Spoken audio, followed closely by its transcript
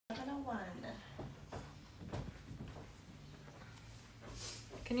701.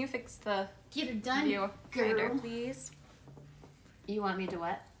 Can you fix the Get it done, video girl. finder, please? You want me to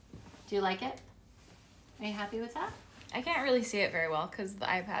what? Do you like it? Are you happy with that? I can't really see it very well because the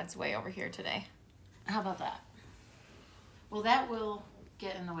iPad's way over here today. How about that? Well, that will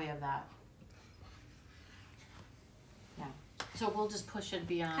get in the way of that. Yeah. So we'll just push it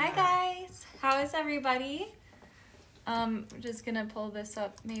beyond. Hi guys, how is everybody? We're just gonna pull this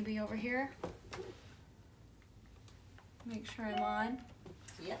up maybe over here. Make sure I'm on.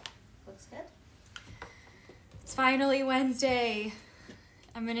 Yep, looks good. It's finally Wednesday.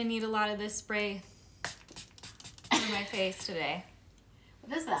 I'm gonna need a lot of this spray for my face today.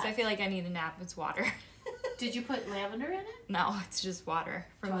 What is 'Cause I that? feel like I need a nap. It's water. Did you put lavender in it? No, it's just water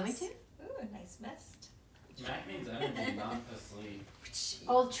Do from you want me this. to? Ooh, a nice mist. Mac needs energy, not asleep.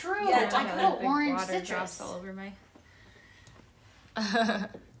 Oh, true. Yeah, I don't put have an orange water citrus. drops all over my.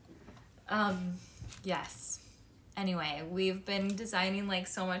 Yes. Anyway, we've been designing like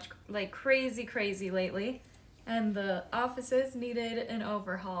so much, like crazy lately, and the offices needed an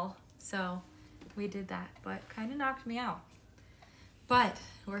overhaul, so we did that, but kind of knocked me out. But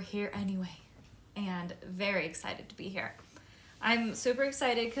we're here anyway, and very excited to be here. I'm super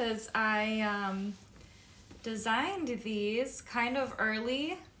excited because I designed these kind of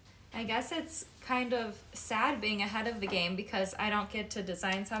early. I guess it's kind of sad being ahead of the game because I don't get to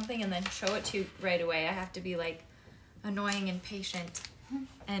design something and then show it to you right away. I have to be like annoying and patient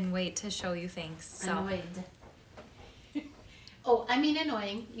and wait to show you things. So Annoyed. Oh, I mean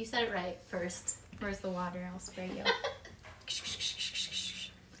annoying. You said it right first. where's the water? I'll spray you.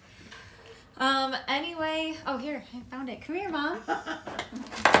 Anyway, oh here, I found it. Come here, Mom.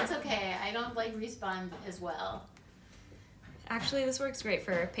 It's okay. I don't like Respawn as well. Actually, this works great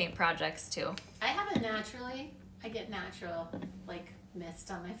for paint projects too. I have it naturally. I get natural, like, mist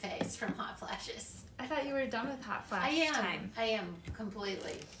on my face from hot flashes. I thought you were done with hot flash time. I am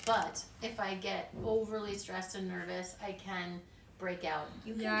completely. But if I get overly stressed and nervous, I can break out.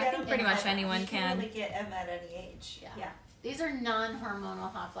 You can Yeah, I get think them pretty in much at- anyone you can. really get them at any age. Yeah. These are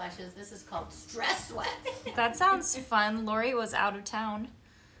non-hormonal hot flashes. This is called stress sweats. That sounds fun. Lori was out of town.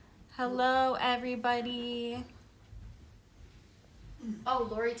 Hello, everybody. Oh,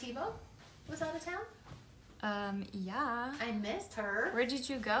 Lori Tebow was out of town? Yeah. I missed her. Where did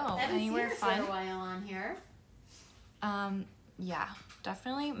you go? I haven't Anywhere seen her for fun? a while on here. Yeah.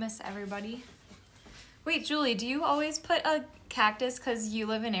 Definitely miss everybody. Wait, Julie, do you always put a cactus because you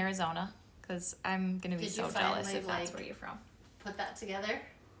live in Arizona? Because I'm going to be Did so you jealous finally, if that's like, where you're from. Put that together.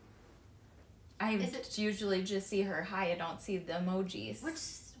 I Is it- usually just see her hi. I don't see the emojis. Which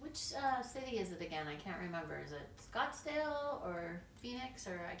city is it again? I can't remember. Is it Scottsdale or Phoenix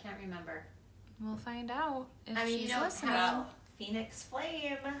or I can't remember. We'll find out if I mean, she's you don't listening. Well, Phoenix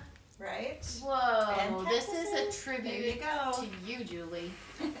Flame, right? Whoa! This is Fantastic. a There you tribute go. to you, Julie.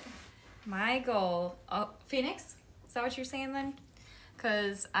 My goal. Oh, Phoenix? Is that what you're saying then?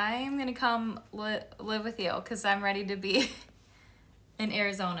 Because I'm going to come live with you because I'm ready to be in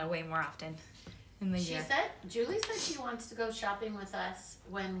Arizona way more often in the year. Julie said she wants to go shopping with us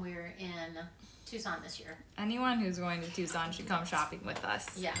when we're in Tucson this year. Anyone who's going to Tucson should come shopping with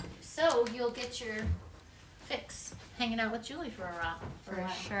us. Yeah. So you'll get your fix hanging out with Julie for a For while.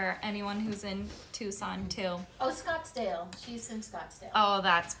 sure. Anyone who's in Tucson too. Oh, Scottsdale. She's in Scottsdale. Oh,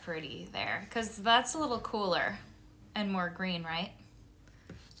 that's pretty there. Because that's a little cooler and more green, right?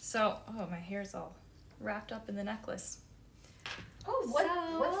 So, oh, my hair's all wrapped up in the necklace. Oh,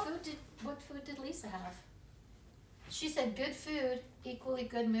 So- what food did Lisa have? She said good food, equally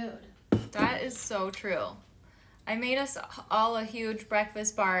good mood. That is so true. I made us all a huge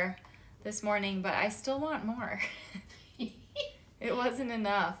breakfast bar this morning, but I still want more. It wasn't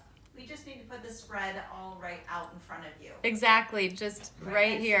enough. We just need to put the spread all right out in front of you. Exactly, just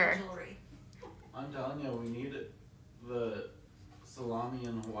right next to here. the jewelry. I'm telling you, we need the salami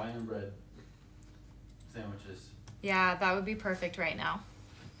and Hawaiian bread sandwiches. Yeah, that would be perfect right now.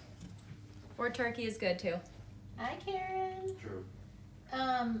 Or turkey is good too. Hi, Karen. True.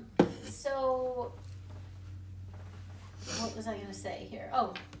 So what was I gonna say here?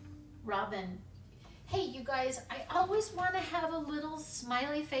 Oh, Robin. Hey, you guys, I always want to have a little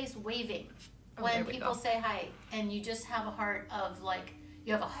smiley face waving Oh, when there we people go. say hi, and you just have a heart of like,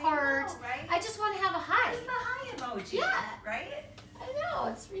 you have a I heart. know, right? I just want to have a hi. It's the hi emoji. Yeah. Right? I know,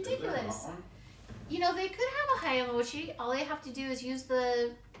 it's Is there ridiculous. not one? You know, they could have a hi emoji. All they have to do is use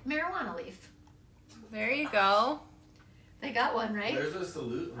the marijuana leaf. There you go. They got one, right? There's a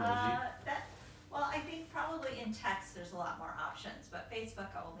salute emoji. Well, I think probably in text there's a lot more options, but Facebook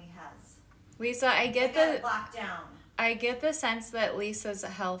only has. Lisa, I They get got it the locked down. I get the sense that Lisa's a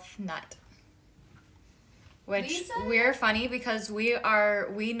health nut. Which Lisa? we're funny because we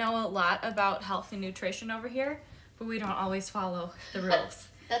know a lot about health and nutrition over here, but we don't always follow the rules.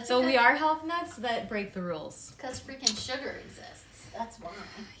 That's So we are health nuts that break the rules. because freaking sugar exists. That's why.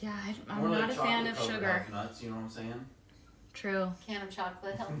 Yeah, I'm More not like a fan of chocolate-covered sugar. half nuts, you know what I'm saying? True. Can of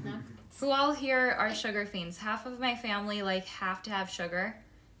chocolate health nuts. Who all here are sugar fiends? Half of my family like have to have sugar,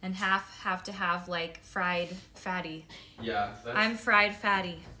 and half have to have like fried fatty. Yeah, that's, I'm fried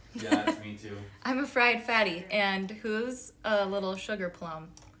fatty. yeah, that's me too. I'm a fried fatty. And who's a little sugar plum?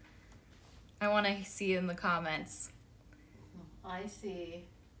 I want to see in the comments. I see.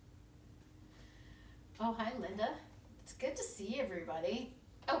 Oh, hi, Linda. It's good to see everybody.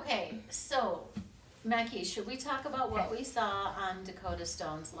 Okay, so, Mackie, should we talk about what we saw on Dakota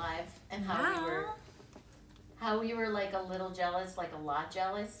Stone's live and how we were like a little jealous, like a lot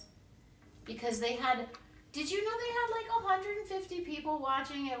jealous? Because they had, did you know they had like 150 people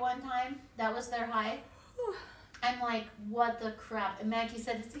watching at one time? That was their high. I'm like, what the crap? And Mackie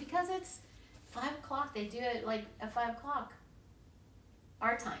said, it's because it's 5 o'clock. They do it like at 5 o'clock.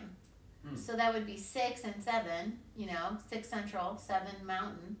 Our time. So that would be 6 and 7, 6 Central, 7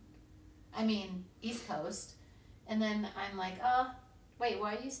 Mountain. I mean, East Coast. And then I'm like, oh, wait,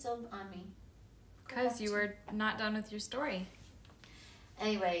 why are you still on me? Because you were not done with your story.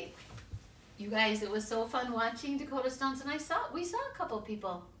 Anyway, you guys, it was so fun watching Dakota Stones, and we saw a couple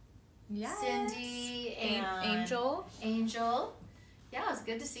people. Yes. Cindy and Angel. Angel. Yeah, it was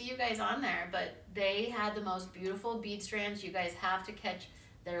good to see you guys on there, but they had the most beautiful bead strands. You guys have to catch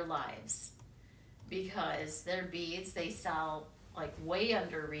their lives because their beads, they sell like way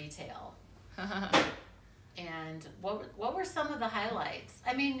under retail. And what were some of the highlights?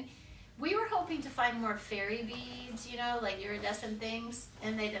 I mean, we were hoping to find more fairy beads, like iridescent things,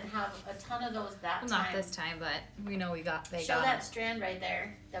 and they didn't have a ton of those that Well, time. not this time, but we know they got Show that strand right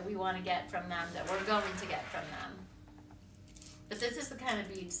there that we want to get from them, that we're going to get from them. But this is the kind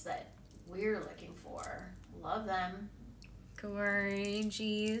of beads that we're looking for. Love them.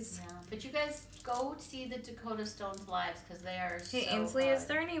 Gorgeous. Yeah. But you guys go see the Dakota Stones lives because they are Hey, so Ainsley, fun. is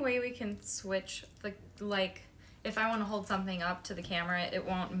there any way we can switch, like, if I want to hold something up to the camera, it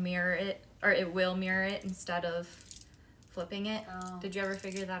won't mirror it, or it will mirror it instead of flipping it? Oh. Did you ever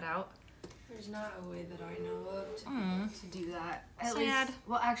figure that out? There's not a way that I know of Mm. to do that. Sad.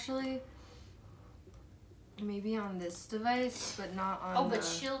 Well, actually, maybe on this device, but not on. Oh, but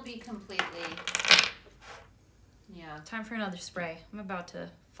she'll be completely. Yeah. Time for another spray. I'm about to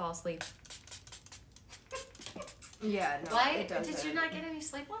fall asleep. Yeah, no. Why It doesn't. did you not get any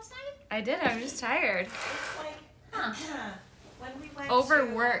sleep last night? I did. I'm just tired. It's like, Huh. when we went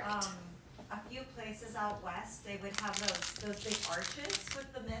Overworked. to a few places out west, they would have those big arches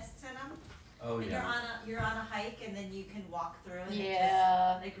with the mists in them. Oh And yeah. you're on a hike, and then you can walk through, and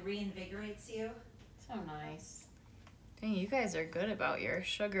Yeah. it just reinvigorates you. So nice. Dang, you guys are good about your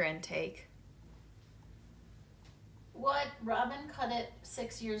sugar intake. What? Robin cut it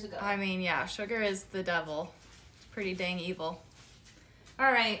 6 years ago. I mean, yeah, sugar is the devil. It's pretty dang evil.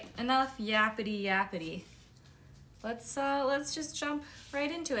 All right, enough yappity yappity. Let's just jump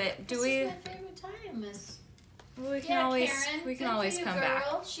right into it. This is my favorite time. We can Yeah, always Karen, we can good always for you, come back.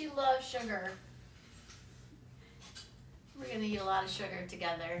 girl. She loves sugar. We're gonna eat a lot of sugar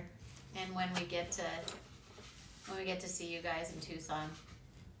together, and when we get to see you guys in Tucson,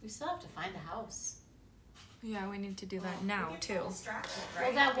 we still have to find a house. Yeah, we need to do that We now get too. so distracted, Well,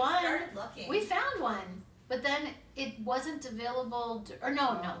 right? that We one, started looking. We found one, but then it wasn't available.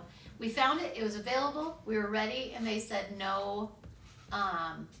 No. We found it. It was available. We were ready, and they said no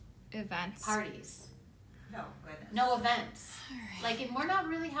Events. parties, No, goodness. no events. All right. Like, and we're not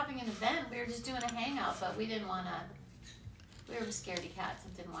really having an event. We were just doing a hangout, but we didn't want to. We were scaredy cats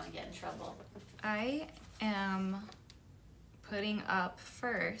and didn't want to get in trouble. I am putting up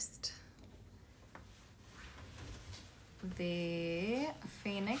first the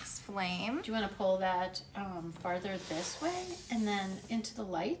Phoenix Flame. Do you want to pull that farther this way and then into the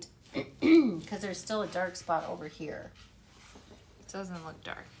light? Because there's still a dark spot over here. It doesn't look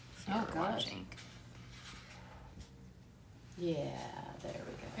dark. If Oh, you're good. watching. Yeah, there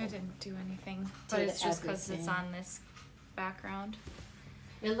we I go. didn't do anything, but Did it's just because it's everything. on this background.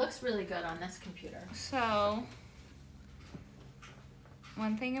 It looks really good on this computer. So,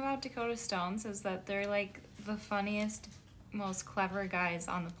 one thing about Dakota Stones is that they're like the funniest, most clever guys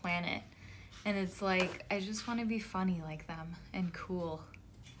on the planet. And it's like, I just want to be funny like them and cool.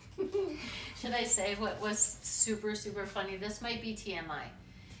 Should I say what was super, super funny? This might be TMI,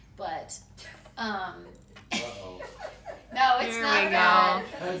 but Uh-oh. No, it's Here not we bad.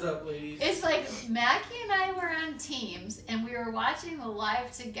 Heads up, ladies. It's like Mackie and I were on teams and we were watching the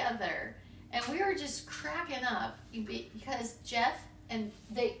live together and we were just cracking up because Jeff and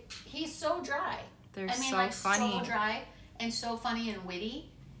he's so dry. They're I mean, so like funny. so dry and so funny and witty.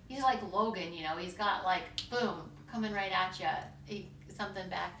 He's like Logan, you know. He's got like boom coming right at you, something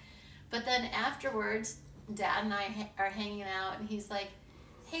back. But then afterwards, Dad and I are hanging out, and he's like,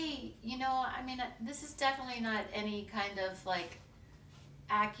 "Hey, you know, I mean, this is definitely not any kind of like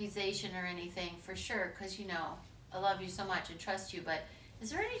accusation or anything for sure, because you know I love you so much and trust you. But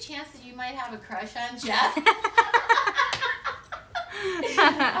is there any chance that you might have a crush on Jeff?"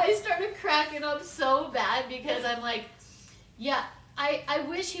 I started cracking up so bad because I'm like, yeah, I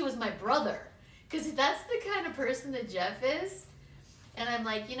wish he was my brother, because that's the kind of person that Jeff is. And I'm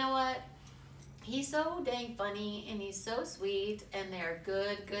like, you know what? He's so dang funny and he's so sweet and they're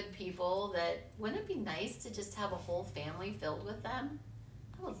good people that wouldn't it be nice to just have a whole family filled with them?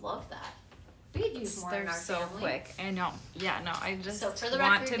 I would love that. We could use more in They're our so family. quick. I know. Yeah, no, I just So for the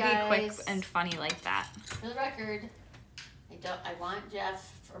want record, to be quick guys- and funny like that. For the record, I want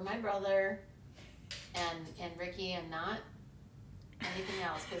Jeff for my brother and Ricky and not anything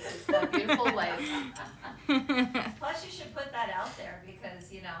else because he's got a beautiful wife. Plus, you should put that out there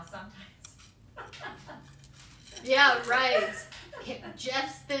because, you know, sometimes. Yeah, right.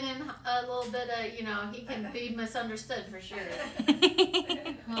 Jeff's been in a little bit of, you know, he can be misunderstood for sure.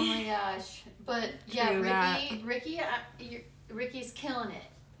 Oh my gosh. But yeah, True that. Ricky's killing it.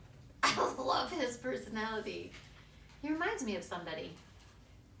 I love his personality. He reminds me of somebody.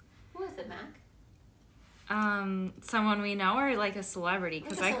 Who is it, Mac? Someone we know or like a celebrity?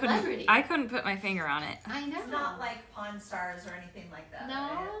 Because Like a celebrity. I couldn't put my finger on it. I know. It's not like Pawn Stars or anything like that. No.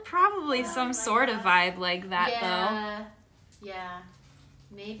 Right? Probably Yeah, some like sort of that. vibe like that Yeah. Yeah.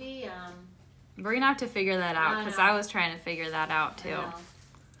 Maybe, though. We're gonna have to figure that out I because know. I was trying to figure that out I too. know.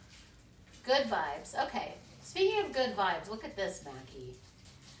 Good vibes. Okay. Speaking of good vibes, look at this, Mackie.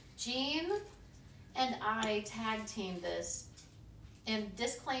 Jean and I tag teamed this. And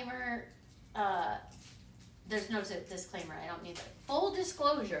disclaimer, there's no disclaimer. I don't need that. Full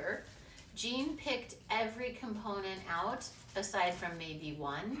disclosure, Jean picked every component out aside from maybe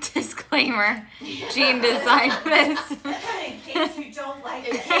one. Disclaimer: Jean designed this. In case you don't like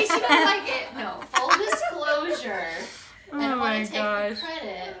In it. case you don't like it, no. Full disclosure. I Oh don't my want to take gosh. the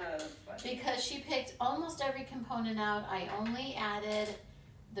credit. Because she picked almost every component out. I only added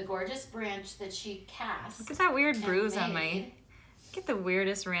the gorgeous branch that she cast. Look at that weird and bruise on my. made. Get the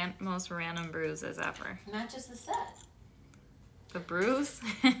weirdest, most random bruises ever. Not just the set. The bruise.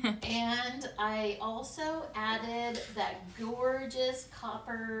 And I also added that gorgeous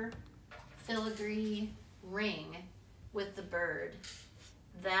copper filigree ring with the bird.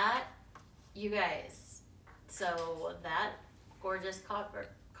 That, you guys, so that gorgeous copper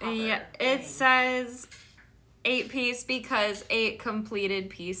Yeah, ring. it says 8-piece because 8 completed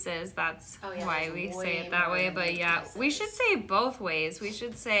pieces. That's Oh, yeah, why there's we say way it that more way. than But 8 yeah, we pieces. should say both ways. We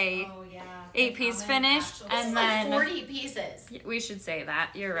should say Oh, yeah. 8-piece How many finished, actual- This and is like then 40 pieces. we should say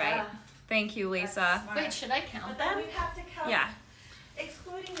that. You're right. Yeah. Thank you, That's Lisa. smart. Wait, should I count But then them? we'd have to count. Yeah.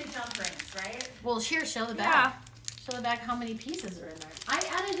 Excluding the jump rings, right? Well, here, show the Yeah. back. Show the back how many pieces are in there. I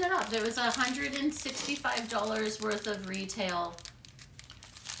added it up. There was $165 worth of retail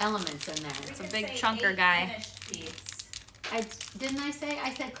elements in there. We a could big say chunker 8 guy. finished piece. Didn't I say?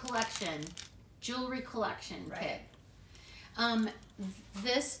 I said collection, jewelry collection Right. kit.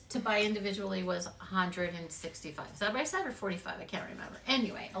 This to buy individually was 165. Is that what I said or 45? I can't remember.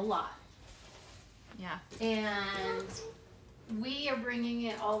 Anyway, a lot. Yeah. And we are bringing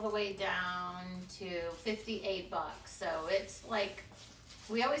it all the way down to $58. So it's like,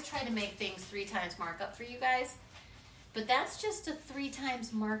 we always try to make things 3 times markup for you guys. But that's just a 3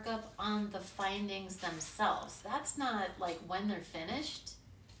 times markup on the findings themselves. That's not like when they're finished.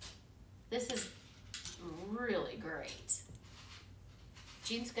 This is really great.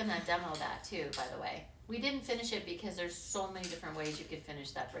 Jean's gonna demo that too, by the way. We didn't finish it because there's so many different ways you could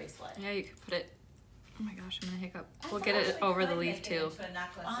finish that bracelet. Yeah, you could put it. Oh my gosh, I'm gonna hiccup. I We'll thought get it Actually over the could leaf make it too. into a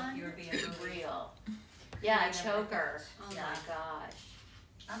necklace if you were being moved Unreal. Yeah, a Creative choker. effect. Oh Yeah. my gosh.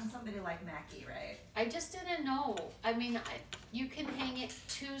 on somebody like Mackie, right? I just didn't know. I mean, you can hang it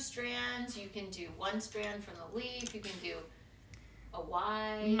 2 strands. You can do 1 strand from the leaf. You can do a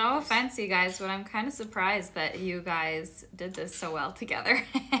wide. No offense, you guys, but I'm kind of surprised that you guys did this so well together.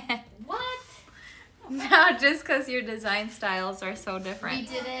 What? No, just because your design styles are so We different.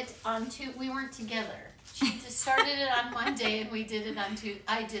 did it on we weren't together. She just started it on Monday and we did it on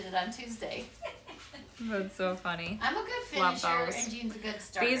I did it on Tuesday. That's so funny. I'm a good Love finisher, those. and Jean's a good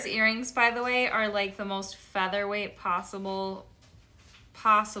starter. These earrings, by the way, are like the most featherweight possible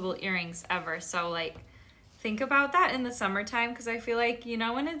earrings ever. So like, think about that in the summertime, because I feel like, you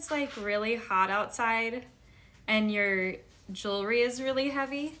know, when it's like really hot outside and your jewelry is really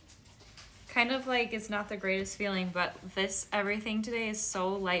heavy, kind of like it's not the greatest feeling, but everything today is so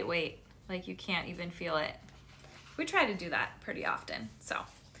lightweight, like you can't even feel it. We try to do that pretty often, so.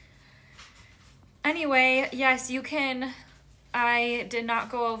 Anyway, yes, you can, I did not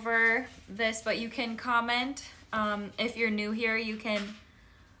go over this, but you can comment. If you're new here, you can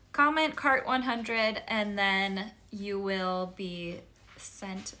comment cart 100 and then you will be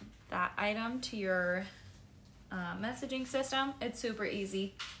sent that item to your messaging system. It's super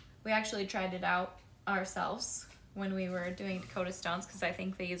easy. We actually tried it out ourselves when we were doing Dakota Stones because I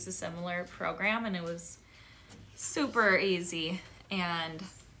think they used a similar program and it was super easy and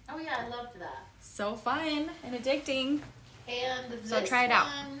Oh yeah, I loved that. so fun and addicting. And So this try it out.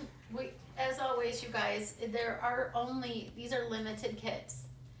 one, as always, you guys, these are limited kits.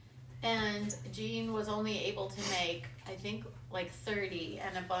 And Jean was only able to make, I think, like 30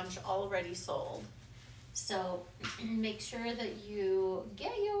 and a bunch already sold. So make sure that you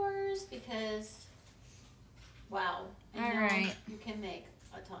get yours because, wow. I All know right. You can make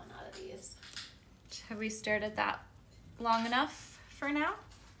a ton out of these. Have we started that long enough for now?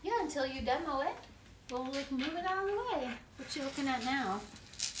 Yeah, until you demo it, we'll like move it out of the way. What you looking at now?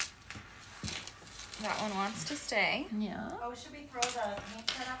 That one wants to stay. Yeah. Oh, should we throw the paint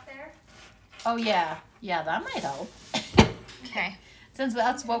set up there? Oh yeah, yeah, that might help. Okay. Since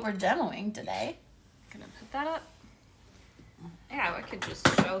that's what we're demoing today. Gonna put that up. Yeah, I could just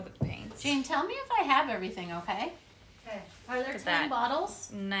show the paints. Jean, tell me if I have everything, okay? Okay. Are there at 10 that. bottles?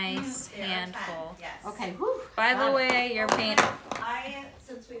 Nice There are 10, handful. yes. Okay, whew. By the Got it. way, your paint.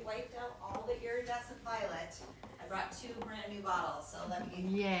 Since we wiped out all the iridescent violet, I brought 2 brand new bottles, so let me.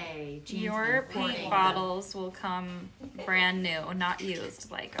 Yay. Jean's Your been hoarding paint them. bottles will come brand new, not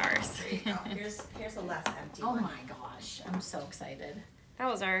used like ours. There you go. Here's a less empty Oh one. my gosh, I'm so excited. That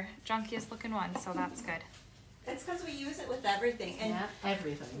was our junkiest looking one, so that's good. It's because we use it with everything, and Yeah,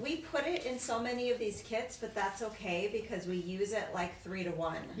 everything. we put it in so many of these kits, but that's okay because we use it like 3 to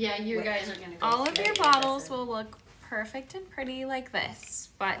 1. Yeah, you Wait. guys are gonna go All of through your it. bottles will look perfect and pretty like this,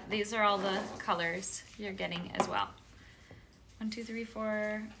 but these are all the colors you're getting as well. 1, 2, 3,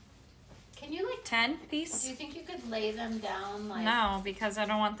 4, Can you like, 10 do piece? you think you could lay them down like? No, because I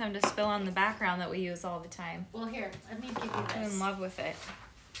don't want them to spill on the background that we use all the time. Well, here, let me give you I'm this. in love with it.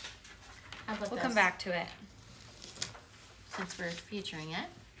 How about We'll this? come back to it. Since we're featuring it.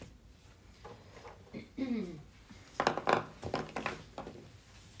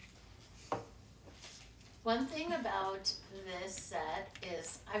 One thing about this set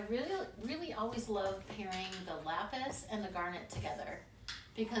is I really always love pairing the lapis and the garnet together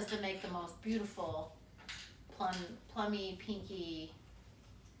because they make the most beautiful plummy, pinky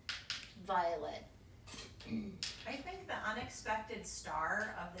violet. I think the unexpected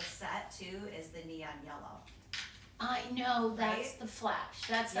star of this set too is the neon yellow. I know, that's Right? the flash.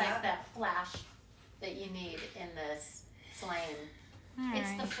 That's Yeah. like that flash that you need in this flame. It's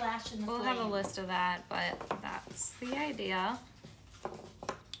the Alright. flash in the We'll flame. have a list of that, but that's the idea.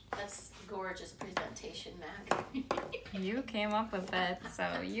 That's gorgeous presentation, Mac. You came up with it,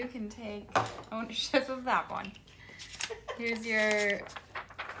 so you can take ownership of that one. Here's your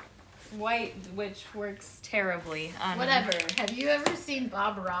white, which works terribly on Whatever. Have you ever seen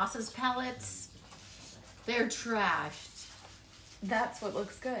Bob Ross's palettes? They're trashed. That's what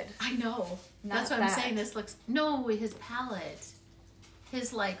looks good. I know. Not That's what that. I'm saying. This looks no, his palette.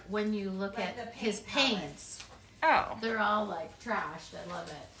 His like when you look Like the at paint his palette. paints, Oh, they're all like trashed. I love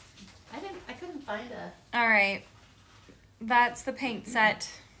it. I couldn't find a. all right. That's the paint set.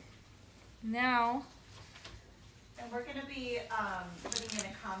 Now, And we're gonna be putting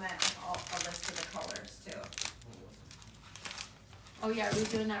in a comment with a list of the colors too. Oh yeah, are we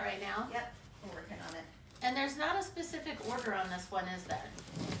doing that right now? Yep, we're working on it. And there's not a specific order on this one, is there?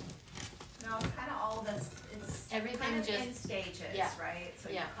 No, it's kind of all this, it's Everything kind of in just- stages, yeah. right? So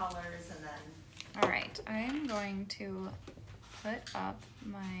your Yeah. colors and then, all right. I'm going to put up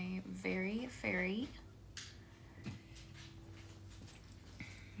my Very Fairy.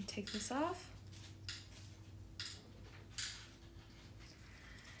 Take this off.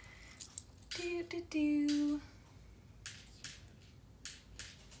 Do do do.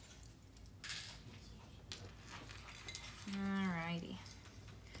 Alrighty.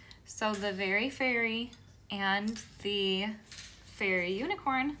 So the Very Fairy and the Fairy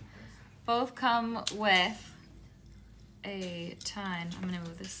Unicorn both come with a ton. I'm gonna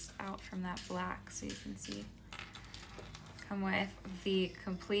move this out from that black so you can see. Come with the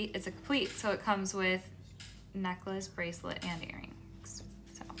complete, it's a complete, so it comes with necklace, bracelet, and earrings.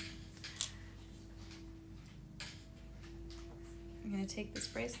 So I'm gonna take this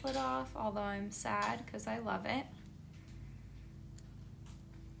bracelet off, although I'm sad because I love it.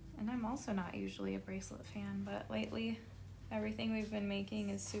 And I'm also not usually a bracelet fan, but lately everything we've been making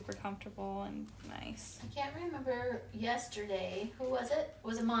is super comfortable and nice. I can't remember yesterday, who was it?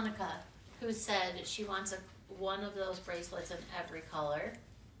 Was it Monica who said she wants one of those bracelets in every color?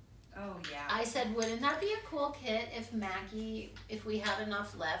 Oh, yeah. I said, wouldn't that be a cool kit if we had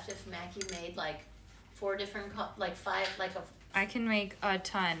enough left, if Mackie made like 4 different, like 5, like I can make a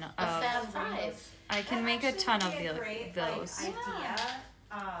ton a of. Fab 5. I can make a ton of those. Idea,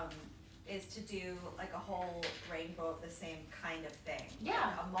 is to do like a whole rainbow of the same kind of thing. Yeah.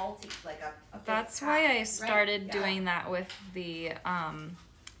 Like a big That's pack. why I started yeah. doing that with the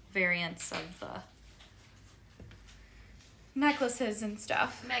variants of the necklaces and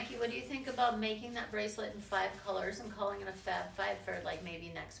stuff. Mackie, what do you think about making that bracelet in 5 colors and calling it a Fab 5 for like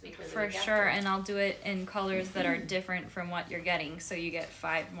maybe next week or the For week sure, after? and I'll do it in colors that are different from what you're getting, so you get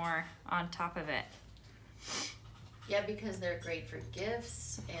 5 more on top of it. Yeah, because they're great for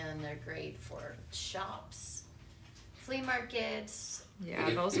gifts and they're great for shops, flea markets. Yeah,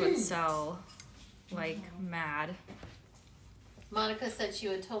 those would sell like mad. Monica said she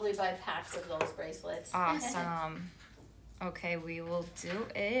would totally buy packs of those bracelets. Awesome. Okay, we will do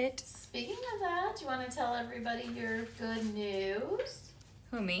it. Speaking of that, do you want to tell everybody your good news?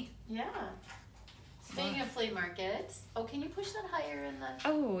 Who, me? Yeah. Speaking of flea markets, oh, can you push that higher in the?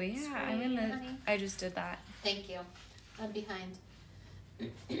 Oh yeah, I'm in the. Honey. I just did that. Thank you. I'm behind.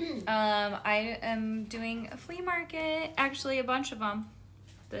 I am doing a flea market. Actually, a bunch of them.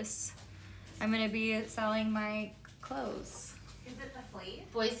 I'm gonna be selling my clothes. Is it the flea?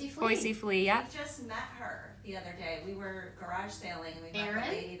 Boise Flea. Boise Flea, yeah. We just met her the other day. We were garage sailing and we met Erin?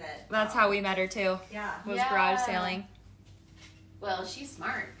 the lady that. That's how we met her too. Yeah. Was Yeah. garage sailing. Well, she's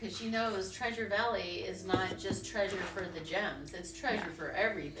smart because she knows Treasure Valley is not just treasure for the gems. It's treasure for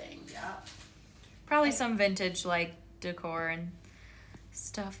everything. Yeah. Probably some vintage like decor and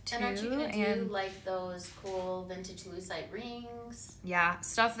stuff too. And aren't you gonna do like those cool vintage lucite rings? Yeah,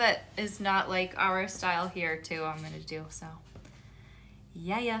 stuff that is not like our style here too. I'm gonna do so.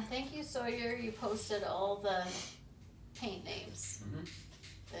 Yeah. Thank you, Sawyer. You posted all the paint names. Mhm.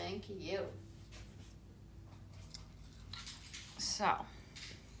 Thank you. So,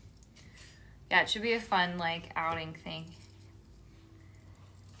 yeah, it should be a fun like outing thing.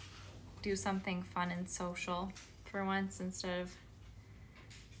 Do something fun and social for once instead of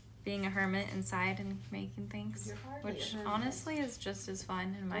being a hermit inside and making things, You're hardly which a hermit. honestly is just as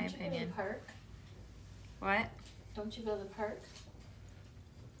fun in my Don't you go to opinion. the park? What? Don't you go to the park?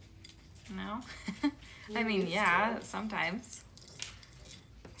 No. You I mean, used yeah, to. sometimes.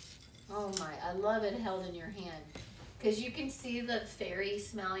 Oh my, I love it held in your hand. Because you can see the fairy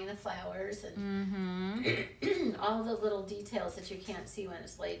smelling the flowers and Mm-hmm. all the little details that you can't see when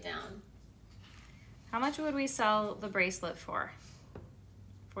it's laid down. How much would we sell the bracelet for?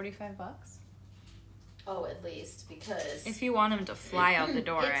 $45? Oh, at least, because If you want them to fly out the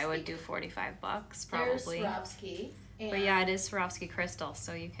door, It's I would the- do $45 there's probably. Swarovski. And, But yeah, it is Swarovski crystal,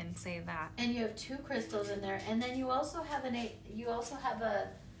 so you can say that. and you have 2 crystals in there, and then you also have a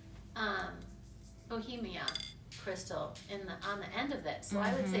Bohemia crystal on the end of it. So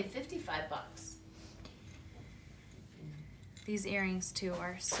I would say $55. These earrings too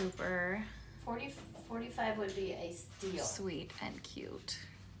are super 45 would be a steal. sweet and cute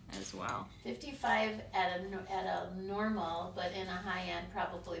as well. 55 at a normal, but in a high end,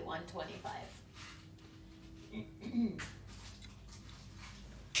 probably 125.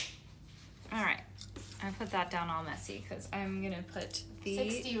 All right, I put that down all messy because I'm gonna put the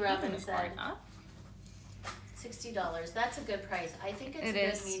 60 Robin said. unicorn up. $60. That's a good price. I think it's It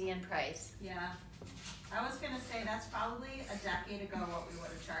a is. good median price. Yeah. I was gonna say that's probably a decade ago what we would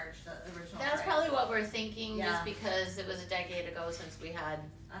have charged the original That's price. probably what we're thinking, Yeah. just because it was a decade ago since we had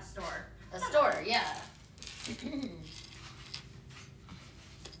A store. a store. Yeah.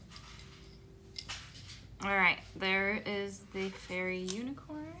 All right, there is the fairy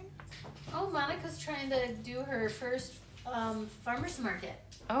unicorn. Oh, Monica's trying to do her first farmer's market.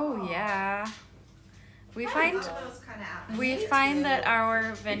 Oh yeah. We I find love those kind of apples. we Me find too. that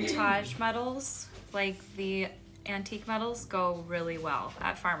our vintage metals, like the antique metals, go really well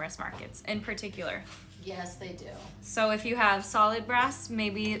at farmers markets in particular. Yes, they do. So if you have solid brass,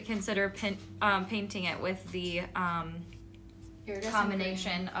 maybe consider painting it with the Iridescent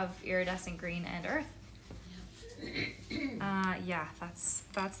combination of iridescent green and earth. Yeah,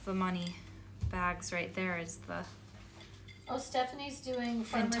 that's the money bags right there is the Oh, Stephanie's doing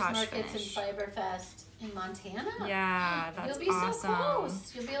farmers Vintage markets finish. and Fiberfest in Montana. yeah, that's You'll be awesome. so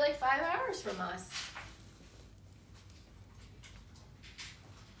close. You'll be like 5 hours from us.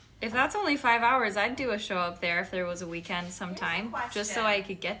 If that's only 5 hours, I'd do a show up there if there was a weekend sometime, just so I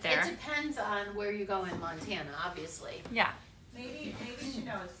could get It there. depends on where you go in Montana, obviously. Yeah. Maybe she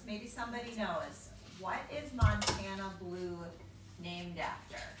knows, maybe somebody knows, what is Montana blue named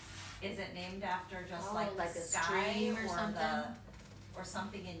after? Is it named after just Oh, like like the a sky stream or or something? or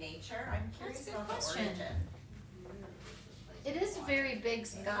something in nature? I'm curious That's a good about the question. origin. It is a very big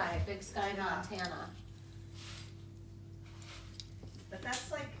sky, Montana. But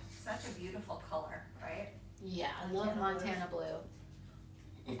that's like such a beautiful color, right? Yeah, I love Montana blue.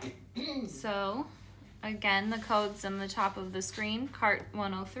 So, again, the code's on the top of the screen, cart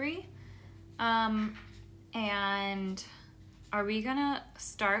 103. And are we gonna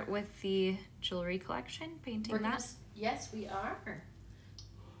start with the jewelry collection, painting We're gonna, that? yes, we are.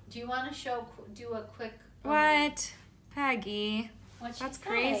 Do you want to do a quick? What? Peggy, What'd she that's say?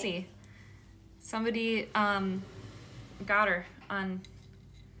 crazy. Somebody, got her on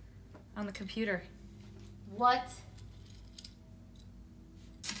the computer. What?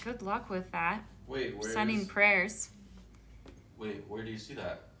 Good luck with that. Wait, where Sending prayers Wait, where do you see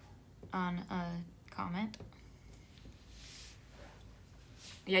that? on a comment.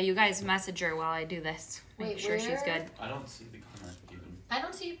 Yeah, you guys message her while I do this. Make Wait, sure she's where? good. I don't see the comment even. I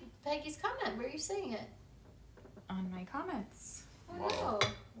don't see Peggy's comment. Where are you seeing it? On my comments. Oh Whoa. no.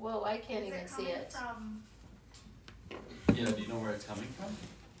 Whoa, I can't Is even it see coming it. from, Yeah, do you know where it's coming from?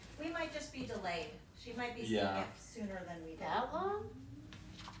 we might just be delayed. She might be seeing Yeah. it sooner than we did. That long?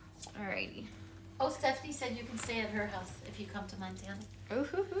 Alrighty. Oh, Stephanie said you can stay at her house if you come to Montana.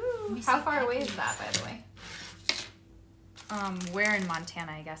 Ooh, me how see far away is Peggy's. that, by the way? Where in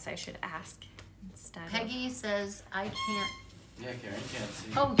Montana? I guess I should ask instead. Peggy says I can't. Yeah, Karen can't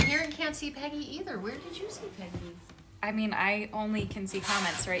see. Oh, Karen can't see Peggy either. Where did you see Peggy? I mean, I only can see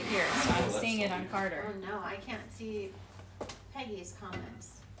comments right here, so Oh, I'm that's seeing it on weird. Carter. Oh no, I can't see Peggy's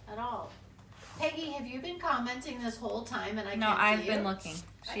comments at all. Peggy, have you been commenting this whole time and I No, can't see I've you? been looking.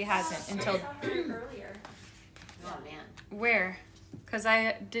 She I saw- hasn't until I saw her earlier. Oh man. where? Cause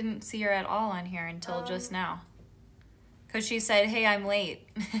I didn't see her at all on here until just now. Cause she said, "Hey, I'm late."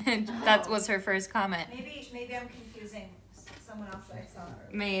 That was her first comment. Maybe I'm confusing someone else that I saw earlier.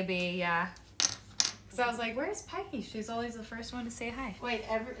 Maybe, yeah. So I was like, "Where's Peggy? She's always the first one to say hi." Wait,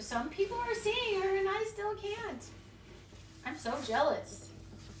 some people are seeing her and I still can't. I'm so jealous.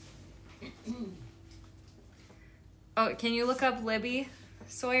 Oh, can you look up Libby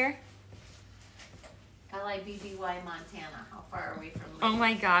Sawyer? Libby, Montana. How far are we from Oh Libby?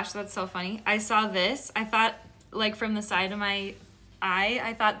 my gosh, that's so funny. I saw this. I thought, like, from the side of my eye,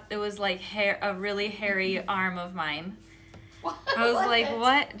 I thought it was like a really hairy arm of mine. What I was like, it?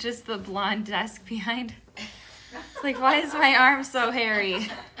 what? Just the blonde desk behind? It's like, why is my arm so hairy?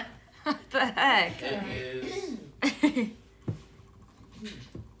 What the heck? It is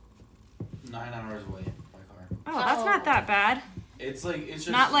 9 hours away by car. Oh, that's not that bad. It's just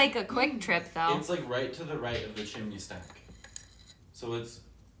Not like a quick trip, though. It's like right to the right of the chimney stack. So it's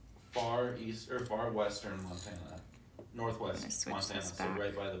far east or far western Montana. Northwest Switch Montana, this so back.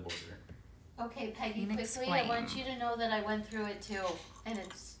 right by the border. Okay, Peggy, Phoenix quickly, I want Flame. you to know that I went through it too, and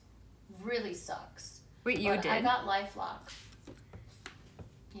it's really sucks. Wait, you But did? I got LifeLock.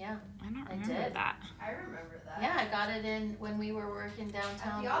 Yeah, I don't I remember did. that. I remember that. yeah, I got it in when we were working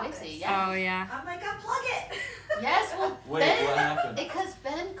downtown At the office. Boise. Yeah. Oh, yeah. I'm like, unplug it! Yes, well, Wait, Ben, what happened? because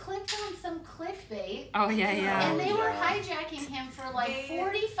Ben clicked on some clickbait. Oh, yeah, yeah. And they were yeah. hijacking him for like They-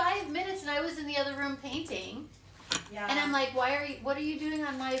 45 minutes, and I was in the other room painting. Yeah. And I'm like, what are you doing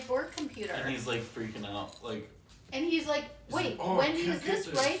on my work computer? And he's like freaking out, like And he's like, He's wait, like, "Oh, I Wendy, can't is this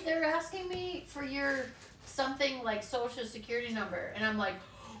get this." right? They're asking me for your something like social security number. And I'm like,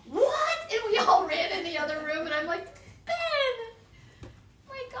 what? And we all ran in the other room, and I'm like, Ben!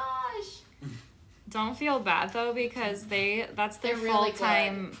 My gosh. Don't feel bad though, because that's their They're really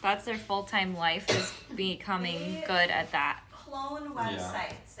full time life is becoming They- good at that. Clone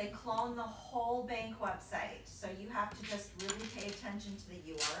websites. They clone the whole bank website. So you have to just really pay attention to the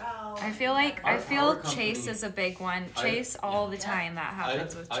URL. I feel like Our I feel power Chase company- is a big one. I- Chase all the Yeah. time that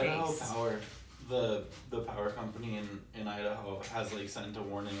happens with Idaho Chase. Power, the power company in Idaho has like sent a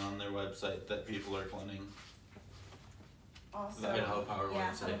warning on their website that people are cloning. Also, The Idaho Power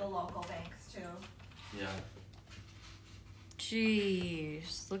yeah, some website. of the local banks too. Yeah.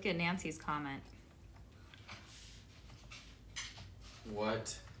 Jeez, look at Nancy's comment.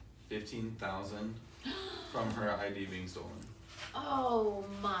 What? 15,000 from her ID being stolen. Oh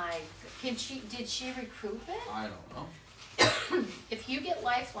my, did she recoup it? I don't know. If you get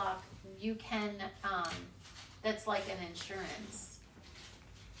LifeLock, you can, that's like an insurance.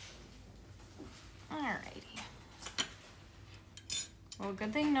 Alrighty. Well,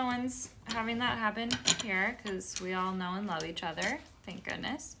 good thing no one's having that happen here because we all know and love each other. Thank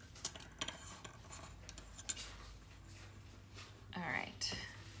goodness. Alright.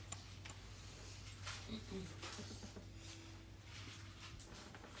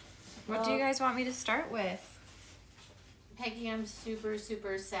 What do you guys want me to start with? Peggy, I'm super,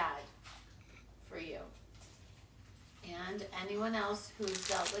 super sad for you. And anyone else who's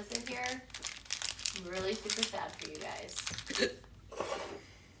dealt with it here, I'm really super sad for you guys.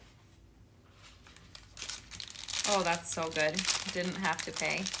 Oh, that's so good. Didn't have to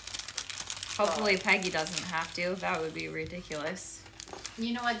pay. Hopefully Peggy doesn't have to. That would be ridiculous.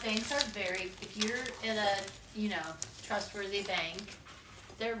 You know what, banks are very, if you're in a, you know, trustworthy bank,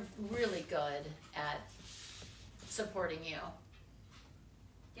 they're really good at supporting you.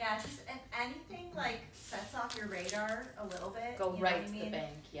 Yeah, just if anything like sets off your radar a little bit. Go you know right what I to the mean?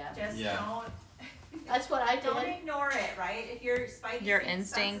 bank, yeah. Just Yeah. don't. That's what I Don't did. ignore it, right? If your spidey Your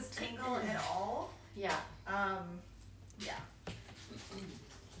senses instinct. tingle at all, Yeah. yeah.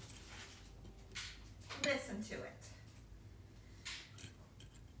 Listen to it.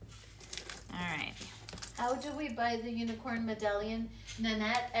 Alright. How do we buy the unicorn medallion?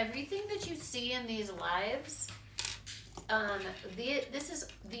 Nanette, everything that you see in these lives, this is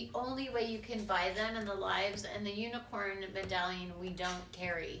the only way you can buy them in the lives, and the unicorn medallion we don't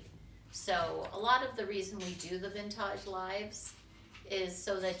carry. So a lot of the reason we do the vintage lives is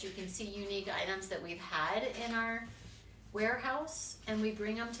so that you can see unique items that we've had in our warehouse, and we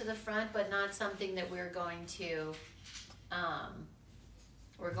bring them to the front, but not something that we're going to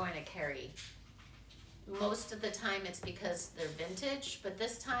carry. Most of the time it's because they're vintage, but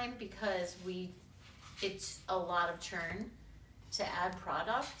this time because it's a lot of churn to add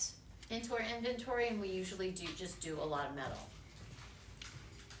product into our inventory, and we usually do a lot of metal.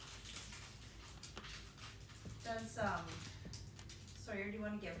 Does Sawyer, do you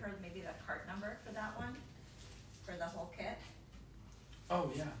want to give her maybe the cart number for that one, for the whole kit?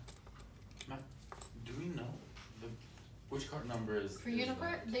 Oh yeah. Do we know which cart number is? For is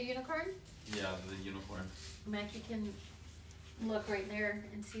unicorn, that? the unicorn, Yeah, the unicorn. Mackie can look right there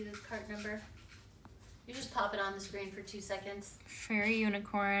and see this cart number. You just pop it on the screen for 2 seconds. Fairy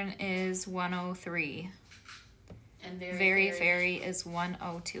Unicorn is 103. And Very Fairy is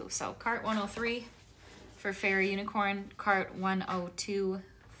 102. So cart 103 for Fairy Unicorn, cart 102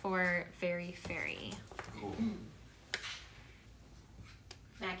 for Very Fairy. Cool.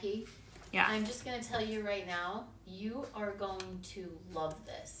 Mackie, Yeah. I'm just gonna tell you right now, you are going to love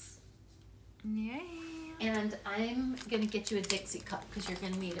this. Yay. And I'm gonna get you a Dixie cup because you're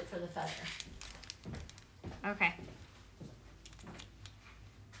gonna need it for the feather. Okay.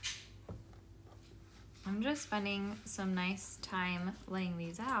 I'm just spending some nice time laying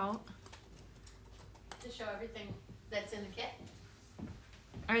these out. To show everything that's in the kit.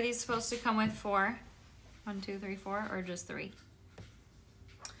 Are these supposed to come with 4? 1, 2, 3, 4, or just 3?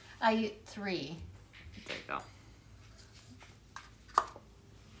 3. There you go.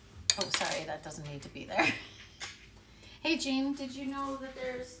 Oh, sorry, that doesn't need to be there. Hey, Jean, did you know that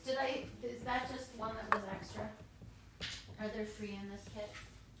is that just one that was extra? Are there 3 in this kit?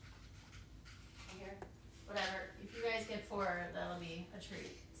 Here, whatever. If you guys get 4, that'll be a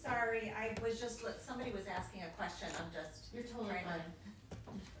treat. Sorry, I was just, somebody was asking a question, I'm just. You're totally trying to-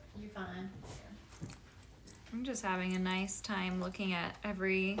 fine. You're fine. I'm just having a nice time looking at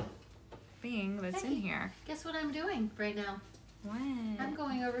every thing that's in Hey. here. Guess what I'm doing right now? I'm What?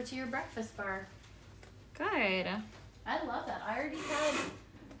 going over to your breakfast bar. Good. I love that. I already had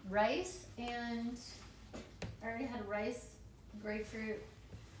rice, grapefruit,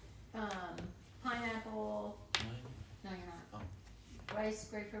 pineapple. No, you're not. Oh. Rice,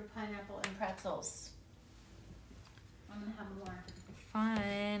 grapefruit, pineapple, and pretzels. I'm gonna have more.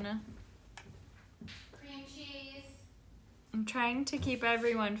 Fun. Cream cheese. I'm trying to keep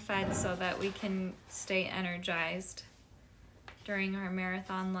everyone fed so that we can stay energized during our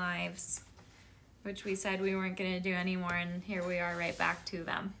marathon lives, which we said we weren't going to do anymore, and here we are right back to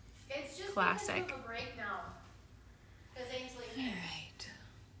them. It's just Classic. because of a break now. Because Ainsley. Alright.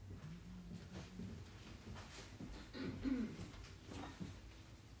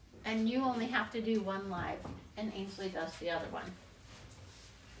 And you only have to do one live, and Ainsley does the other one.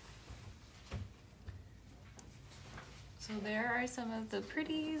 So there are some of the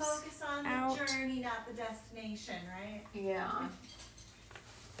pretties. Focus on Out. the journey, not the destination, right? Yeah.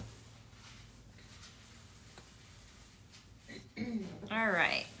 All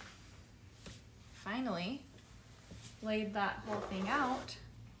right. Finally laid that whole thing out.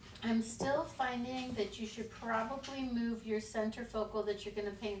 I'm still finding that you should probably move your center focal that you're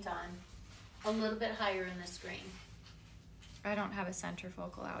gonna paint on a little bit higher in the screen. I don't have a center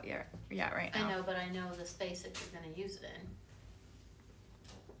focal out yet right now. I know, but I know the space that you're gonna use it in.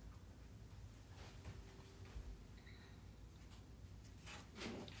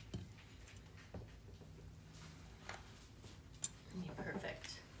 Yeah,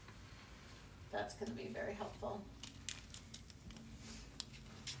 perfect. That's gonna be very helpful.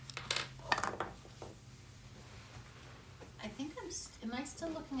 I think am I still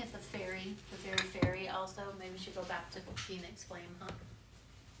looking at the very ferry also? Maybe we should go back to Phoenix Flame, huh?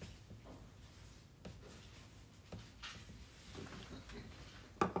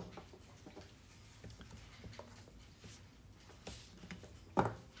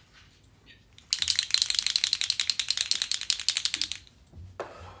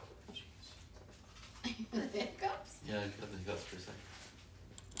 The hiccups? Yeah, I got the hiccups for a second.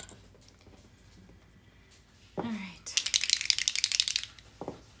 All right.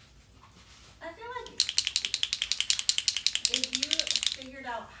 I feel like if you figured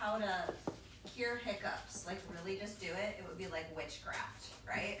out how to cure hiccups, like really just do it, it would be like witchcraft,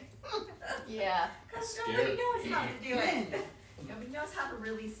 right? Yeah. Because Scared. nobody knows how to do it. Nobody knows how to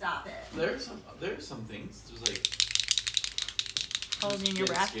really stop it. There are some things. There's like Holding your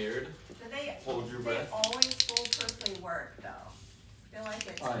get breath. scared. But they Hold your breath. always foolproofly work though. I feel like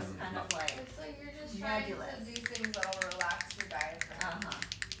it's just I'm kind not- of like It's like you're just Nebulous. trying to do things that'll relax your diaphragm.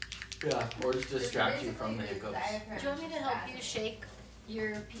 Yeah, or just It's distract you from the basically hiccups. diaphragm Do you want me to help you spasm. shake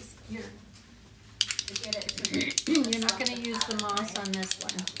your piece, your, to get it to you're not gonna use the moss on this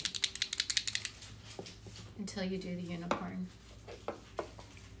one until you do the unicorn.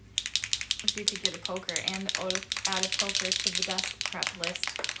 If you could get a poker and add a poker to the desk prep list.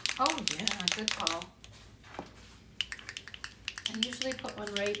 Oh, yeah, good call. I usually put one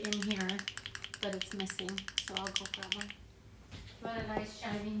right in here, but it's missing, so I'll go for one. Got a nice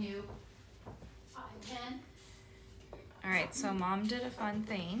shiny new 510. All right, so Mom did a fun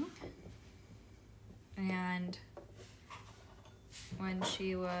thing. And when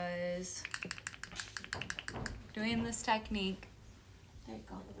she was doing this technique, There you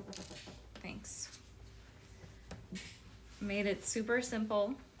go. thanks, made it super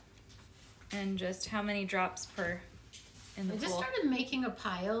simple and just how many drops per in the I just pool. started making a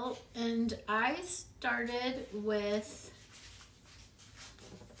pile, and I started with,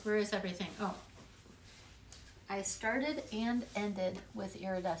 where is everything? Oh. I started and ended with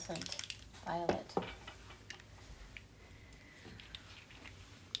iridescent violet.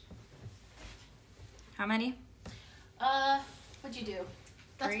 How many? What'd you do?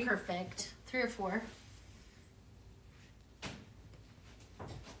 That's 3? perfect. 3 or 4.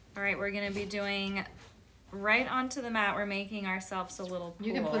 All right, we're gonna be doing right onto the mat. We're making ourselves a little pool.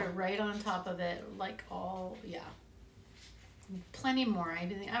 You can put it right on top of it, like all, yeah. Plenty more. I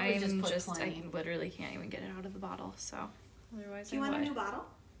would just put I plenty. literally can't even get it out of the bottle, so otherwise Do you I want a would. new bottle?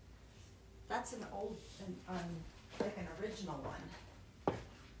 That's an old, like an original one.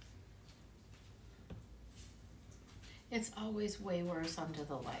 It's always way worse under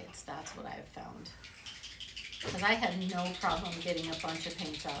the lights. That's what I've found. Because I had no problem getting a bunch of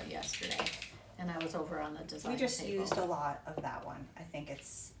paints out yesterday, and I was over on the design We just table. used a lot of that one. I think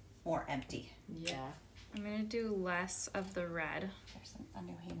it's more empty. Yeah. I'm gonna do less of the red. There's a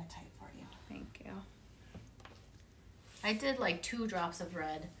new hematite for you. Thank you. I did like 2 drops of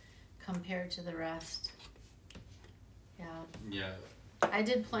red compared to the rest. Yeah. Yeah, I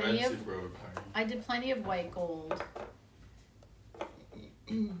did plenty red's of super overpowering. I did plenty of white gold.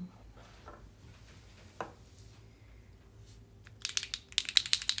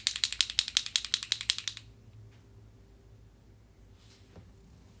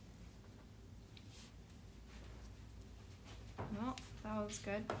 Well, that was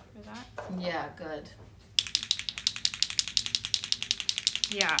good for that. Yeah, good.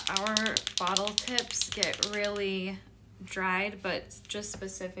 Yeah, our bottle tips get really dried, but just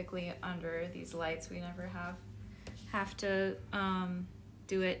specifically under these lights, we never have to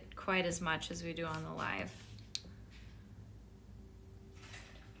do it quite as much as we do on the live.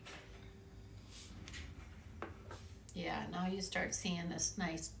 Yeah, now you start seeing this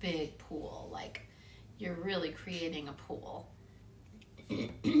nice big pool, like you're really creating a pool.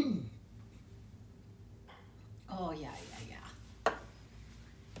 Oh yeah.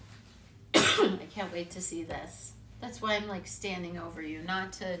 I can't wait to see this. That's why I'm like standing over you,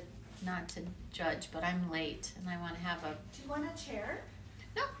 not to judge, but I'm late and I want to have a. Do you want a chair?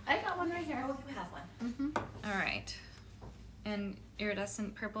 No, I got one right here. Oh, you have one. Mm-hmm. All right. And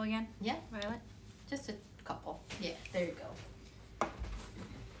iridescent purple again? Yeah. Violet? Just a couple. Yeah, there you go.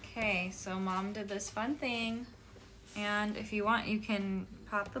 Okay, so Mom did this fun thing. And if you want, you can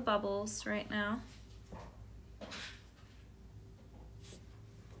pop the bubbles right now.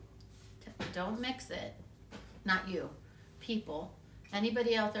 Don't mix it. Not you. People.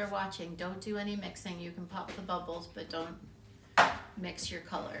 Anybody out there watching, don't do any mixing. You can pop the bubbles, but don't mix your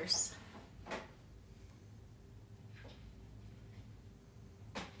colors.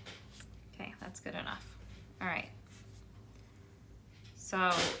 Okay, that's good enough. All right.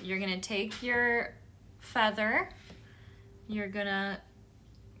 So you're gonna take your feather, you're gonna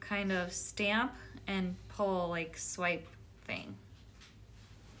kind of stamp and pull, like swipe thing.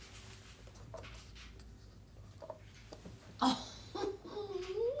 Oh.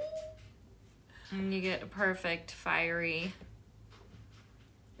 And you get a perfect fiery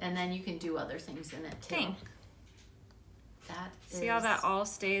And then you can do other things in it too. thing. That See how that all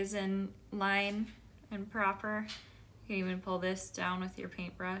stays in line and proper? You can even pull this down with your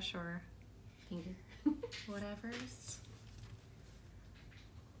paintbrush or finger. whatever's.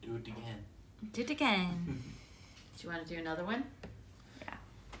 Do it again. Do it again. Do you want to do another one? Yeah.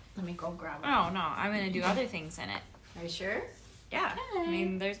 Let me go grab it. Oh no, I'm gonna do other things in it. Are you sure? Yeah. I Okay.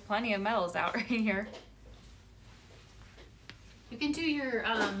 mean, there's plenty of metals out right here. You can do your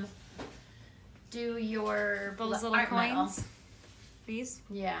Those little art metal. coins. These.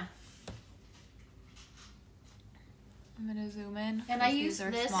 Yeah. I'm gonna zoom in. And I 'cause used these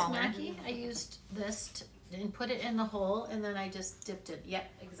are this, smaller. Mackie. I used this and put it in the hole, and then I just dipped it. Yep,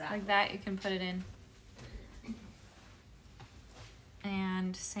 exactly. Like that, you can put it in.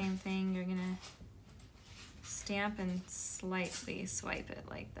 And same thing, you're gonna stamp and slightly swipe it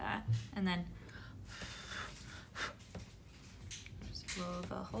like that. And then just blow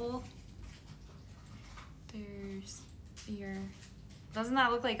the hole. There's your, doesn't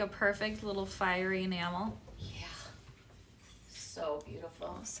that look like a perfect little fiery enamel? Yeah. So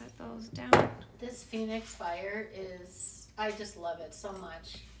beautiful. I'll set those down. This Phoenix Fire is, I just love it so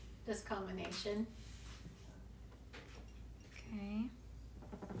much. This combination. Okay.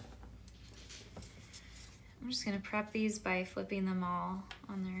 I'm just gonna prep these by flipping them all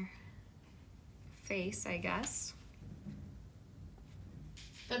on their face, I guess.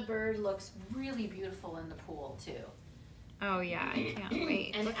 The bird looks really beautiful in the pool too. Oh yeah, I can't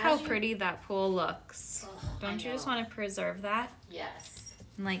wait. And Look as how you- pretty that pool looks. Oh, I Don't you just know. want to preserve that Yes.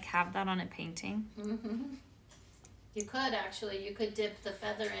 and like have that on a painting? Mm-hmm. You could actually, you could dip the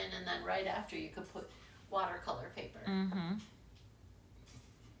feather in, and then right after you could put watercolor paper. Mm-hmm.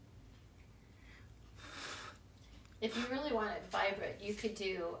 If you really want it vibrant, you could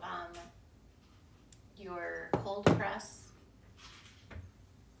do your cold press.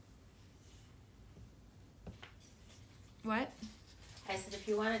 What? I said if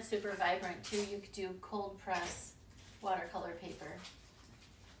you want it super vibrant too, you could do cold press watercolor paper.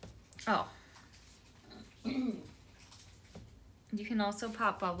 Oh. You can also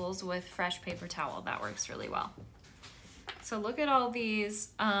pop bubbles with fresh paper towel. That works really well. So look at all these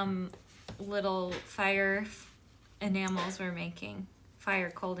little fire enamels we're making.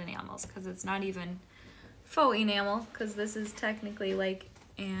 Fire cold enamels, because it's not even faux enamel, because this is technically like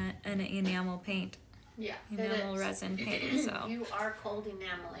an enamel paint. Yeah, Enamel resin paint, so. You are cold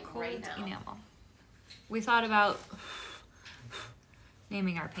enameling Cold right now. enamel. We thought about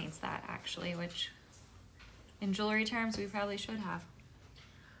naming our paints that actually, which in jewelry terms we probably should have.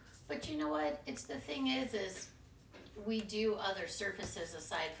 But you know what? It's the thing is we do other surfaces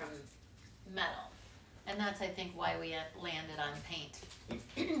aside from metal. And that's, I think, why we landed on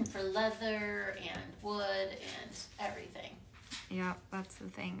paint. For leather and wood and everything. Yeah, that's the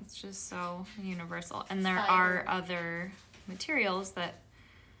thing. It's just so universal. And there Fiber. are other materials that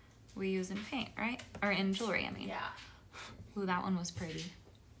we use in paint, right? Or in jewelry, I mean. Yeah. Ooh, that one was pretty.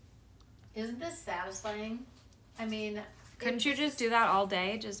 Isn't this satisfying? I mean, Couldn't you just do that all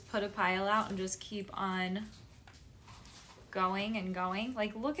day? Just put a pile out and just keep on going and going?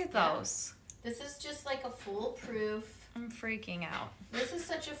 Like, look at Yeah. those. this is just like a foolproof. I'm freaking out. This is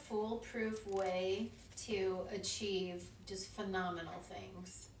such a foolproof way to achieve just phenomenal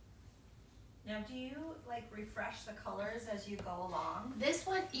things. Now, do you like refresh the colors as you go along? This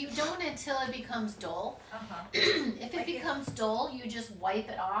one, you don't until it becomes dull. Uh-huh. If it Like if- becomes dull, you just wipe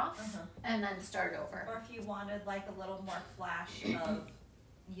it off Uh-huh. and then start over. Or if you wanted like a little more flash of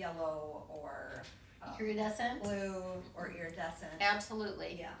yellow or Iridescent? blue or iridescent.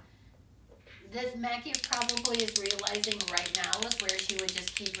 Absolutely. Yeah. That Mackie probably is realizing right now is where she would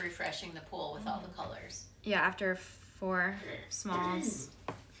just keep refreshing the pool with all the colors. Yeah, after 4 smalls.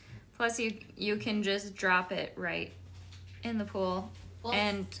 Plus, you can just drop it right in the pool. Well,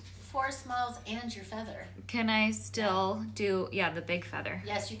 And 4 smalls and your feather. can I still do, the big feather?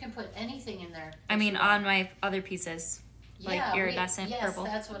 Yes, you can put anything in there. I if mean, you want. on my other pieces. like iridescent purple.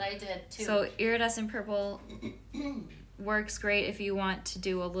 Yes, that's what I did too. So iridescent purple works great if you want to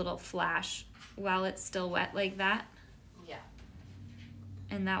do a little flash while it's still wet like that. Yeah.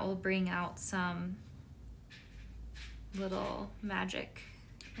 And that will bring out some little magic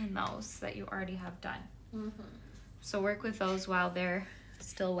in those that you already have done. Mm-hmm. So work with those while they're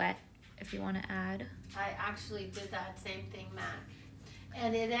still wet if you want to add. I actually did that same thing, Mac.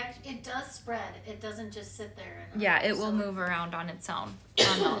 And it does spread. It doesn't just sit there. And Yeah, it will move around on its own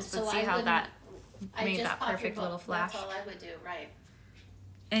on those. So But see I how wouldn't- that I made just that pop your perfect book. little flash. That's all I would do, right?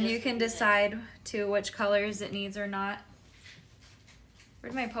 And Just you can what you did. decide too which colors it needs or not.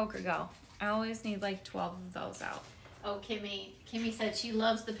 Where'd my poker go? I always need like 12 of those out. Oh, Kimmy said she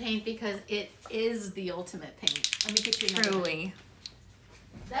loves the paint because it is the ultimate paint. Let me get you another one. Truly.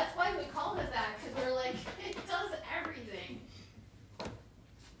 That's why we call it that, because we're like, it does everything.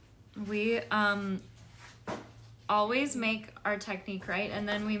 We always make our technique right, and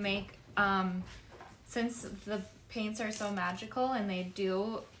then we make since the paints are so magical and they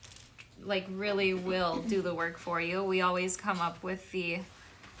do like really will do the work for you, we always come up with the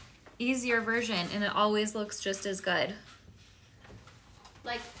easier version and it always looks just as good.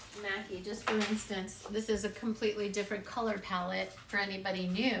 Like Mackie, just for instance, this is a completely different color palette for anybody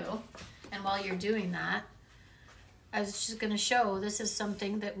new. And while you're doing that, I was just gonna show, this is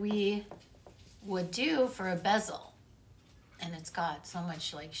something that we would do for a bezel. And it's got so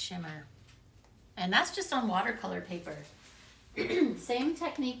much like shimmer. And that's just on watercolor paper. Same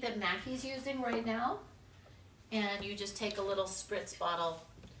technique that Mackie's using right now. And you just take a little spritz bottle,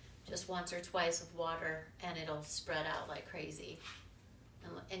 just once or twice of water, and it'll spread out like crazy.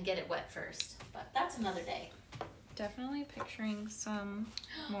 And get it wet first. But that's another day. Definitely picturing some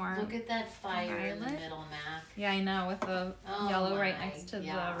more. Look at that fire in the violet. middle, Mac. Yeah, I know, with the Oh yellow right my next to the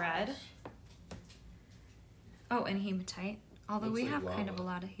gosh. red. Oh, and hematite. Although Looks we like have kind lava. of a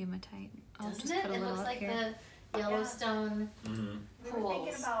lot of hematite. I'll Doesn't just it? put a It little looks up like here. the Yellowstone. Mm-hmm. We were thinking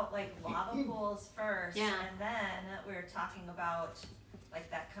Pools. about like lava pools first, Yeah. and then we were talking about like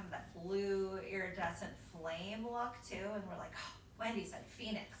that kind of that blue iridescent flame look too, and we're like, oh, Wendy said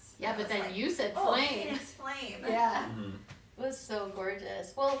Phoenix. Yeah, It but was then like, you said oh, flame. Phoenix flame. Yeah. Mm-hmm. It was so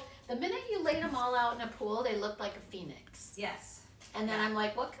gorgeous. Well, the minute you laid them all out in a pool, they looked like a phoenix. Yes. And then I'm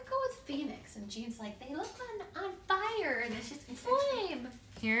like, what could go with phoenix? And Jean's like, they look on fire, and it's just flame.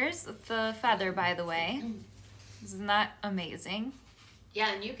 Here's the feather, by the way. Isn't that amazing?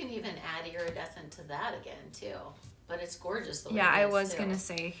 Yeah, and you can even add iridescent to that again too. But it's gorgeous the way Yeah, it I is, was too. gonna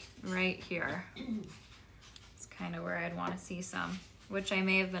say right here. It's kind of where I'd want to see some, which I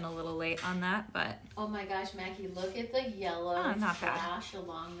may have been a little late on that, but Oh my gosh, Mackie, look at the yellow Oh, not bad. flash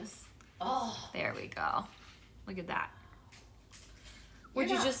along this. Oh, there we go. Look at that. You're Would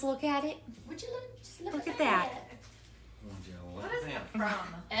you not- just look at it? would you just Look at that. What is that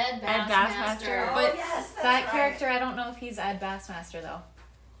from? Ed Ed Bassmaster. Bassmaster. Oh, But yes, that's that right. character, I don't know if he's Ed Bassmaster though,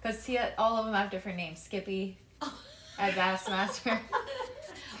 because all of them have different names. Skippy, Ed Bassmaster.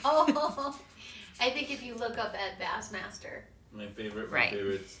 Oh, I think if you look up Ed Bassmaster. My Right.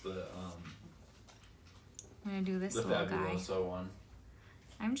 favorite's the I'm gonna do this the little guy. Fabuloso one.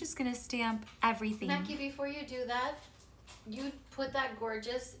 I'm just gonna stamp everything. Mackie, before you do that, you put that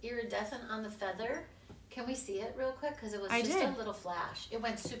gorgeous iridescent on the feather. Can we see it real quick? Because it was I just did. a little flash. It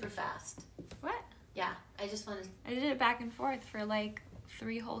went super fast. What? Yeah, I just wanted. I did it back and forth for like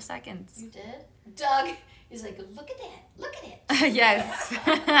 3 whole seconds. You did? Doug, he's like, look at that. Look at it. Yes.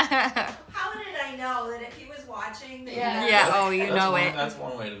 How did I know that if he was watching? That Yeah. Yeah, oh, you That's know one, it. That's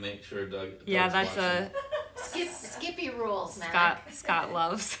one way to make sure Doug. Yeah, Doug's that's watching. Skippy rules, Mac. Scott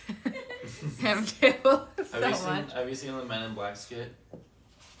loves him too so much. Have you seen the Men in Black skit?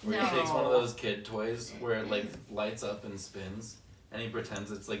 Where No. he takes one of those kid toys where it like lights up and spins, and he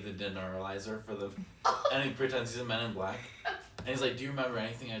pretends it's like the deneuralizer for the, and he pretends he's a Men in Black, and he's like, "Do you remember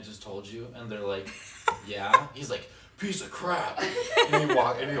anything I just told you?" And they're like, "Yeah." He's like, "Piece of crap,"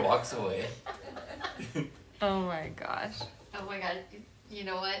 and he walks away. Oh my gosh. Oh my god. You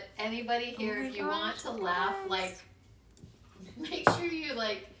know what? Anybody here, Oh my if you want gosh, to look laugh, at like, make sure you,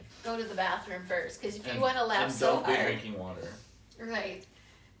 like, go to the bathroom first. Because if you And- want to laugh and so don't be hard. drinking water. Right.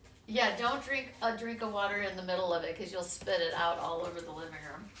 Yeah, don't drink a drink of water in the middle of it because you'll spit it out all over the living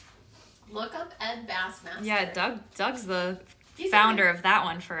room. Look up Ed Bassmaster. Yeah, Doug's the He's founder of that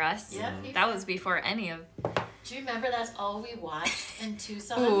one for us. Yeah. That was before any of. Do you remember that's all we watched in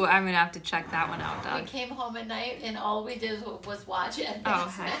Tucson? Ooh, I'm gonna have to check that one out, We Doug. came home at night and all we did was watch Ed Oh,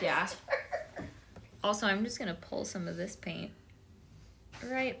 Bassmaster. heck yeah. Also, I'm just gonna pull some of this paint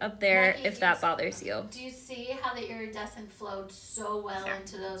right up there Maggie, if that bothers you. Do you see how the iridescent flowed so well Yeah.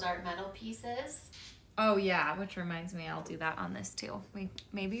 into those art metal pieces? Oh yeah, which reminds me, I'll do that on this too.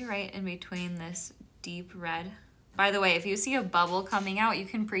 Maybe right in between this deep red. By the way, if you see a bubble coming out, you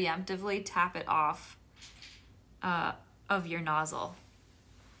can preemptively tap it off of your nozzle.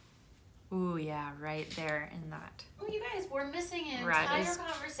 Ooh yeah, right there in that Oh, you guys, we're missing an Red entire is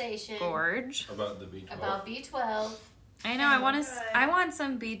conversation gorge. About the B12. about B12. I know. I want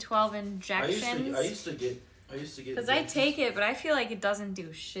some B12 injections. I used to get. Because I take it, but I feel like it doesn't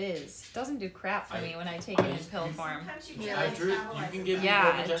do shiz. It doesn't do crap for me when I take it in pill form. Sometimes you Yeah. can't Drew, you metabolize can it. get Yeah,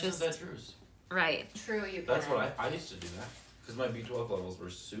 B12 it injections just- at Drew's. Right. True, you can. That's what I used to do that because my B12 levels were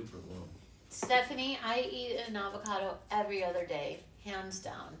super low. Stephanie, I eat an avocado every other day, hands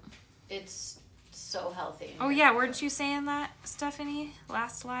down. It's so healthy. Oh yeah, weren't you saying that, Stephanie,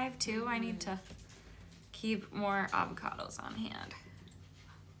 last live too? I need to keep more avocados on hand.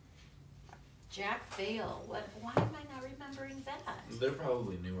 Jack Vale. Why am I not remembering that? They're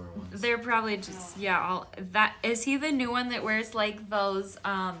probably newer ones. They're probably just all that. Is he the new one that wears like those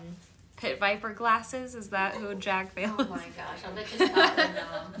pit viper glasses? Is that who Jack Vale Oh is? my gosh, I'll bet you Scotland know.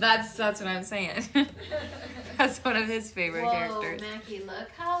 That's what I'm saying. That's one of his favorite Whoa, characters. Mackie, look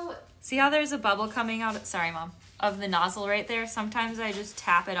how. See how there's a bubble coming out? Sorry, Mom. Of the nozzle right there. Sometimes I just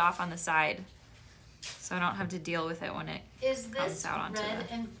tap it off on the side, so I don't have to deal with it when it. Is this Comes out onto red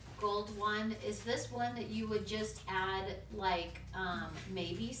the- and gold one? Is this one that you would just add like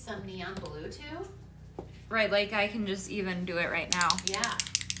maybe some neon blue to? Right, like I can just even do it right now. Yeah,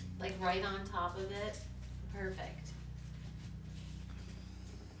 like right on top of it. Perfect.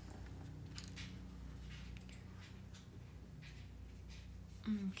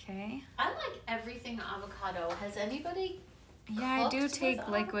 Okay. I like everything avocado. Has anybody? Yeah, I do cooked take with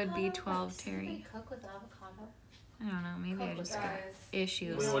liquid avocado? B12, Does Terry. anybody cook with avocado? I don't know. Maybe I Cook with just got Guys,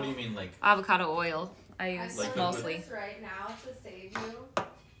 issues. Wait, what do you mean, like? Avocado oil. I I'm use Like telling mostly. you this right now to save you.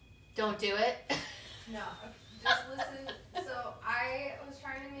 Don't do it. No, just listen. So I was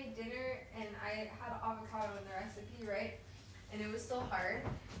trying to make dinner and I had avocado in the recipe, right? And it was still hard.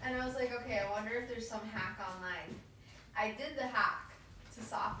 And I was like, okay, I wonder if there's some hack online. I did the hack to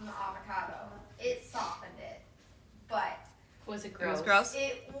soften the avocado. It softened it, but Was it It gross? was gross.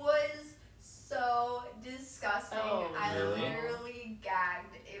 it was so disgusting. Oh, I really? literally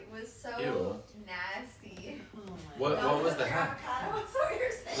gagged. It was so Ew. nasty. Oh my What God. was the hack? Avocado, that's what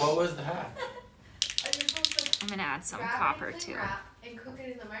you're saying. What was the hack? You're supposed to I'm gonna add some grab copper it in too. wrap and cook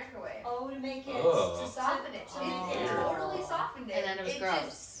it in the microwave Oh, to make it. Oh. to soften it. Oh. It totally softened it. And then it was gross.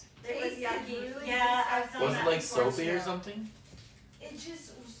 Just, it was Tasty. really Yeah, I've disgusting. done Was it that like before, soapy or too. something? It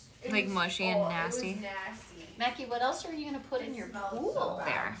just was. It Like was, mushy and oh, nasty? It was nasty. Mackie, what else are you gonna put in It your smelled pool? so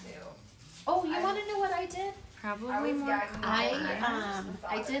bad, There. too. Oh, you I- want to know what I did? Probably was more. gagging I all night. Just the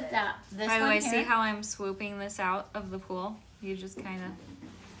thought I of did it. that. This By the one way, here. see how I'm swooping this out of the pool? You just kind of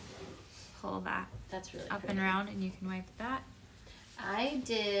pull that That's really up pretty. and around, and you can wipe that. I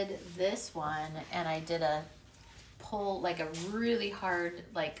did this one, and I did a pull like a really hard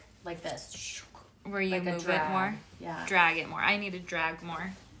like this. Where you Like a move it drag. more, Yeah. drag it more. I need to drag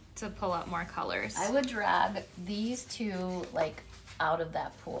more to pull up more colors. I would drag these two like out of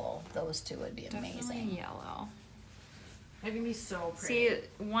that pool. Those two would be Definitely amazing. yellow. They're gonna be so pretty. See,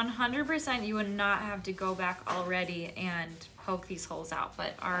 100% you would not have to go back already and poke these holes out,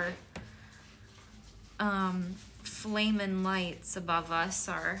 but our flamin' lights above us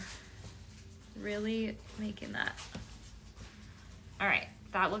are really making that. All right,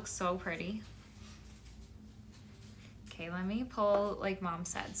 that looks so pretty. Okay, let me pull like Mom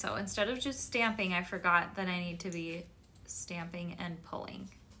said. So instead of just stamping, I forgot that I need to be stamping and pulling.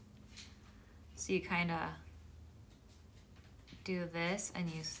 So you kind of do this and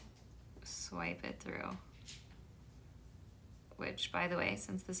you swipe it through. Which, by the way,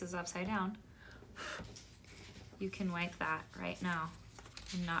 since this is upside down, you can wipe that right now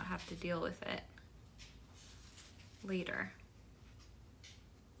and not have to deal with it later.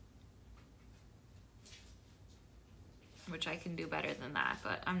 Which I can do better than that,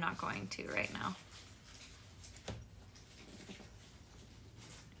 but I'm not going to right now.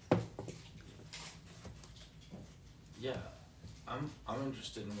 Yeah, I'm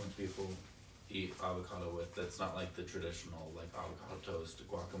interested in what people eat avocado with. That's not like the traditional like avocado toast,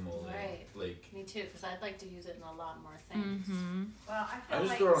 guacamole. Right. Like Me too, because I'd like to use it in a lot more things. Mm-hmm. Well, I I feel just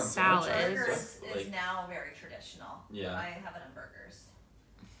like throw it on Salad. sandwiches, burgers but, is like now very traditional. Yeah. I have it on burgers.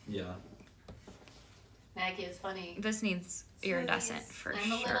 yeah. Maggie, it's funny. This needs iridescent Smoothies. for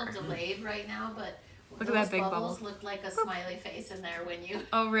I'm a sure. little delayed right now, but Look at those that big bubbles bubble. looked like a smiley face in there when you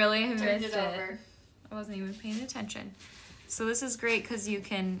Oh really? I turned missed it over. I wasn't even paying attention. So this is great because you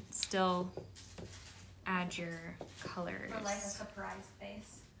can still add your colors. For like a surprise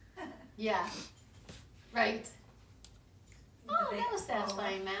face. Yeah. Right. The Oh, big that was bubble.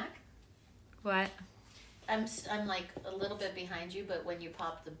 satisfying, Mac. What? I'm like a little bit behind you, but when you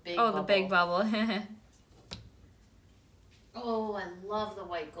pop the big Oh, bubble. the big bubble. Oh, I love the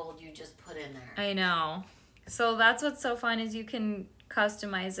white gold you just put in there. I know. So that's what's so fun is you can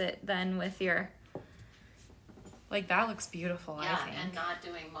customize it then with your, like that looks beautiful, Yeah, I think. and not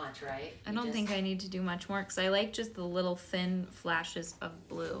doing much, right? I don't think I need to do much more because I like just the little thin flashes of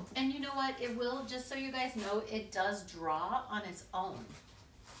blue. And you know what? It will, just so you guys know, it does draw on its own.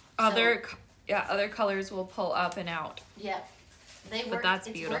 Other colors will pull up and out. Yep. They But work, that's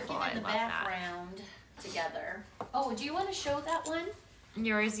it's beautiful. working in I the love that. background together. Oh, do you want to show that one?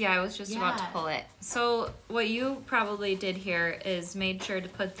 Yours, yeah, I was just about to Yeah. pull it. So what you probably did here is made sure to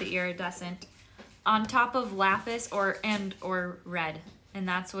put the iridescent on top of lapis or red, and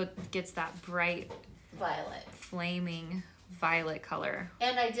that's what gets that bright, Violet. flaming violet color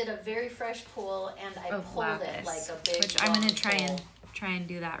And I did a very fresh pool, and I of pulled lapis. it like a big. Which I'm gonna long try and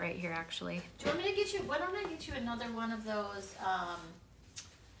do that right here actually. Do you want me to get you? Why don't I get you another one of those?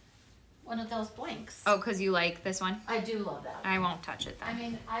 One of those blanks. Oh, cause you like this one? I do love that. I won't touch it I then.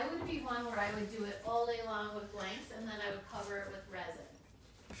 mean, I would be one where I would do it all day long with blanks, and then I would cover it with resin,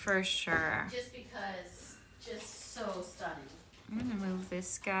 For sure. just because, just so stunning. I'm gonna move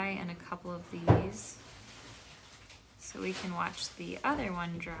this guy and a couple of these so we can watch the other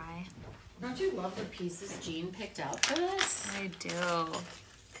one dry. Don't you love the pieces Jean picked out for this? I do.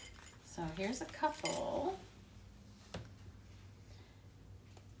 So here's a couple.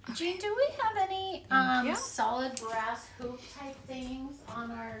 Jean, do we have any you. solid brass hoop type things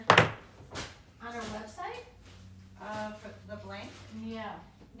on our website? For the blank? Yeah.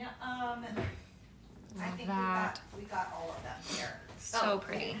 No, I Love think that. we got all of them here. So Oh, We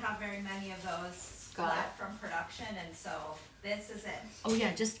pretty. didn't have very many of those Got left from production, and so this is it. Oh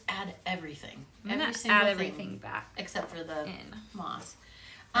yeah, just add everything. I'm gonna Every single add thing, everything back except for the in. moss.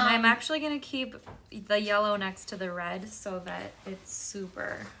 And I'm actually gonna keep the yellow next to the red so that it's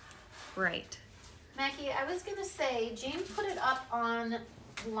super bright. Mackie, I was gonna say, Jean put it up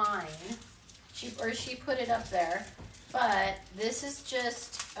online. She put it up there, but this is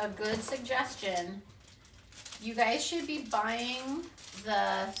just a good suggestion. You guys should be buying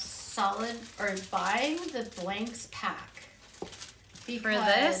the buying the blanks pack. For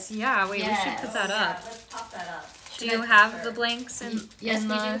this? Yeah, wait, we should put that Yeah, up. let's pop that up. Do you have the blanks in, Yes, in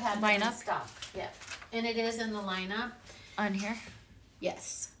we the do have them in lineup stock. Yeah, and it is in the lineup. on here?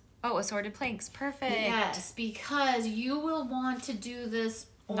 Yes. Oh, assorted planks. Perfect. Yes, because you will want to do this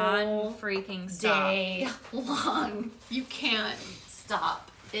all Non-freaking stop. day long. You can't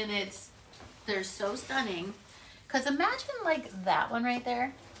stop, and they're so stunning. Cause imagine like that one right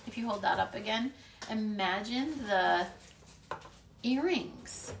there. If you hold that up again, imagine the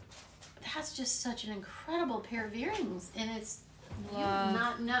earrings. That's just such an incredible pair of earrings, and it's you would Love.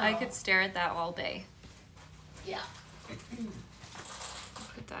 not know. I could stare at that all day. Yeah.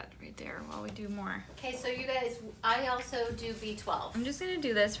 Put that right there while we do more. Okay, so you guys, I also do B12. I'm just gonna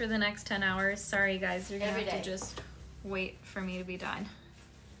do this for the next 10 hours. Sorry guys, you're gonna Every have day. to just wait for me to be done.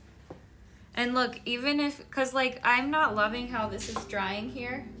 And look, even if, cause like I'm not loving how this is drying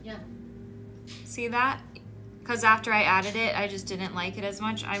here. Yeah. See that? Cause after I added it, I just didn't like it as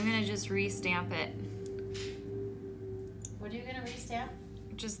much. I'm gonna just re-stamp it. What are you gonna restamp?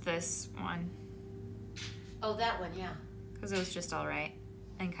 Just this one. Oh, that one, yeah. Cause it was just alright.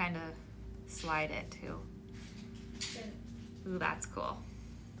 And kind of slide it too. Ooh, that's cool.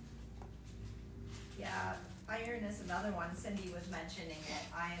 Yeah, iron is another one. Cindy was mentioning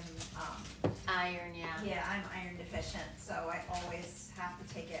it. I am, Iron, yeah. yeah, I'm iron deficient, so I always have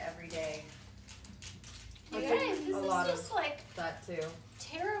to take it every day. You I guys, think this a is lot of- just like That too.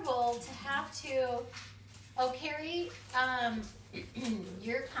 terrible to have to. Oh, Carrie,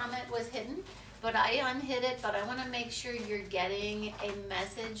 your comment was hidden, but I unhid it. But I want to make sure you're getting a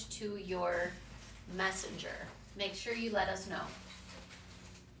message to your messenger. Make sure you let us know.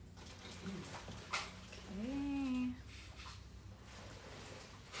 Okay.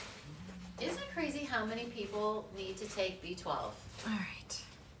 Isn't it crazy how many people need to take B12? Alright.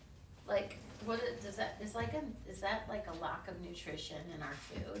 Like, is that like a lack of nutrition in our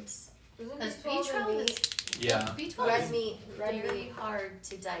foods? Because B12 is Yeah. B12 Red is meat, red very meat. hard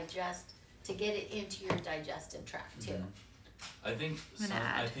to digest, to get it into your digestive tract too. Mhm. I think I'm gonna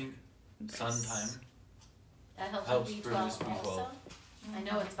add sun this. time. That helps, Helps with produce B12 B12. also. I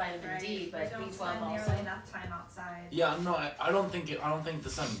know it's vitamin D, Right. but We don't B12 spend also. nearly enough time outside. Yeah, no, I don't think the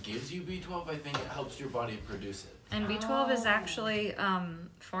sun gives you B12. I think it helps your body produce it. And B12 is Oh. actually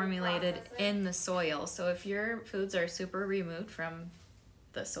formulated Process it? in the soil. So if your foods are super removed from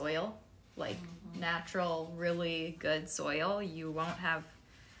the soil, like natural, really good soil, you won't have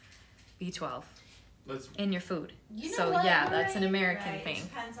B12 Let's in your food. You know So what, yeah, that's an Lorraine? American Right, thing.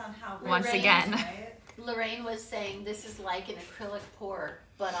 depends on how. Once Lorraine, again. Right? Lorraine was saying this is like an acrylic pour,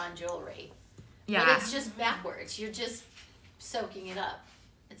 but on jewelry. But Yeah. it's just backwards. You're just soaking it up.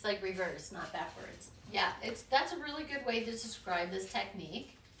 It's like reverse, not backwards. Yeah, that's a really good way to describe this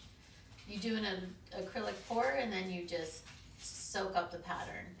technique. You do an acrylic pour and then you just soak up the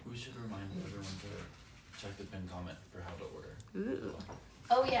pattern. We should remind everyone to check the pinned comment for how to order. Ooh.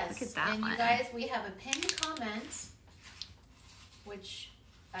 Oh yes, Look at that and one. you guys, we have a pinned comment, which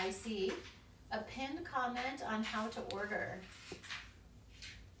I see, a pinned comment on how to order.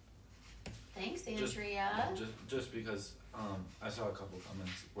 Thanks, Just- Andrea. Just because I saw a couple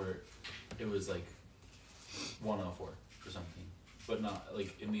comments where it was like 104 for something, but not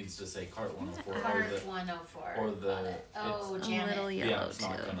like it needs to say cart 104 Cart or 104. or the- Got it. Oh, A Janet. little the yellow it's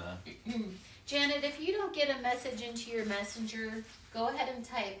not too. gonna. Janet, if you don't get a message into your messenger, go ahead and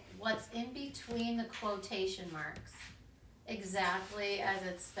type what's in between the quotation marks. Exactly as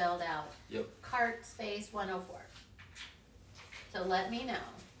it's spelled out. Yep. Cart space 104. So let me know.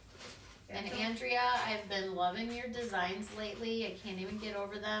 And Andrea, I've been loving your designs lately. I can't even get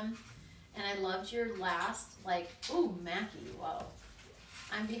over them. And I loved your last, like, ooh, Mackie, whoa.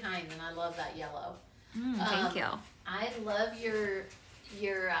 I'm behind and I love that yellow. Thank you. I love your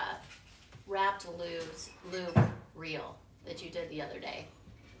wrapped lube reel that you did the other day.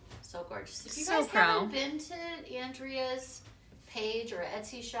 So gorgeous. If you So guys pro. haven't been to Andrea's page or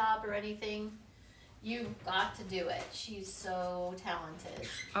Etsy shop or anything, you've got to do it. She's so talented.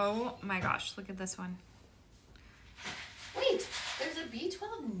 Oh my gosh, look at this one. Wait, there's a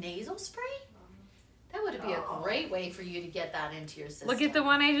B12 nasal spray? That would be a great way for you to get that into your system. Look at the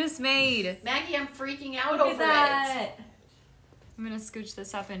one I just made. Maggie, I'm freaking out Look over at it. that. I'm gonna scooch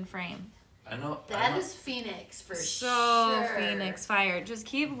this up in frame. I know. That is Phoenix for So sure. Phoenix fire. Just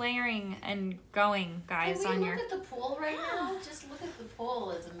keep layering and going, guys, Can on we your. look at the pool right now? Just look at the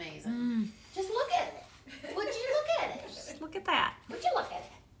pool. It's amazing. Mm, Just look at it. Would you look at it? look at that. Would you look at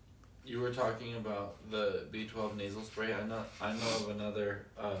it? You were talking about the B12 nasal spray. I know of another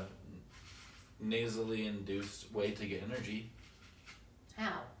nasally induced way to get energy.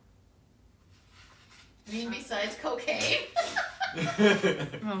 How? I mean, besides cocaine.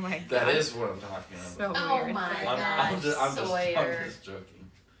 Oh my god. That is what I'm talking about. so Oh weird. my I'm gosh, I'm Sawyer. just joking.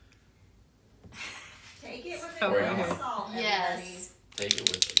 Take it with So a grain weird. of salt, everybody. Yes. Take it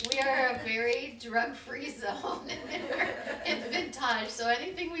with We are a very drug-free zone in Vintage, so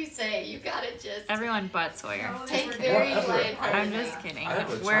anything we say, you gotta just Everyone but Sawyer. No, take we're very doing- Whatever. lightheartedly. I'm just kidding. I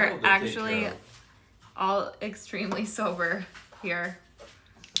have a We're child to take actually care of. all extremely sober here.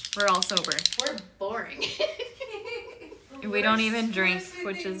 We're all sober. We're boring. We don't even drink, Worst thing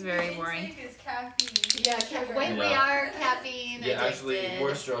which is we very intake boring. is caffeine. Yeah, Sugar. when we Yeah. are caffeine Yeah, actually, addicted.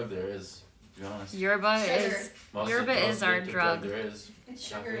 worst drug there is. To be honest. Yerba Sugar. is Most Yerba most is our addictive drug. there is.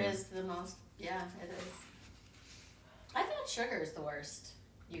 Sugar Caffeine. is the most. Yeah, it is. I thought sugar is the worst.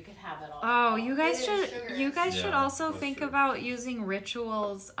 You could have it all. Oh, you guys It is should sugar. you guys should Yeah, also that's think true. about using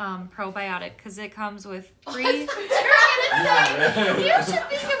Rituals probiotic because it comes with I pre. thought you were gonna say, Yeah. you should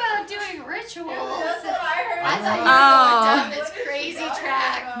think about doing rituals. That's what I heard. I thought you were going down Oh. this crazy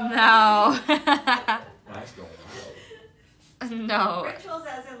track. No. Nice going. No. Rituals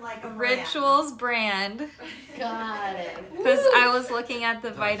as in like a brand. Rituals brand Got it. because I was looking at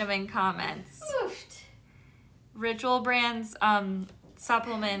the vitamin comments. Woofed. Ritual brands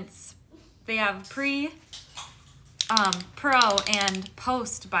supplements. They have pre, pro, and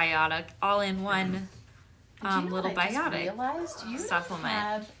postbiotic all in one Do you know little what I just biotic realized? You don't supplement.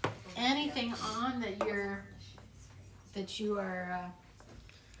 have anything on that you are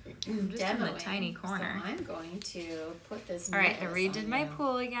Just in the demoing. tiny corner. So I'm going to put this. All right, I necklace redid on my you.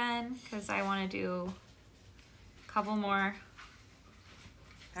 pool again because I want to do a couple more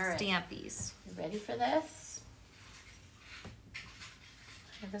All right. stampies. You ready for this?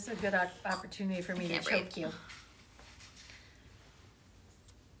 This is a good opportunity for me to Can't choke breathe. you.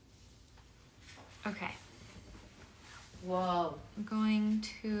 Okay, Whoa. I'm going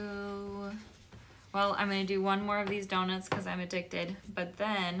to. Well, I'm going to do one more of these donuts because I'm addicted, but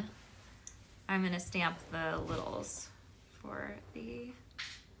then I'm going to stamp the littles for the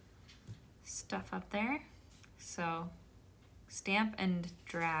stuff up there. So, stamp and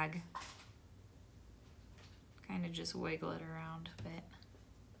drag. kind of just wiggle it around a bit.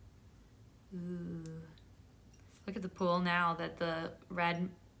 Ooh. Look at the pool now that the red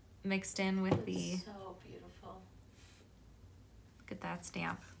mixed in with the, So beautiful. look at that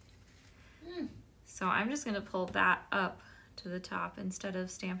stamp. Mm. So I'm just gonna pull that up to the top instead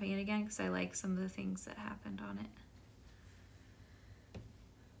of stamping it again because I like some of the things that happened on it.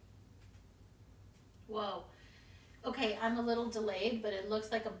 Whoa. Okay, I'm a little delayed, but it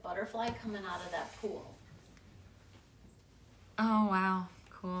looks like a butterfly coming out of that pool. Oh wow,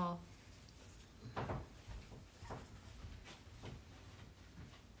 cool.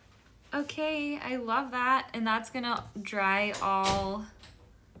 Okay, I love that, and that's gonna dry all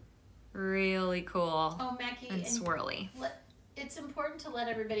really cool Oh, Mackie, and swirly. it's important to let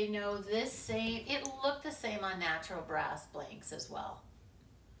everybody know it looked the same on natural brass blanks as well.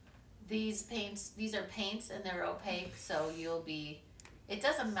 These are paints and they're opaque, so it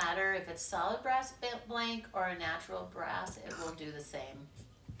doesn't matter if it's solid brass blank or a natural brass, it will do the same.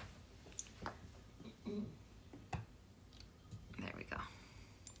 There we go.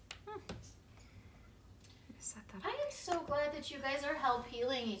 Set that I up. am so glad that you guys are help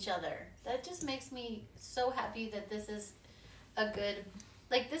healing each other. That just makes me so happy that this is a good,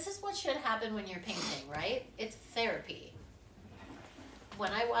 this is what should happen when you're painting, right? It's therapy.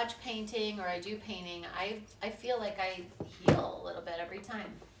 When I watch painting or I do painting, I feel like I heal a little bit every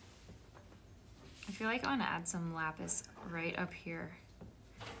time. I feel like I want to add some lapis right up here.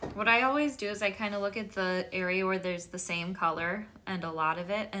 What I always do is I kind of look at the area where there's the same color and a lot of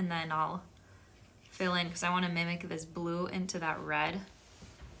it, and then I'll fill in because I want to mimic this blue into that red.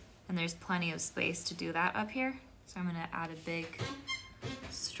 And there's plenty of space to do that up here. So I'm going to add a big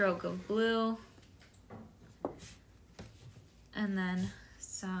stroke of blue. And then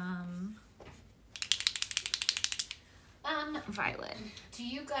some violet. Do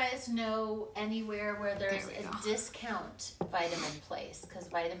you guys know anywhere where there's There we a go. discount vitamin place? Because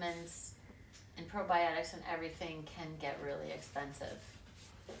vitamins and probiotics and everything can get really expensive.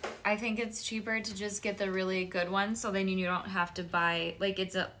 I think it's cheaper to just get the really good one, so then you don't have to buy,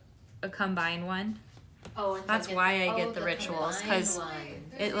 it's a combined one. Oh, and That's why I get the rituals, combined 'cause one.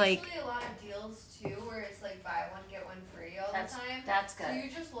 It, There's like- usually a lot of deals too, where it's like buy one get one free all That's the time. that's So good. you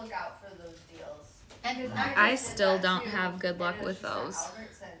just look out for those deals. And Because I just did still that don't too, have good luck and it was with just at those.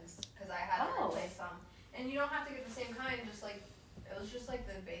 Albertsons, because I had to Oh. replace some, and you don't have to get the same kind. Just it was just the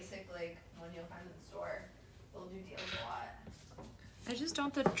basic one you'll find in the store. They'll do deals a lot. I just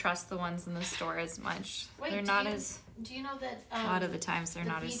don't trust the ones in the store as much. Wait, They're do not you- as, Do you know that a lot of the times they're the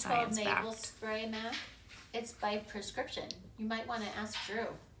not as B12 science nasal backed. spray, Mac, it's by prescription. You might want to ask Drew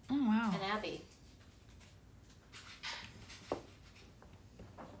Oh wow. and Abby.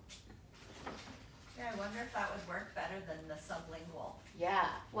 Yeah, I wonder if that would work better than the sublingual. Yeah,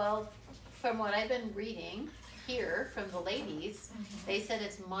 well, from what I've been reading here from the ladies, they said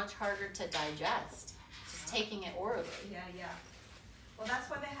it's much harder to digest, just taking it orally. Yeah, yeah. Well,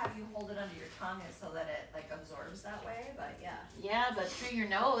 that's why they have you hold it under your tongue is so that it absorbs that way, but yeah. Yeah, but through your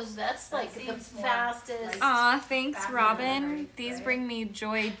nose, that's That like the seems more fastest. like- Aw, thanks, Back Robin. memory, These right? bring me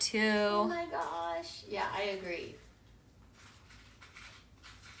joy Oh too. my gosh. Yeah, I agree.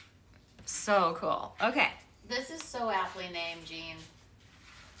 So cool. Okay. This is so aptly named, Jean.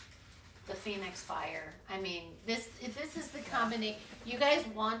 The Phoenix Fire. I mean, this is the combination. You guys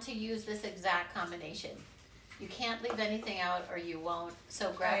want to use this exact combination. You can't leave anything out or you won't.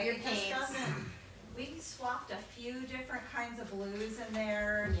 So grab Right, your it just paints. doesn't- We swapped a few different kinds of blues in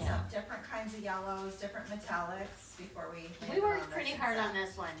there, Yeah. some different kinds of yellows, different metallics before we. We landed worked on this pretty hard on exact-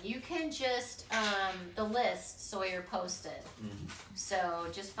 this one. You can just, the list, Sawyer posted. So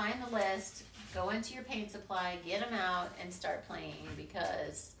just find the list, go into your paint supply, get them out, and start playing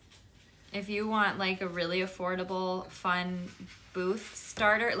because If you want a really affordable, fun booth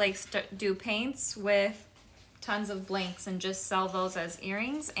starter, do paints with tons of blanks and just sell those as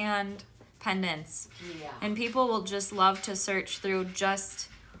earrings and pendants. yeah. And people will just love to search through just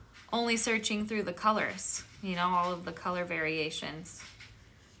only searching through the colors, all of the color variations.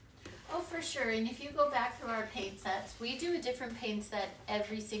 Oh, for sure. And if you go back through our paint sets, we do a different paint set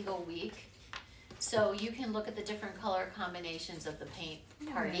every single week. So you can look at the different color combinations of the paint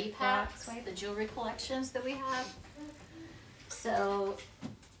party packs, the jewelry collections that we have. So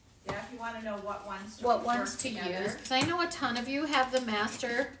Yeah, if you wanna know what ones to. what work ones to together. use? Because I know a ton of you have the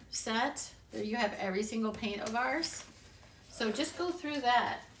master set, where you have every single paint of ours. So just go through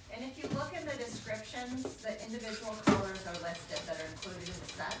that. And if you look in the descriptions, the individual colors are listed that are included in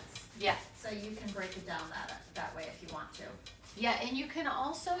the sets. Yeah. So you can break it down that way if you want to. Yeah, and you can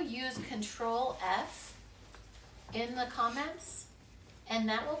also use Control F in the comments And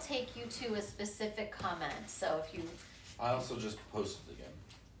that will take you to a specific comment. So if you, I also just posted again.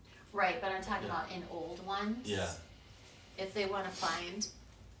 right, but I'm talking Yeah. about in old ones. Yeah. If they want to find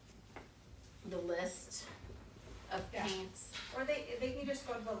the list of Yeah. paints. Or they can just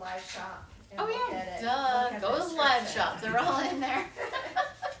go to the live shop and Oh look yeah, at it. duh. Look at Go the to the live description. shop. They're all in there.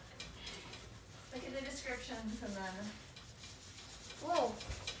 Look at the descriptions and then. Whoa,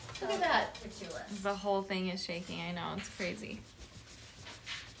 look at that. What you list. The whole thing is shaking. I know, it's crazy.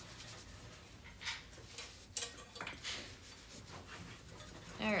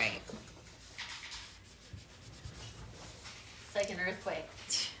 All right. It's like an earthquake.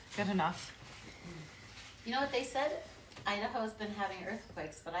 Good enough. You know what they said? Idaho's been having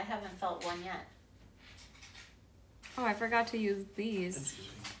earthquakes, but I haven't felt one yet. Oh, I forgot to use these. Excuse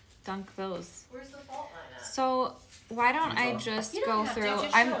me. Dunk those. Where's the fault line at? So why don't I These are- just You go don't have to, through?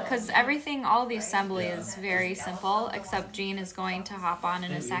 just I'm show because them. everything, all the Right. assembly Yeah. is very simple. Except Jean is going to hop on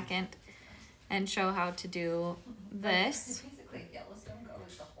in a Maybe. second and show how to do this. Basically, Yellowstone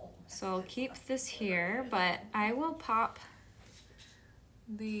goes the whole. So I'll keep this here, but I will pop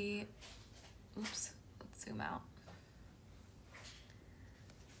the. Oops. Let's zoom out.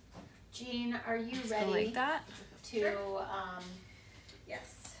 Jean, are you Just go ready like that. to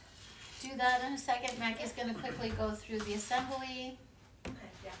Yes. do that in a second? Maggie's gonna quickly go through the assembly. Okay,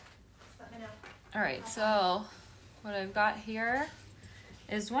 yeah. Let me know. All right, so what I've got here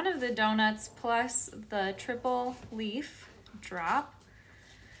is one of the donuts plus the triple leaf drop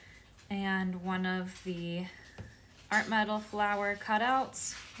and one of the art metal flower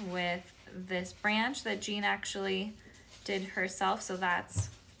cutouts with this branch that Jean actually did herself. So that's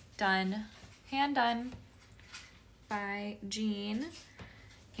done, hand done by Jean.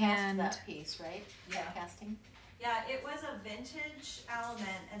 Cast And that piece, right? Yeah. Casting. Yeah, it was a vintage element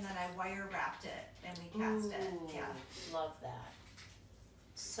and then I wire wrapped it and we cast it. Yeah. Love that.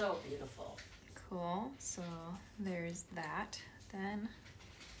 So beautiful. cool, so there's that. Then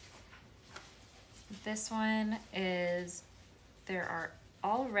this one is, there are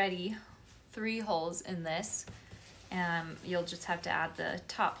already 3 holes in this. You'll just have to add the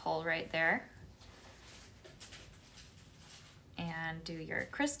top hole right there. And do your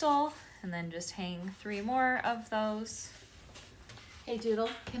crystal, and then just hang 3 more of those. Hey Doodle,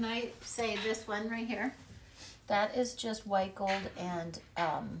 can I say this one right here? That is just white gold and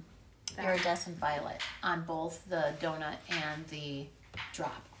iridescent violet on both the donut and the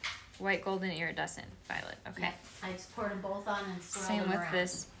drop. White, gold, and iridescent violet, okay. Yeah, I just poured them both on and swirled Same them with around.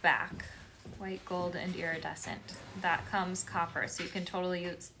 this back, white, gold, and iridescent. That comes copper, so you can totally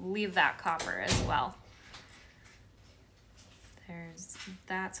leave that copper as well. There's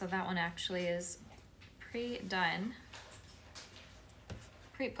that, so that one actually is pre-done,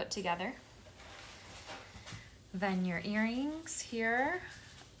 pre-put together. Then your earrings here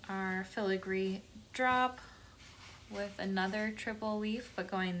are filigree drop with another triple leaf, but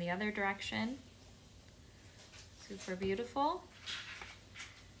going the other direction. Super beautiful.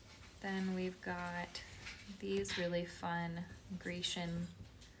 Then we've got these really fun Grecian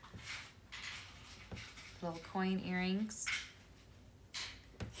little coin earrings.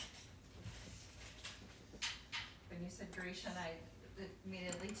 When you said Grecian, it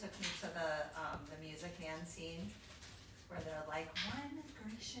immediately took me to the music and scene where they're like, one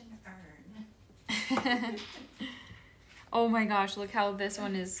Grecian urn. Oh my gosh, look how this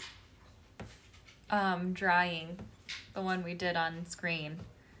one is drying. The one we did on screen.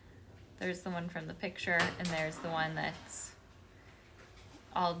 There's the one from the picture, and there's the one that's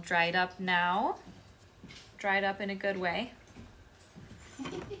all dried up now. Dried up in a good way.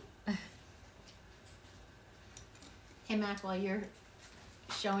 Hey Mac, while you're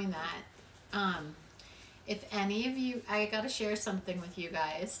showing that, if any of you, I gotta share something with you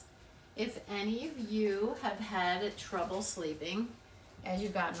guys. If any of you have had trouble sleeping as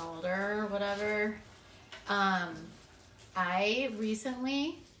you've gotten older or whatever, I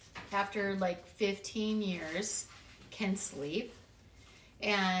recently, after like 15 years, can sleep.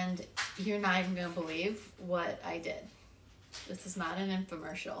 And you're not even gonna believe what I did. This is not an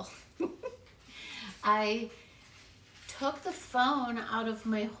infomercial. I took the phone out of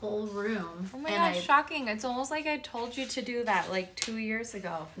my whole room. Oh my and gosh, shocking. It's almost like I told you to do that like 2 years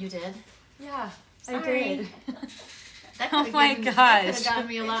ago. You did? Yeah, I Sorry. did. That Oh could've my given me- that could've gosh. gotten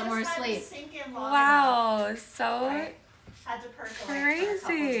me a lot It more just had to sleep. sink in long enough. Wow, so I had to percolate for a couple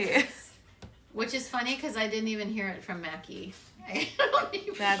crazy. days. Which is funny because I didn't even hear it from Mackie. I don't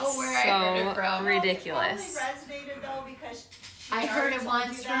even That's know where I heard it so from. ridiculous. It probably resonated though because she I heard already it told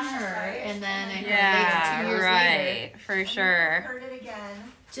once you from that, her, right? and then I heard Yeah, later, 2 years later. right, for And sure. you heard it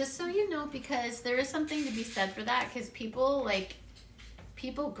again. Just so you know, because there is something to be said for that, because people like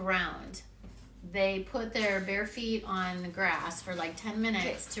people ground, they put their bare feet on the grass for like 10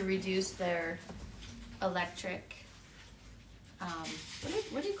 minutes to reduce their electric.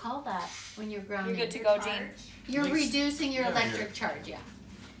 What do you call that when you're grounding? You're good to go, Jean. You're Makes- reducing your yeah, electric charge. Yeah.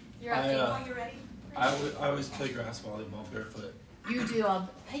 You're I, up. You ready? I always play grass volleyball barefoot. You do.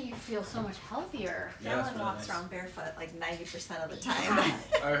 Hey, you feel so much healthier. Yeah, it's Ellen really walks nice. around barefoot like 90% of the time.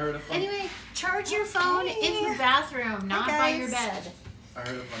 I heard a fun. Anyway, charge your phone in the bathroom, not by your guys. bed. I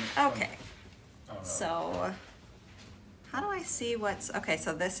heard a fun. Okay, Oh, no. so how do I see what's, okay,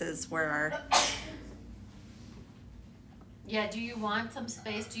 so this is where our, Yeah, do you want some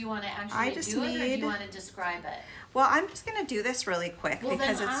space? Do you want to I actually just do it, or do need- you want to describe it? well, I'm just gonna do this really quick Well,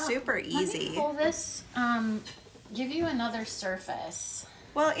 because then it's I'll- super Let easy. me pull this, give you another surface.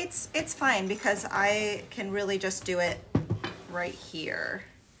 Well, it's fine because I can really just do it right here.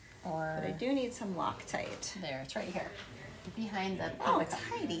 Or But I do need some Loctite. there, it's right here. Behind the Oh, it's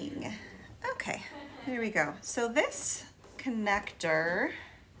hiding. Okay, here we go. So this connector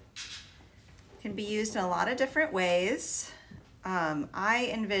can be used in a lot of different ways. I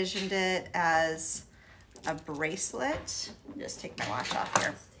envisioned it as a bracelet. Just take my watch off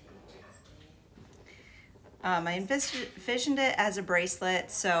here. I envisioned it as a bracelet,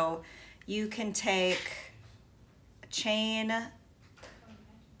 so you can take a chain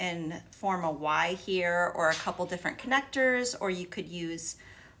and form a Y here, or a couple different connectors, or you could use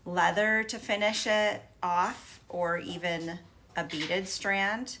leather to finish it off, or even a beaded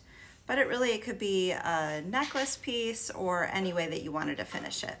strand. But it could be a necklace piece or any way that you wanted to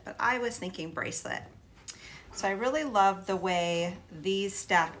finish it. But I was thinking bracelet. So I really love the way these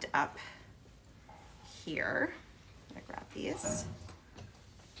stacked up here. I'm gonna grab these.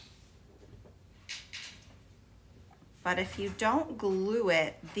 But if you don't glue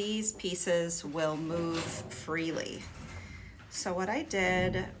it, these pieces will move freely. So what I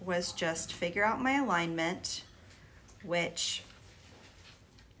did was just figure out my alignment, which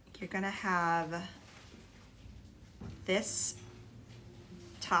you're gonna have this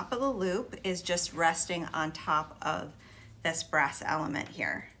top of the loop is just resting on top of this brass element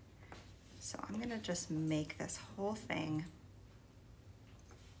here. So I'm gonna just make this whole thing.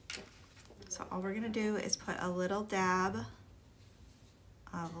 So all we're gonna do is put a little dab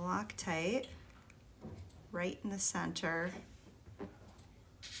of Loctite right in the center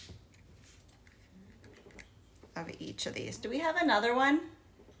of each of these. Do we have another one?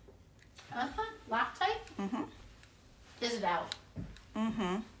 Loctite? Mm-hmm. Is it out?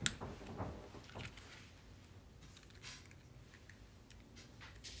 Mm-hmm.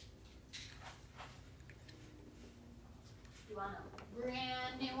 You want a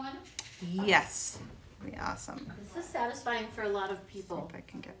brand new one? Yes. Be awesome. This is satisfying for a lot of See people. if I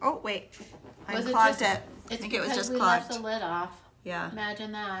can get. Oh wait, I Was it clogged just- it. I It's think it was because just we left clogged. the lid off. Yeah.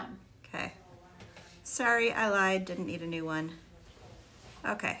 Imagine that. Okay. Sorry, I lied. Didn't need a new one.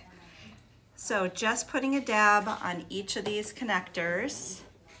 Okay. So just putting a dab on each of these connectors.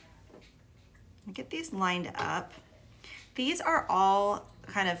 Get these lined up. These are all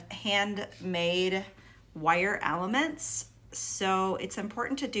kind of handmade wire elements, so it's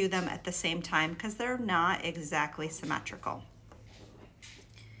important to do them at the same time because they're not exactly symmetrical.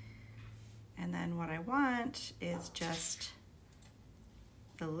 And then what I want is just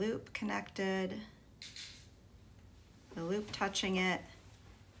the loop connected, the loop touching it,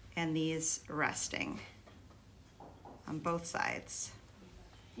 and these resting on both sides.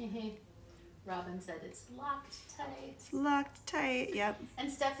 Robin said it's locked tight. It's locked tight, yep.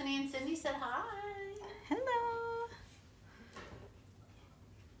 And Stephanie and Cindy said hi. Hello.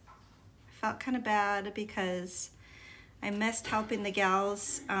 I felt kind of bad because I missed helping the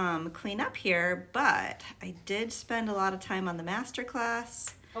gals clean up here, but I did spend a lot of time on the master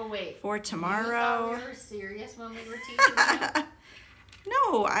class Oh wait. for You tomorrow. thought we were serious when we were teaching them?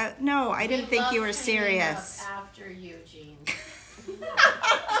 No, I didn't We think you love were cleaning up serious. after you, Jean.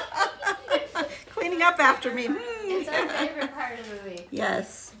 Cleaning up after me. It's our favorite part of the week.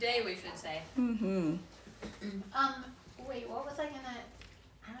 Yes. Day, we should say. Mm-hmm. Wait, what was I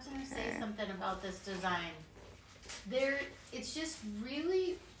was gonna say Okay. something about this design. It's just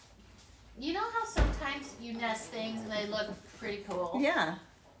really, you know how sometimes you nest things and they look pretty cool? Yeah.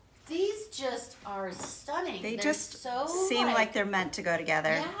 These just are stunning. They They're just so seem like they're meant to go together.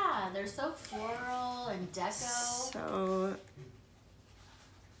 Yeah, they're so floral and deco. So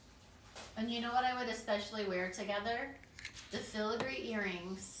And you know what I would especially wear together? The filigree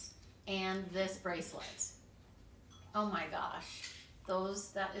earrings and this bracelet. Oh my gosh.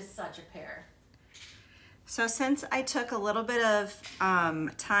 That is such a pair. So since I took a little bit of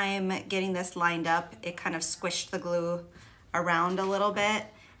time getting this lined up, it kind of squished the glue around a little bit.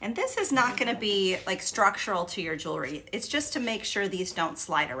 And this is not gonna be like structural to your jewelry. It's just to make sure these don't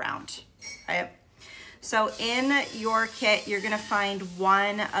slide around, right? So in your kit, you're gonna find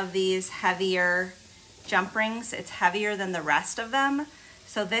one of these heavier jump rings. It's heavier than the rest of them.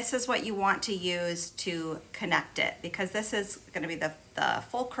 So this is what you want to use to connect it, because this is gonna be the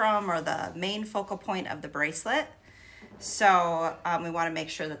fulcrum or the main focal point of the bracelet. So we wanna make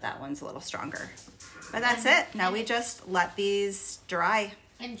sure that that one's a little stronger. But that's it. Now we just let these dry.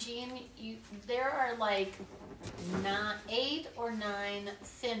 And Jean, there are like 8 or 9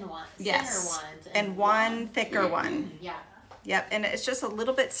 thin ones, Yes. thinner ones, And one thicker one. Yeah. Yep, and it's just a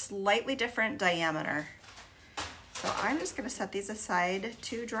little bit slightly different diameter. So I'm just gonna set these aside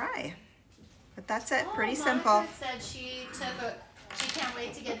to dry. But that's it, pretty simple. Monica said she can't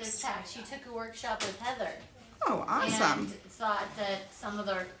wait to get this tagged. She took a workshop with Heather. Oh, awesome. And thought that some of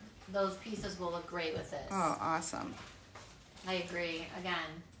those pieces will look great with this. Oh, awesome. I agree.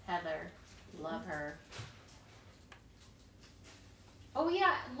 Again, Heather, love her. Oh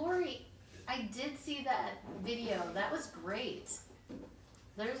yeah, Lori, I did see that video. That was great.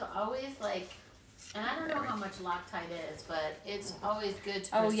 There's always like, and I don't know how much Loctite is, but it's always good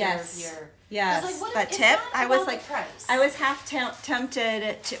to preserve your. Yes, It's like, what- that it's tip, not I was about the like, price. I was half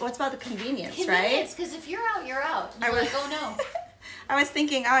tempted to, what's about the convenience, right? Because if you're out, you're out. You're I was- like, oh no. I was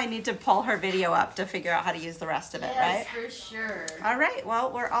thinking, oh, I need to pull her video up to figure out how to use the rest of it, Yes, right? for sure. All right,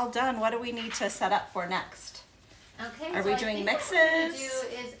 well, we're all done. What do we need to set up for next? Okay. Are so we I doing think what we're mixes?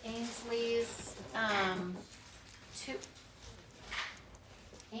 gonna do is Ainsley's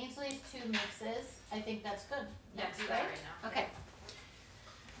two mixes. I think that's good. Yeah, Next, do that right now. Okay.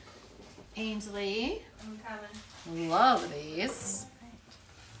 Ainsley, I'm coming. love these.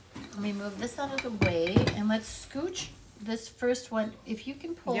 Let me move this out of the way and let's scooch this first one. If you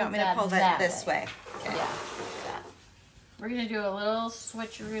can pull You want me to that pull that this way? Yeah. That. We're gonna do a little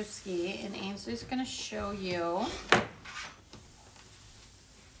switcherooski, and Ainsley's gonna show you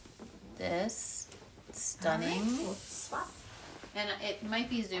this stunning. And it might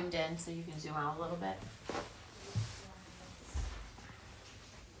be zoomed in, so you can zoom out a little bit.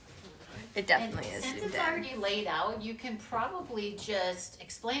 It And since it's already laid out, you can probably just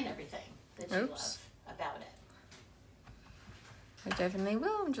explain everything that you Oops. love about it. I definitely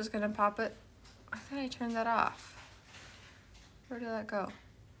will. I'm just gonna pop it. I thought I turned that off. Where did that go?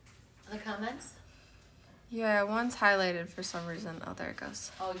 The comments? Yeah, one's highlighted for some reason. Oh, there it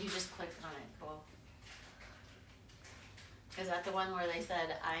goes. Oh, you just clicked on it. Cool. Is that the one where they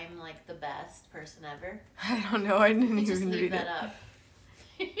said, I'm like the best person ever? I don't know. I didn't You just even leave read that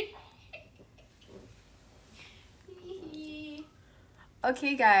it. up.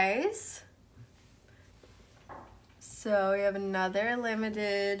 Okay, guys. So we have another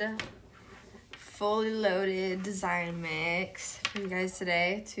limited, fully loaded design mix for you guys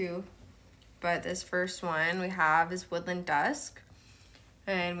today too. But this first one we have is Woodland Dusk.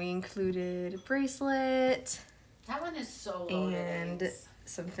 And we included a bracelet That one is so loaded. and Ace.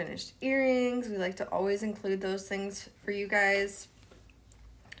 some finished earrings. We like to always include those things for you guys.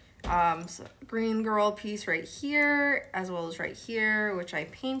 So green girl piece right here, as well as right here, which I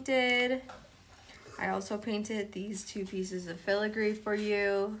painted. I also painted these two pieces of filigree for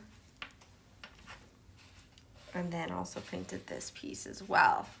you. And then also painted this piece as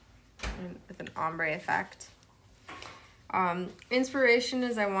well, with an ombre effect. Inspiration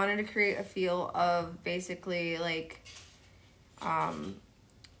is I wanted to create a feel of basically like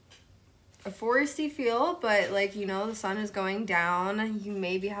a foresty feel, but like, you know, the sun is going down. You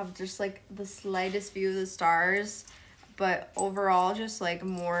maybe have just like the slightest view of the stars, but overall just like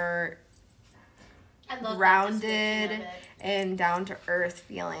more I love that rounded description of it. and down to earth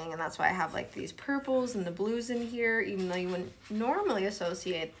feeling. And that's why I have like these purples and the blues in here, even though you wouldn't normally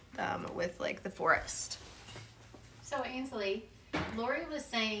associate them with like the forest. So Ainsley, Lori was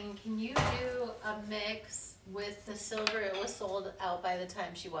saying, can you do a mix with the silver? It was sold out by the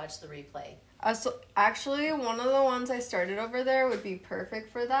time she watched the replay. So actually, one of the ones I started over there would be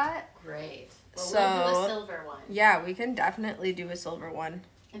perfect for that. Great. Well, we'll do So- a silver one. Yeah, we can definitely do a silver one.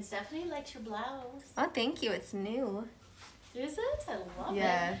 And Stephanie likes your blouse. Oh, thank you. It's new. Is it? I love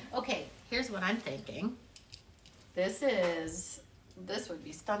Yeah. it. Okay, here's what I'm thinking. This would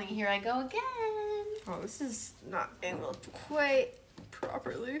be stunning. Here I go again. Oh, this is not angled quite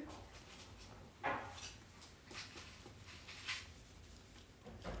properly.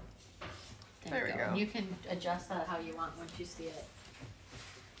 There we go. And you can adjust that how you want once you see it.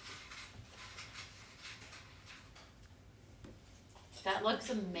 That looks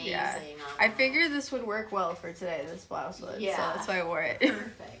amazing. Yeah. On I her. figured this would work well for today, this blouse would, so Yeah. that's why I wore it.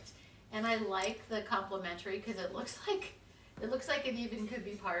 Perfect. And I like the complimentary because it looks like It looks like it even could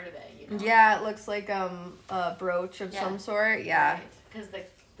be part of it, you know? Yeah, it looks like a brooch of Yeah. some sort. Yeah. Because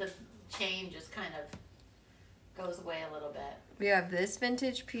the chain just kind of goes away a little bit. We have this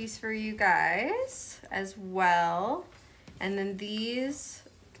vintage piece for you guys as well. And then these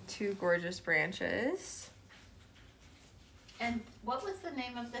two gorgeous branches. And what was the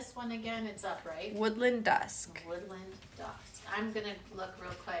name of this one again? It's up, right? Woodland Dusk. Woodland Dusk. I'm gonna look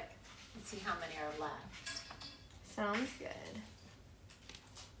real quick and see how many are left. Sounds good.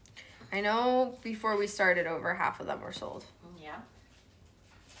 I know before we started, over half of them were sold. Yeah.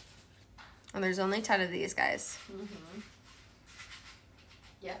 And there's only 10 of these guys. Mm-hmm.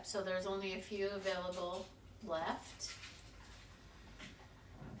 Yep, so there's only a few available left.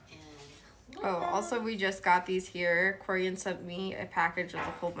 And Oh, also we just got these here. Corian sent me a package with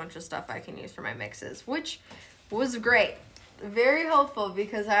a whole bunch of stuff I can use for my mixes, which was great. Very helpful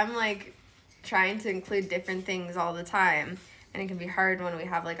because I'm like trying to include different things all the time. And it can be hard when we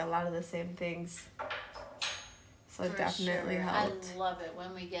have like a lot of the same things. So it for definitely sure. helped. I love it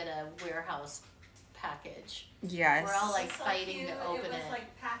when we get a warehouse package. Yes. We're all like It's so fighting cute. to open It was it.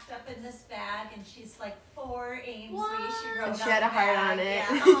 like packed up in this bag, and she's like, for Ainsley. What? She wrote And she on had the a heart bag. on it.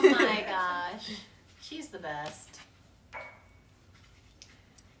 Yeah. Oh my gosh. She's the best.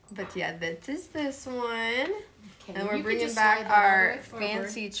 But yeah, this is this one. Okay, And you we're could bringing just back slide that all the our way forward.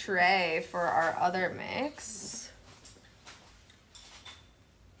 fancy tray for our other mix,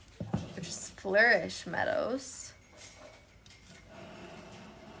 which is Flourish Meadows.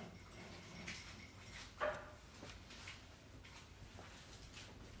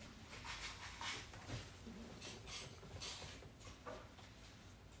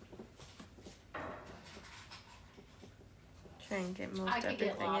 Try and get most I could get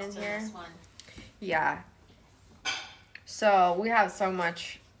everything lost in in here. this one. Yeah. So we have so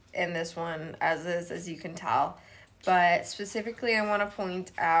much in this one as is, as you can tell. But specifically, I want to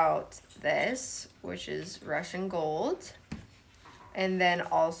point out this, which is Russian Gold. And then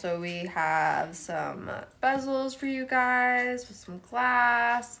also we have some bezels for you guys with some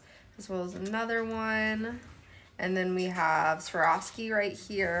glass, as well as another one. And then we have Swarovski right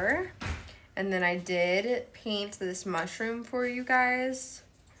here. And then I did paint this mushroom for you guys.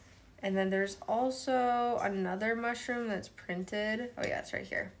 And then there's also another mushroom that's printed. Oh yeah, it's right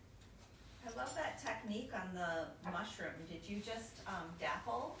here. I love that technique on the mushroom. Did you just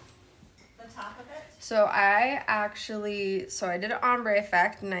dapple the top of it? So I did an ombre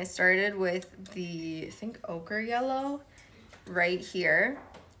effect, and I started with the, I think, ochre yellow right here.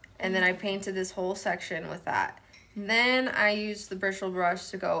 And then I painted this whole section with that. Then I used the bristle brush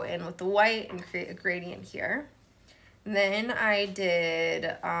to go in with the white and create a gradient here. And then I did,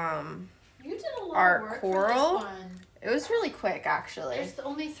 You did a lot Art of work coral. for this one. it was really quick actually. There's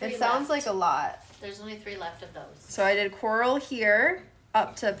only 3 It left. sounds like a lot. There's only 3 left of those. So I did coral here,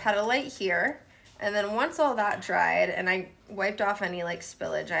 up to petalite here, and then once all that dried and I wiped off any like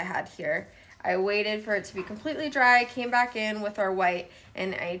spillage I had here, I waited for it to be completely dry, came back in with our white,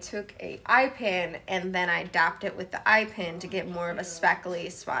 and I took a eye pin and then I dapped it with the eye pin to get more of a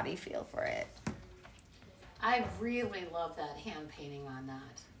speckly, spotty feel for it. I really love that hand painting on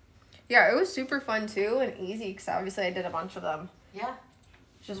that. Yeah, it was super fun too and easy because obviously I did a bunch of them. Yeah.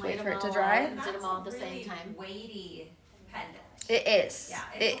 Just Laid wait for them it to all dry. out. And did them all at the same That's a time. really weighty pendant. It is. Yeah,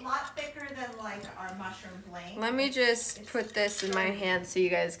 it's It, a lot thicker than like our mushroom blank. let me just put this in my hand so you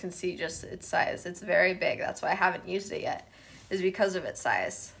guys can see just its size. It's very big. That's why I haven't used it yet, is because of its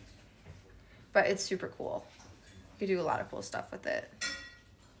size. But it's super cool. You can do a lot of cool stuff with it.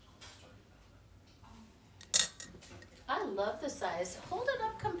 I love the size. Hold it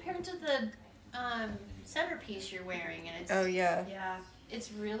up compared to the centerpiece you're wearing, and it's Oh yeah. Yeah,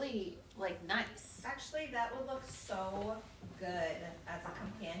 it's really like nice. actually that would look so good as a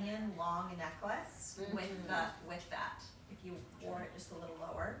companion long necklace with that. If you wore it just a little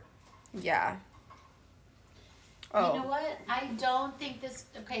lower. Yeah. You know Oh. what? I don't think this.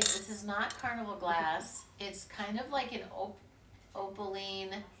 Okay, this is not carnival glass. It's kind of like an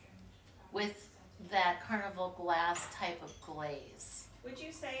opaline with that carnival glass type of glaze. Would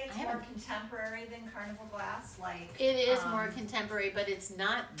you say it's I more haven't- contemporary than carnival glass? Like It is more contemporary, but it's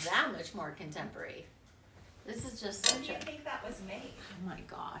not that much more contemporary. This is just when such do you a. think that was made, Oh my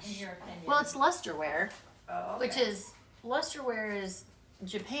gosh. in your opinion? Well, it's lusterware, oh, which okay. is lusterware is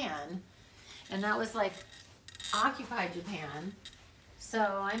Japan, and that was like occupied Japan. So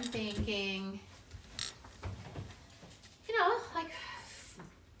I'm thinking, you know, like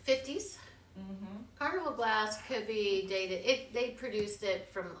 50s. Mhm. Carnival glass could be dated. They produced it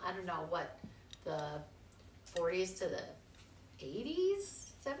from I don't know what, the 40s to the 80s,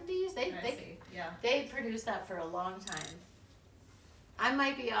 70s. I see. Yeah. They produced that for a long time. I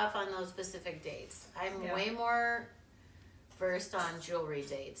might be off on those specific dates. I'm Yeah. way more versed on jewelry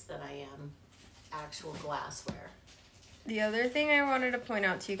dates than I am actual glassware. The other thing I wanted to point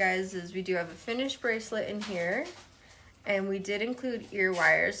out to you guys is we do have a finished bracelet in here. And we did include ear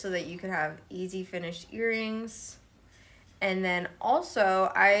wires so that you could have easy finished earrings. And then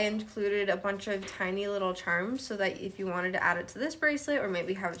also I included a bunch of tiny little charms so that if you wanted to add it to this bracelet or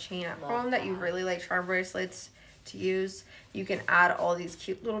maybe have a chain at Love home that you that. really like charm bracelets to use, you can add all these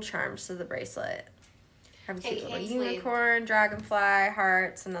cute little charms to the bracelet. Have a Hey, cute little Ainsley. unicorn, dragonfly,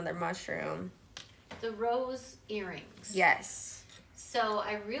 hearts, another mushroom. The rose earrings. Yes. So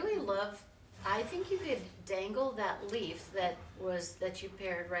I really love, I think you could dangle that leaf that you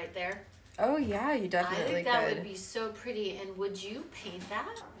paired right there. Oh yeah, you I definitely think that could. would be so pretty. And would you paint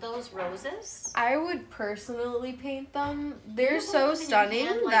those roses? I would personally paint them. They're You so hold them in your stunning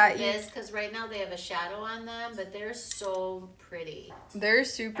hand like that this, because right now they have a shadow on them, but they're so pretty. they're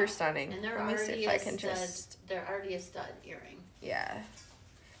super stunning. And they're Let me see already if I a can stud. just They're already a stud earring. yeah.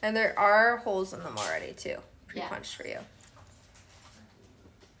 And there are holes in them already too, pre-punched for you.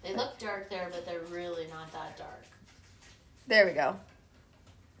 They look dark there, but they're really not that dark. There we go.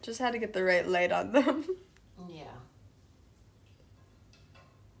 Just had to get the right light on them. Yeah.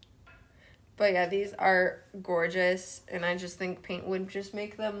 But yeah, these are gorgeous, and I just think paint would just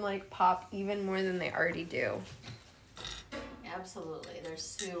make them like pop even more than they already do. Absolutely, they're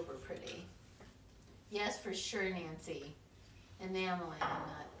super pretty. Yes, for sure, Nancy. Enameling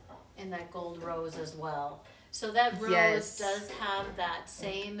in that gold rose as well. So that rose Yes. does have that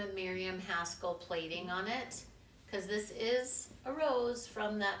same Miriam Haskell plating on it, because this is a rose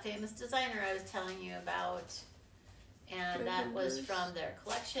from that famous designer I was telling you about, and that was from their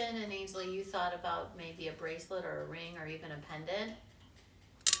collection. And Ainsley, you thought about maybe a bracelet or a ring or even a pendant.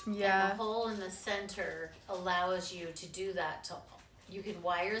 Yeah. And the hole in the center allows you to do that. You can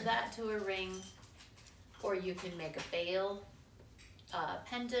wire that to a ring, or you can make a bail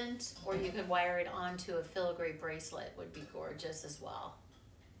pendant, or you can wire it onto a filigree bracelet. Would be gorgeous as well.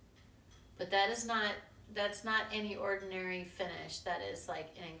 But that's not any ordinary finish. That is like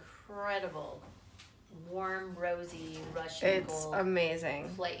an incredible, warm, rosy Russian It's gold amazing.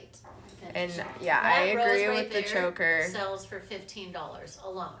 plate And finish. yeah, That I agree rose with the there choker. Sells for $15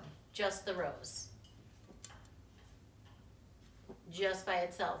 alone, just the rose. Just by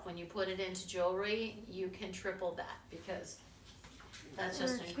itself. When you put it into jewelry, you can triple that, because that's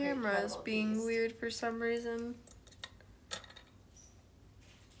just Our an camera's incredible being piece. weird for some reason.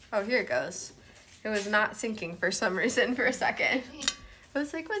 Oh, here it goes. It was not syncing for some reason for a second. I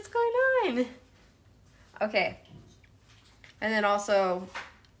was like, what's going on? Okay. And then also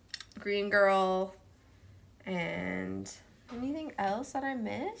Green Girl and anything else that I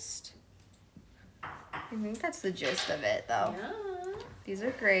missed? I think that's the gist of it though. Yeah. These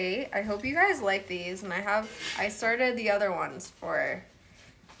are great. I hope you guys like these, and I started the other ones for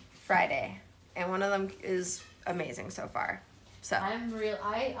Friday, and one of them is amazing so far. So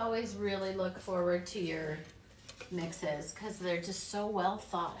I always really look forward to your mixes, because they're just so well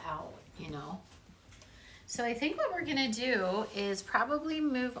thought out, you know. So I think what we're gonna do is probably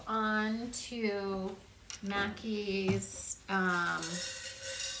move on to Mackie's.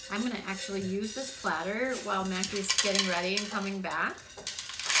 I'm gonna actually use this platter while Mackie's getting ready and coming back.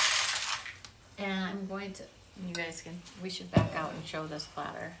 And I'm going to, we should back out and show this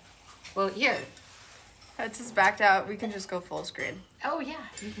platter. Well, here. that's just backed out. We can just go full screen. Oh yeah,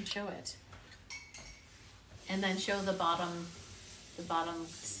 you can show it. And then show the bottom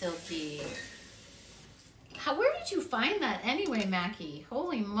silky. Where did you find that anyway, Mackie?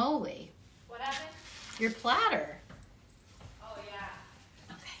 Holy moly. What happened? Your platter. Oh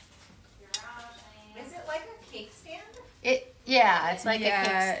yeah. Okay. You're out. Is it like a cake stand? It's like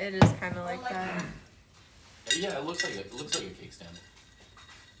yeah, it is kind of like like that. Yeah, it looks like a cake stand.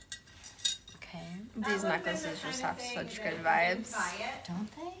 Okay. These necklaces just have such good vibes. Buy it, Don't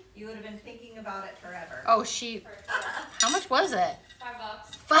they? you would have been thinking about it forever. Oh, how much was it?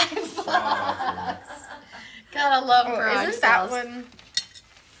 $5. $5. Gotta love Oh, garage isn't that sales. one?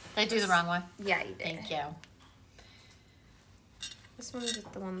 Did I do the wrong one? Yeah, you did. Thank you. This one's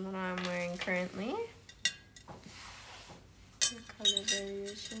the one that I'm wearing currently. The color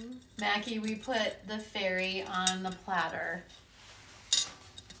variation. Mackie, we put the fairy on the platter.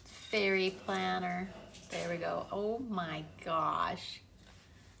 Fairy planner. There we go. Oh my gosh.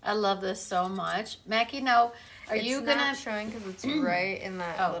 I love this so much. Mackie, now, are It's you not gonna... showing because it's right in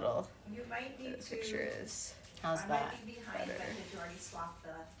that Oh. little You might need to. picture is. How's I that? might be behind, but did you already swap the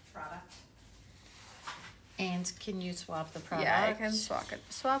product? And can you swap the product? Yeah, I can swap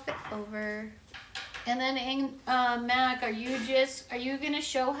it over. And then, Mac, are you gonna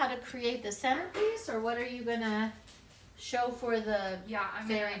show how to create the centerpiece, or what are you gonna show for the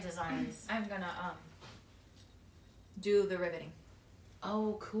fairy designs? I'm gonna do the riveting.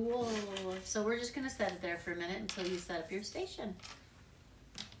 Oh, cool. So we're just gonna set it there for a minute until you set up your station.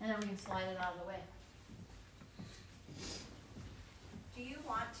 And then we can slide it out of the way. Do you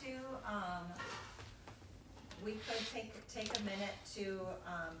want to, we could take a minute to,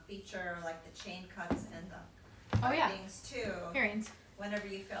 feature like the chain cuts and the Oh, yeah. things too. Earrings. Whenever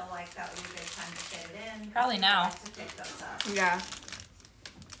you feel like that would be a good time to fit it in. Probably People now. like to pick those up. Yeah.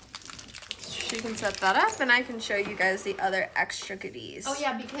 She can set that up and I can show you guys the other extra goodies. Oh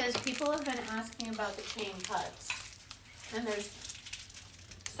yeah, because people have been asking about the chain cuts. And there's,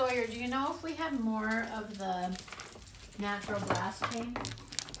 Sawyer, do you know if we have more of the natural brass chain?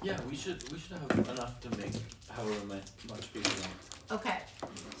 Yeah, we should have enough to make however much people want. Okay,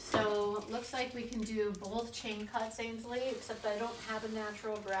 so looks like we can do both chain cuts, Ainsley, except I don't have a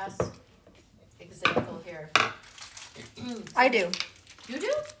natural brass example here. I do. You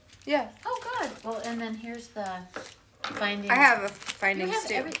do? Yeah. Oh, good. Well, and then here's the findings. I have a You findings have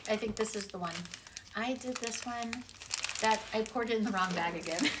too. I think this is the one. I did this one. That I poured it in the wrong bag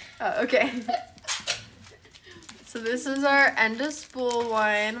again. Oh, okay. So this is our end of spool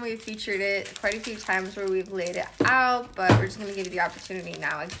one. We featured it quite a few times where we've laid it out, but we're just gonna give you the opportunity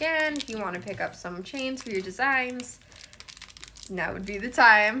now again. If you wanna pick up some chains for your designs, now would be the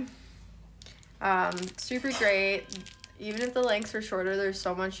time. Super great. Even if the lengths are shorter, there's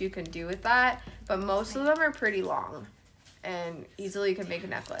so much you can do with that, but most of them are pretty long and easily you can make a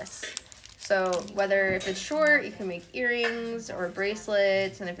necklace. So whether if it's short, you can make earrings or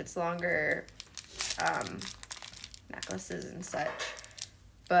bracelets, and if it's longer, necklaces and such.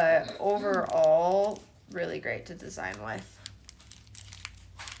 But overall, really great to design with.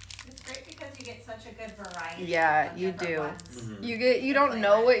 It's great because you get such a good variety. Yeah, of you different do. ones. Mm-hmm. You don't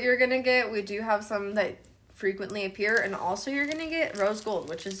know what you're gonna get. We do have some that frequently appear, and also you're gonna get rose gold,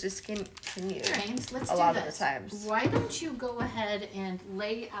 which is discontinued Brains, let's a do lot this. of the times. Why don't you go ahead and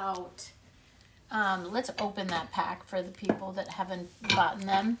lay out, let's open that pack for the people that haven't gotten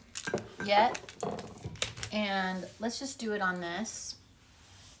them yet. And let's just do it on this.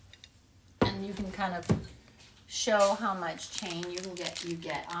 And you can kind of show how much chain you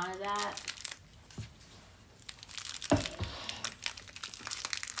get out of that.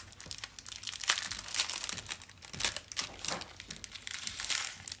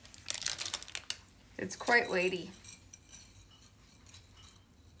 It's quite weighty.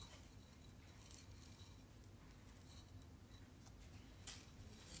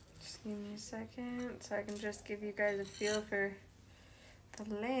 Just give me a second so I can just give you guys a feel for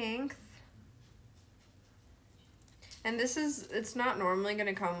the length. And it's not normally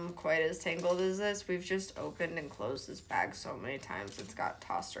gonna come quite as tangled as this. We've just opened and closed this bag so many times it's got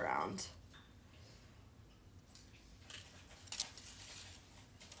tossed around.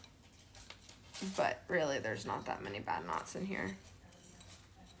 But really, there's not that many bad knots in here.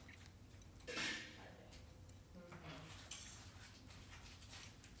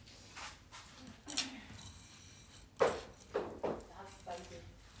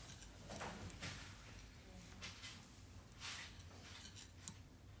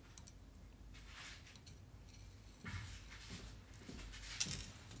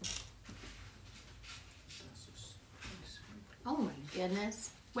 Oh my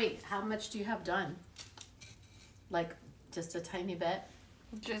goodness. Wait, how much do you have done? Like, just a tiny bit?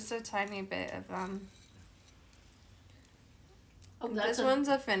 Just a tiny bit of Oh, this one's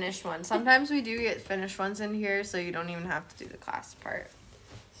a finished one. Sometimes we do get finished ones in here, so you don't even have to do the clasp part.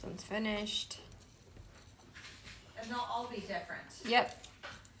 This one's finished. And they'll all be different. Yep.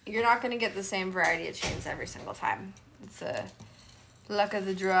 You're not gonna get the same variety of chains every single time. It's a luck of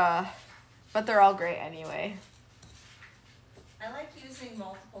the draw. But they're all great anyway. I like using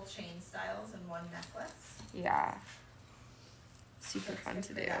multiple chain styles in one necklace. Yeah. Super That's fun good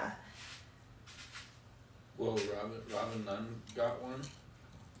to for do. that. Well, Robin Nunn got one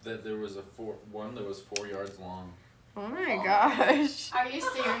that there was one that was 4 yards long. Oh my gosh. Are you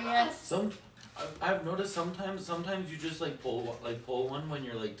serious? I've noticed sometimes you just like pull one when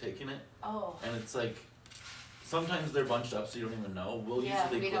you're like taking it, Oh. and it's like sometimes they're bunched up so you don't even know. We'll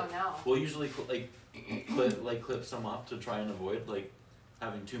don't know. We'll usually clip some off to try and avoid like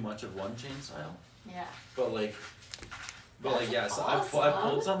having too much of one chain style. Yeah. But yeah, so I've awesome.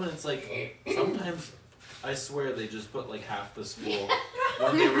 pulled some and it's like sometimes I swear they just put like half the spool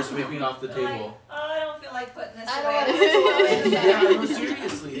when they were sweeping off the They're like, table. oh, I don't feel like putting this I away. don't want to Yeah, no,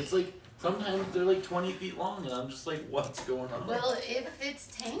 seriously, it's like Sometimes they're like 20 feet long, and I'm just like, what's going on? Well, if it's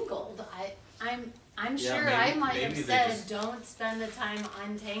tangled, I'm Yeah, sure maybe- I might maybe have they said just- don't spend the time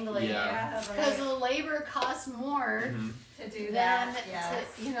untangling Yeah. it because the labor costs more Mhm. To do than that,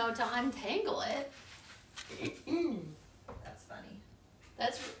 yes. to untangle it. That's funny.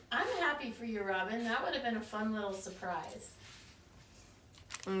 I'm happy for you, Robin. That would have been a fun little surprise.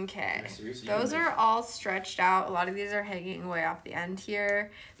 Okay. Seriously, Those you are all stretched out. A lot of these are hanging way off the end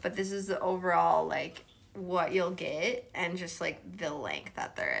here, but this is the overall like what you'll get and just like the length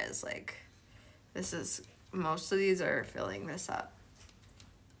that there is. Like this is most of these are filling this up.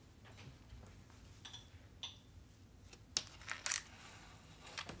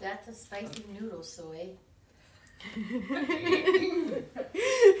 That's a spicy noodle, soy.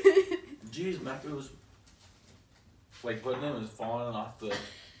 Jeez, Mackie was like putting it was falling off the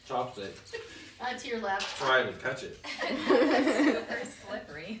chopstick. To your left. Try to catch it. Super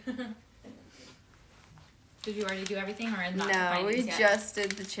slippery. Did you already do everything or not the No, we findings yet? just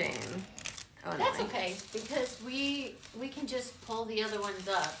did the chain. Oh, That's no. okay because we can just pull the other ones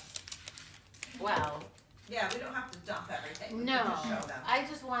up. Wow. Yeah, we don't have to dump everything. We No, can just show them. I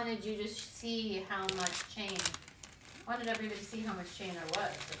just wanted you to see how much chain. Wanted everybody to see how much chain there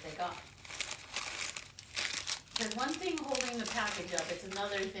was that they got. There's one thing holding the package up. It's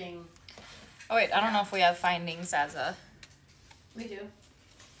another thing. Oh wait, I don't know if we have findings as a We do.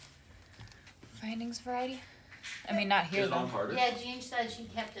 findings variety. I mean, not here Here's one though. harder. Yeah, Jean said she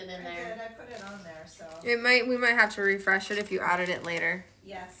kept it in I there. did, I put it on there, so, We might have to refresh it if you added it later.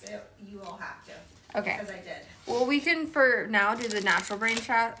 yes, you will have to, Okay. because I did. Well, we can for now do the natural brain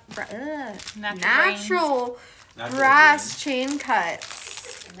Natural Natural brass chain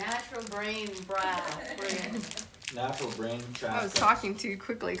cuts. Natural brain brain. Natural brain trap. I was talking too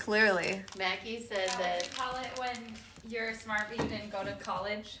quickly, clearly. Mackie said What that do you call it when you're smart but you didn't go to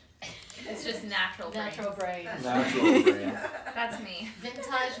college? It's just natural brains. natural brains. Natural brain. That's me.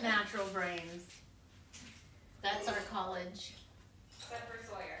 Vintage natural brains. That's our college. Except for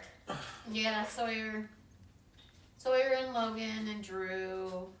Sawyer. Yeah, Sawyer and Logan and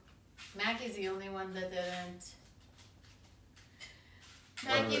Drew. Mackie's the only one that didn't.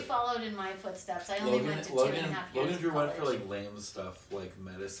 Mackie followed in my footsteps. I only went to 2.5 years Logan of Drew went for college. like lame stuff like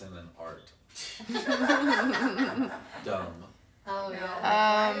medicine and art. Dumb. Oh No, yeah.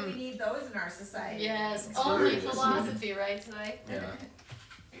 why do Um, we need those in our society? Yes, It's only serious. philosophy, right, Soy? Yeah.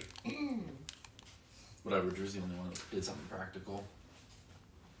 Whatever. Drew's the only one that did something practical.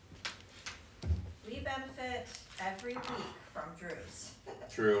 We benefit every week from Drew's.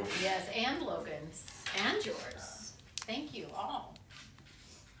 True. Yes, and Logan's and yours. Thank you all.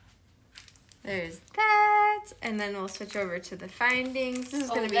 There's that, and then we'll switch over to the findings. This is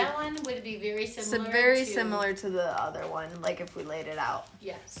going to be that one would be very similar. very to, similar to the other one, like if we laid it out.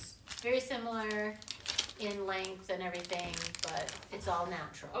 Yes, very similar in length and everything, but it's all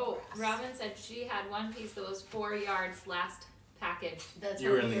natural. Oh, grass. Robin said she had one piece that was 4 yards last package. That's You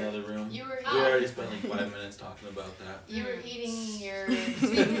were what in the you're- other room. You were We already spent like 5 minutes talking about that. you were eating your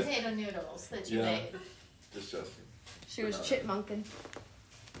sweet potato noodles that you Yeah. made. Just joking. She was chipmunking.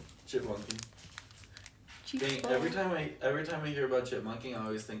 Chipmunking. Dang, every time I hear about chipmunking, I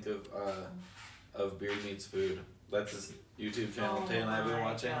always think of Beard Meets Food. That's this YouTube channel Tay and I have been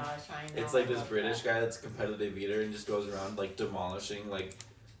watching. Gosh, I know. It's like this about British that. guy that's a competitive eater and just goes around like demolishing like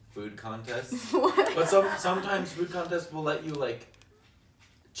food contests. What? But sometimes food contests will let you like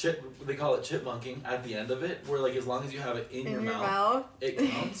they call it chipmunking at the end of it, where like as long as you have it in your mouth, it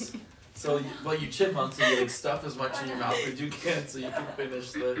counts. So you chipmunk, so you like stuff as much in your mouth as you can, so you can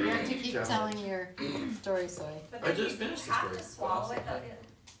finish the You have to keep challenge. telling your story, Soy. But I then just you finished the have story. to swallow Awesome. it though.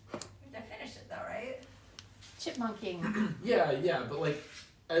 You have to finish it though, right? Chipmunking. Yeah, but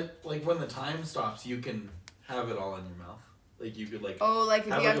like when the time stops, you can have it all in your mouth. Like you could like Oh, like if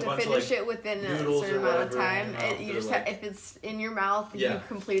Have you like have a to bunch of, finish like, it within a noodles certain or amount of whatever in time, your mouth you that just are like- if it's in your mouth, Yeah. you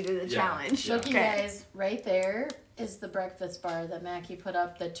completed the Yeah. challenge. Yeah. Look, you Okay. guys, right there is the breakfast bar that Mackie put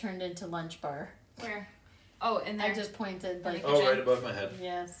up that turned into lunch bar. Where? Oh, in there. I just pointed like, oh right above my head.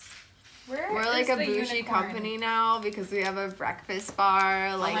 yes. Where We're is like a the bougie unicorn? company now because we have a breakfast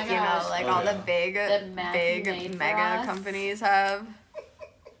bar, like my you gosh. know, like Oh, all yeah. the big, That Matthew made big for mega us. companies have.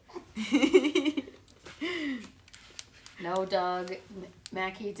 No, Doug.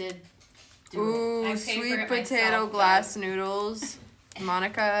 Mackie did do it. Ooh, I paid for sweet it potato myself, glass noodles.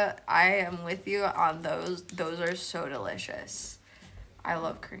 Monica, I am with you on those. Those are so delicious. I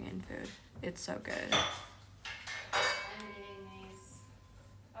love Korean food. It's so good. I'm eating these.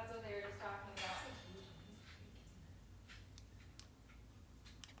 That's what they were just talking about.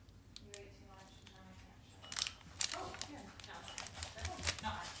 You ate too much. Now I can't show it. Oh, here. No.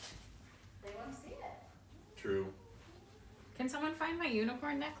 No. anyone find my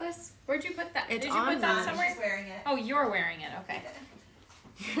unicorn necklace? Where'd you put that? It's Did you on put that mine. somewhere? She's wearing it. Oh, you're wearing it. Okay.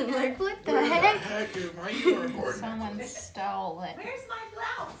 Like, what the Where the heck? heck is my unicorn Someone necklace? stole it. Where's my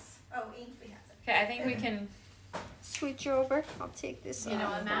blouse? Oh, Ainsley has it. Okay, I think we can. Switch over. I'll take this You know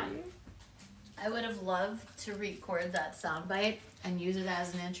off what, Matt? for you. I would have loved to record that soundbite and use it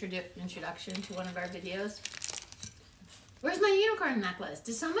as an introduction to one of our videos. Where's my unicorn necklace?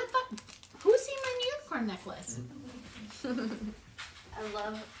 Did someone who's seen my unicorn necklace? I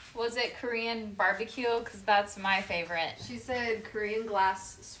love. Was it Korean barbecue? Because that's my favorite. She said Korean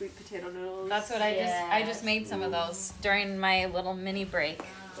glass sweet potato noodles. That's what I Yes. just made some of those during my little mini break.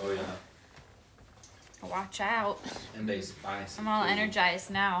 Oh yeah. Watch out. And they spicy. I'm all too. energized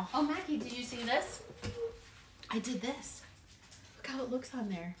now. Oh, Mackie, did you see this? I did this. Look how it looks on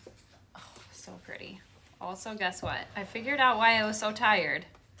there. So pretty. Also, guess what? I figured out why I was so tired.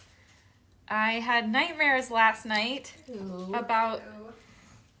 I had nightmares last night Ooh. about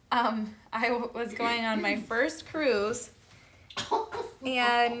I was going on my first cruise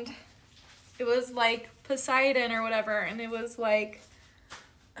and it was like Poseidon or whatever, and it was like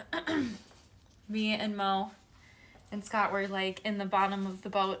me and Mo and Scott were like in the bottom of the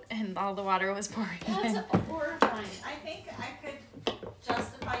boat and all the water was pouring That's in. horrifying. I think I could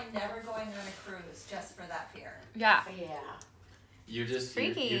justify never going on a cruise just for that fear. Yeah. Yeah. You just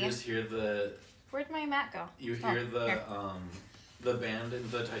Freaky. you just hear the Where'd my mat go? you Oh, hear here. the band in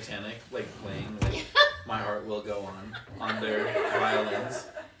the Titanic like playing like My Heart Will Go on their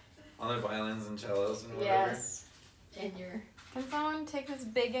violins and cellos and whatever. Yes. And you're. Can someone take this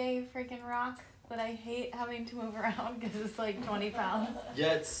big A freaking rock that I hate having to move around because it's like 20 pounds?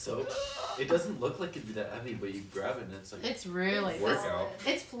 Yeah, it doesn't look like it'd be that heavy, but you grab it and it's like It's really. workout.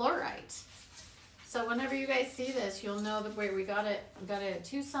 It's fluorite. So whenever you guys see this, you'll know that we got it. We got it at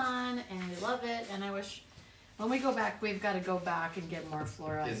Tucson, and we love it. And I wish when we go back, we've got to go back and get more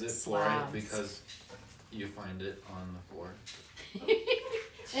fluorite. Is it fluoride slabs. because you find it on the floor?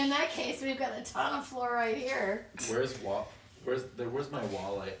 In that case, we've got a ton of fluoride here. Where's my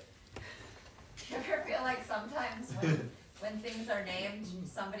walleye? Do you ever feel like sometimes when things are named,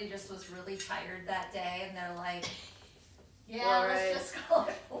 somebody just was really tired that day and they're like, yeah, let's just call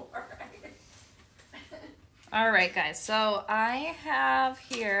it fluoride. All right, guys. So I have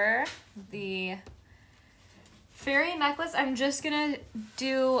here the fairy necklace. I'm just gonna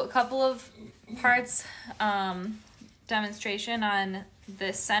do a couple of parts demonstration on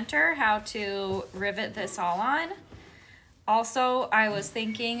the center, how to rivet this all on. Also, I was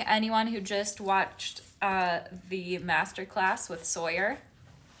thinking anyone who just watched the masterclass with Sawyer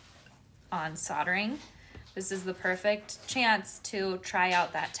on soldering, this is the perfect chance to try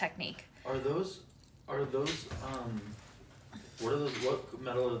out that technique. Are those what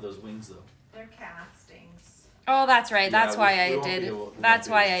metal are those wings though? They're castings. Oh, that's right. That's Yeah, why we I won't be did. able- we won't That's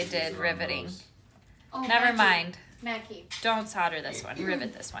be why able to I use did it on riveting. those. Oh, Never Mackie, mind. Mackie, Don't solder this one.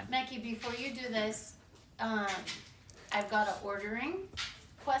 Rivet this one. Mackie, before you do this, I've got an ordering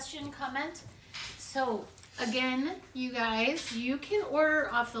question comment. So again, you guys, you can order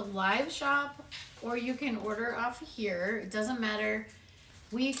off the live shop or you can order off here. It doesn't matter.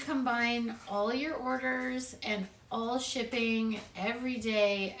 We combine all your orders and all shipping every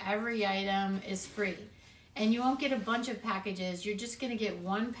day. Every item is free. And you won't get a bunch of packages. You're just going to get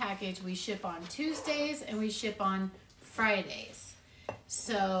one package. We ship on Tuesdays and we ship on Fridays.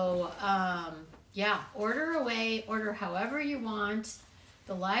 So, yeah, order away. Order however you want.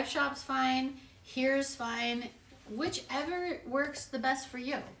 The live shop's fine. Here's fine. Whichever works the best for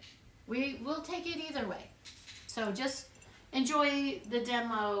you. We'll take it either way. So just enjoy the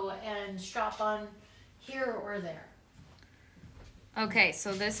demo and shop on here or there. Okay,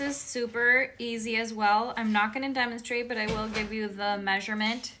 so this is super easy as well. I'm not going to demonstrate, but I will give you the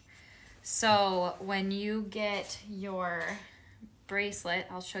measurement. So when you get your bracelet,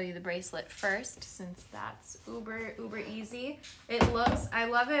 I'll show you the bracelet first since that's uber easy. I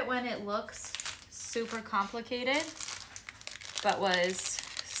love it when it looks super complicated, but was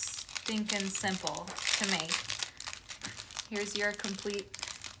stinking simple to make. Here's your complete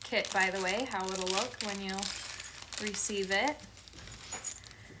kit, by the way, how it'll look when you receive it.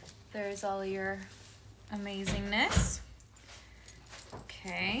 There's all your amazingness.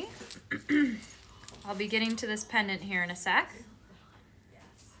 Okay. I'll be getting to this pendant here in a sec.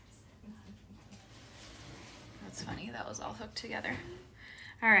 That's funny, that was all hooked together.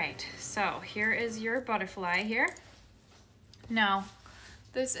 All right, so here is your butterfly here. Now,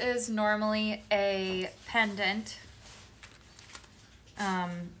 this is normally a pendant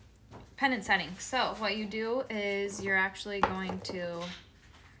setting. So what you do is you're actually going to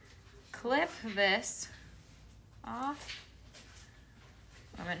clip this off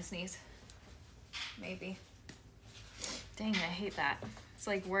I'm gonna sneeze. Maybe. Dang, I hate that. It's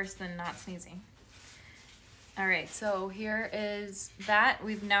like worse than not sneezing. All right, so here is that.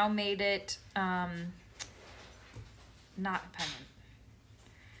 We've now made it not a pendant.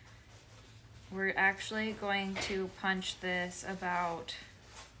 We're actually going to punch this about,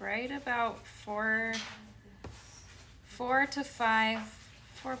 right about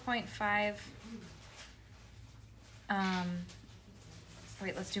 4.5.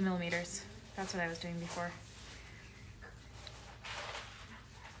 Wait, let's do millimeters. That's what I was doing before.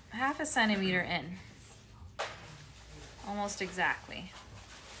 1/2 centimeter in. Almost exactly.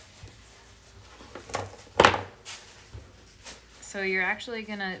 So you're actually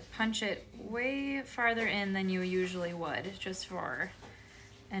gonna punch it way farther in than you usually would, just for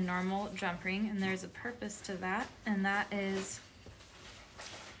a normal jump ring, and there's a purpose to that, and that is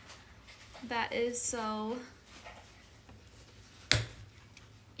so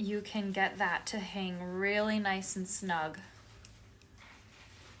you can get that to hang really nice and snug.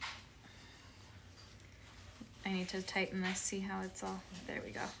 I need to tighten this, see how it's all, there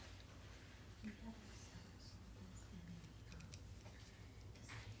we go.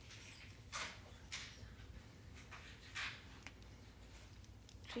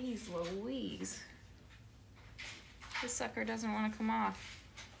 Jeez Louise. This sucker doesn't want to come off.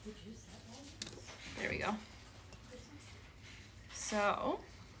 There we go. So,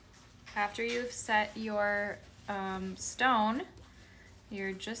 after you've set your stone,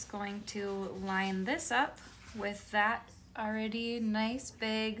 you're just going to line this up with that already nice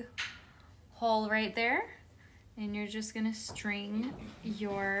big hole right there. And you're just gonna string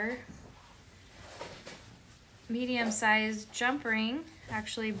your medium-sized jump ring,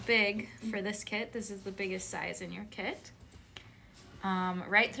 actually big for this kit. This is the biggest size in your kit.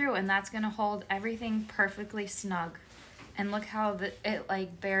 Right through, and that's gonna hold everything perfectly snug. And look how it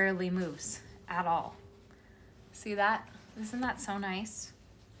like barely moves at all. See that? Isn't that so nice?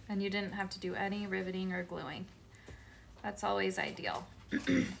 And you didn't have to do any riveting or gluing. That's always ideal.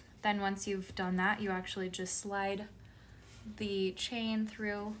 Then once you've done that, you actually just slide the chain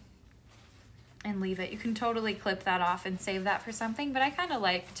through and leave it. You can totally clip that off and save that for something, but I kind of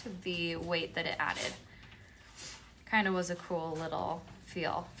liked the weight that it added. Kind of was a cool little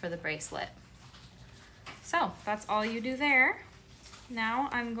feel for the bracelet. So that's all you do there. Now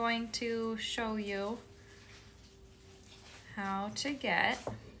I'm going to show you how to get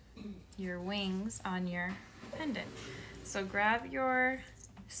your wings on your pendant. So grab your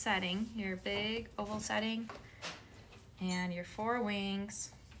setting, your big oval setting, and your 4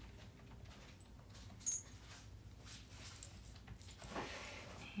 wings.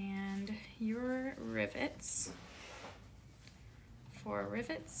 And your rivets, 4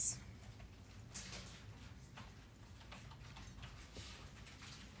 rivets.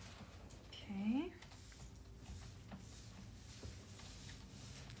 Okay.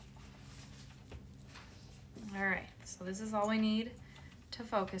 All right, so this is all we need to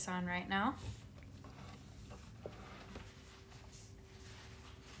focus on right now.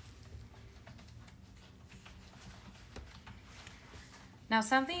 Now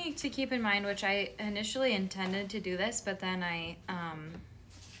something to keep in mind, which I initially intended to do this, but then I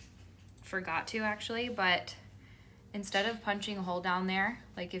forgot to actually, but instead of punching a hole down there,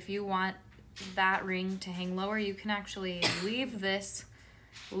 like if you want that ring to hang lower, you can actually leave this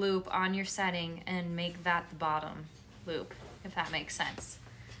loop on your setting and make that the bottom loop, if that makes sense.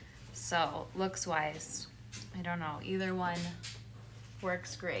 So looks wise, I don't know, either one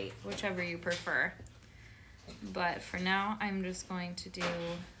works great, whichever you prefer. But for now, I'm just going to do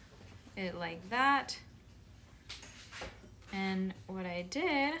it like that. And what I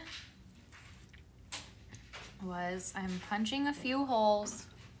did was I'm punching a few holes,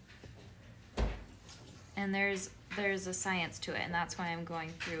 and there's a science to it, and that's why I'm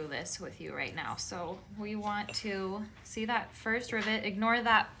going through this with you right now. So we want to see that first rivet, ignore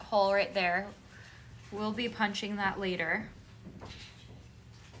that hole right there. We'll be punching that later.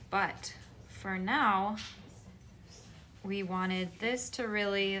 But for now, we wanted this to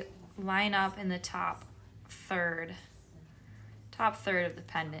really line up in the top third of the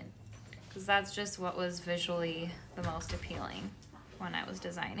pendant, because that's just what was visually the most appealing when I was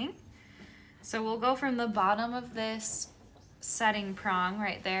designing. So we'll go from the bottom of this setting prong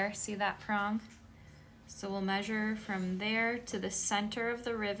right there. See that prong? So we'll measure from there to the center of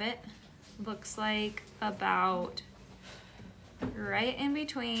the rivet. Looks like about right in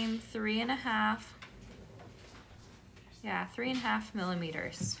between 3.5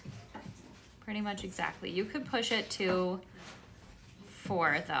 millimeters. Pretty much exactly. You could push it to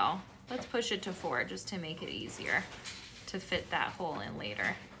 4 though. Let's push it to 4 just to make it easier to fit that hole in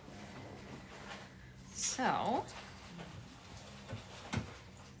later. So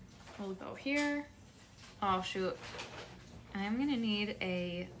we'll go here. Oh shoot, I'm gonna need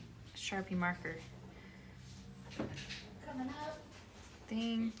a Sharpie marker. Coming up.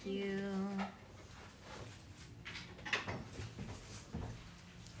 Thank you.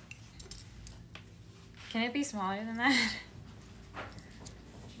 Can it be smaller than that?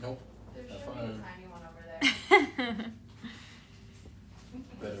 Nope. There Have should be a fun. tiny one over there.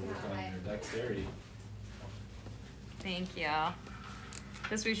 Better work on your dexterity. Thank you.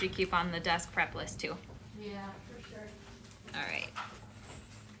 This we should keep on the desk prep list too. Yeah, for sure. All right.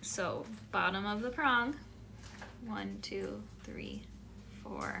 So bottom of the prong. 1, 2, 3,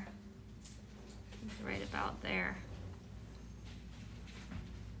 4. Right about there.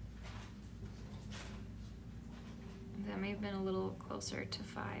 That may have been a little closer to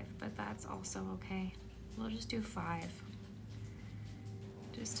 5, but that's also okay. We'll just do 5.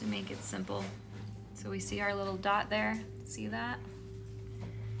 Just to make it simple. So we see our little dot there. See that?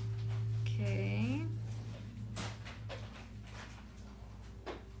 Okay.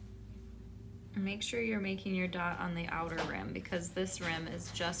 Make sure you're making your dot on the outer rim because this rim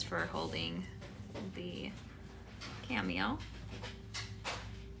is just for holding the cameo. All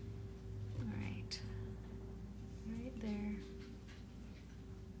right, right there.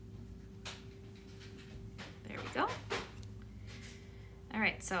 There we go. All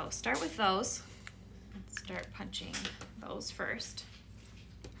right, so start with those. Let's start punching those first.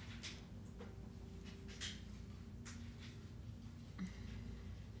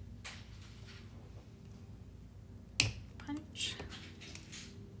 Punch.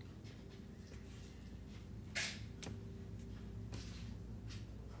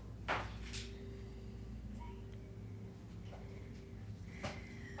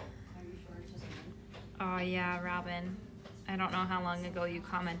 Oh yeah, Robin. I don't know how long ago you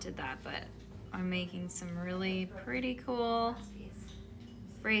commented that, but I'm making some really pretty cool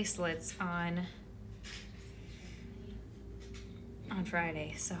bracelets on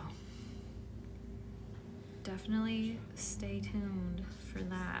Friday, so definitely stay tuned for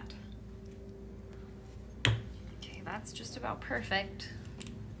that. Okay, that's just about perfect,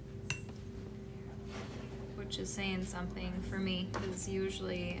 which is saying something for me because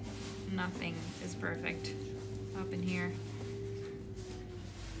usually nothing is perfect up in here.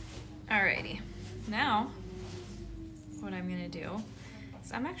 Alrighty, now what I'm gonna do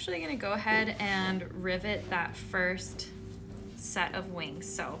is I'm actually gonna go ahead and rivet that first set of wings.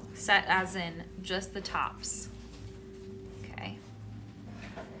 So set as in just the tops. Okay,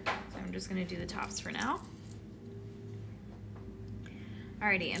 so I'm just gonna do the tops for now.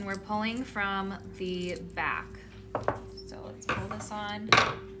 Alrighty, and we're pulling from the back. So let's pull this on.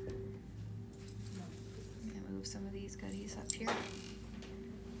 I'm gonna move some of these goodies up here.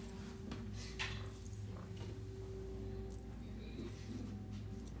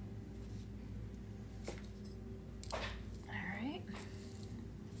 Alright.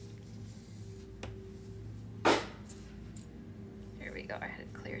 Here we go. I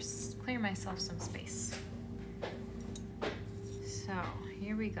had to clear myself some space. So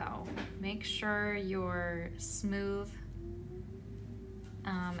here we go. Make sure your smooth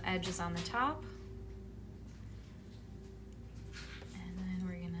edge is on the top. And then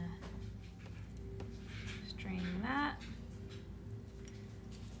we're gonna straighten that.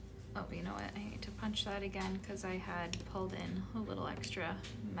 Oh, you know what? I need to punch that again because I had pulled in a little extra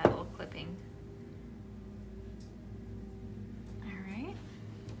metal clipping. Alright.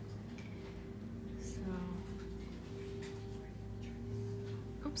 So,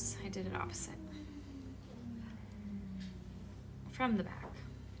 oops, I did it opposite. From the back.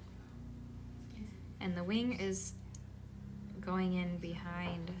 And the wing is going in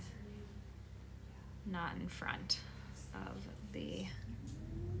behind, not in front of the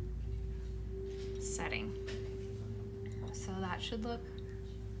setting. So that should look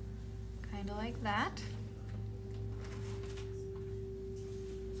kind of like that.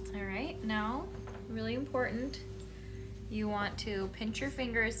 All right, now, really important, you want to pinch your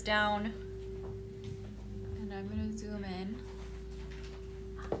fingers down, and I'm gonna zoom in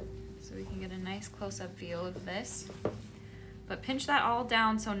so we can get a nice close-up view of this. But pinch that all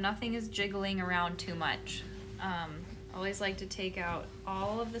down so nothing is jiggling around too much. Always like to take out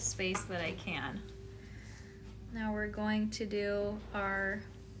all of the space that I can. Now we're going to do our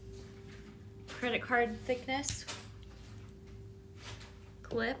credit card thickness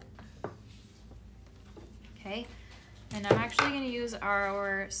clip. Okay, and I'm actually going to use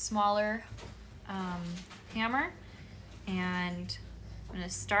our smaller hammer, and I'm going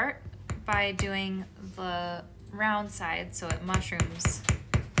to start by doing the round side so it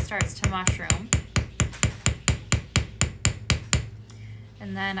starts to mushroom.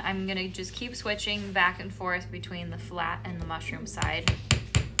 And then I'm gonna just keep switching back and forth between the flat and the mushroom side.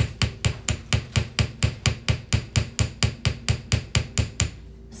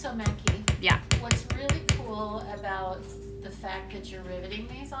 So Mackie, Yeah. what's really cool about the fact that you're riveting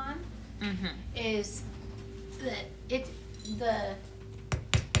these on Mm-hmm. is that the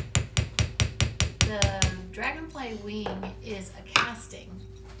Dragonfly wing is a casting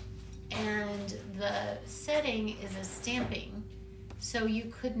and the setting is a stamping, so you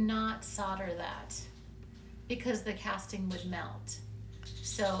could not solder that because the casting would melt.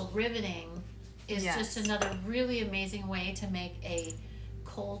 So riveting is Yes. just another really amazing way to make a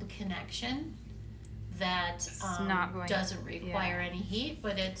cold connection that doesn't require any heat,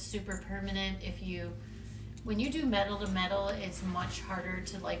 but it's super permanent. When you do metal to metal, it's much harder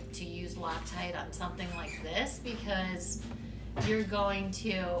to use Loctite on something like this because you're going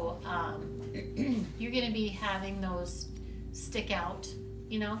to be having those stick out,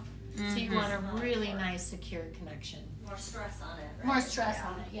 you know. So you want a really nice secure connection. More stress on it, right? More stress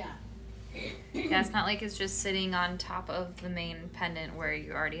on it, yeah. Yeah, it's not like it's just sitting on top of the main pendant where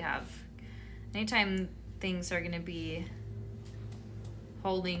you already have. Anytime things are gonna be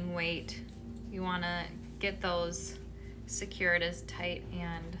holding weight, you wanna get those secured as tight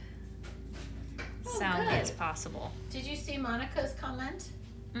and soundly good. as possible. Did you see Monica's comment?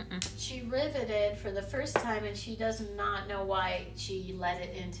 Mm-mm. She riveted for the first time and she does not know why she let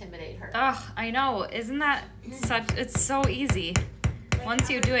it intimidate her. Ugh, I know. Isn't that it's so easy. Once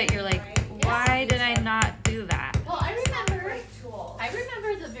you do it, you're like, why did I not do that? Well, I remember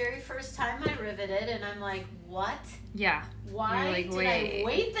Tools. the very first time I riveted and I'm like, what? Yeah. Why You're like, did wait. I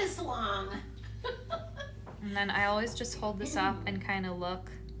wait this long? And then I always just hold this up and kind of look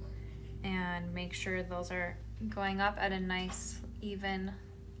and make sure those are going up at a nice, even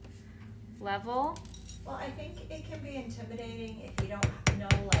level. Well, I think it can be intimidating if you don't know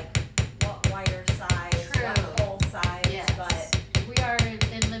like what wire size, True. what hole size, Yes. but We are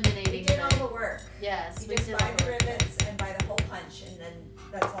eliminating we did all the work. Yes, You we just did buy all the the work. rivets and buy the hole punch and then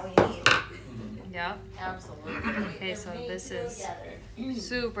that's all you need. Yep. Absolutely. Okay, so They're this made to go is together.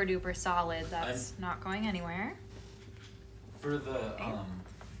 super duper solid. That's not going anywhere. For the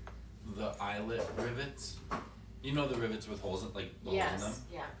eyelet rivets, you know the rivets with holes in, like the holes in them.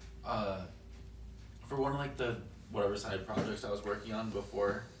 Yes, yeah. For one of like the whatever side projects I was working on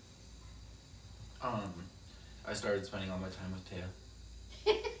before, I started spending all my time with Taya.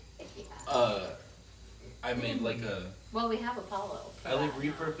 I made like a. Well, we have Apollo. I like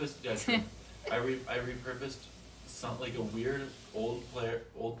repurposed. Yeah, true. I repurposed some like a weird old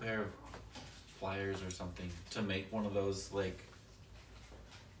pair of pliers or something to make one of those like.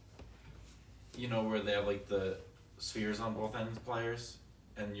 You know where they have like the spheres on both ends pliers,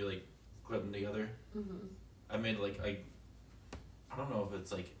 and you like clip them together. Mm-hmm. I made like I don't know if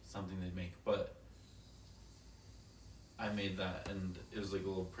it's like something they make, but I made that and it was like a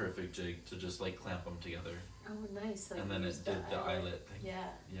little perfect jig to just like clamp them together, Oh, nice. and then it did the eyelet thing. Yeah.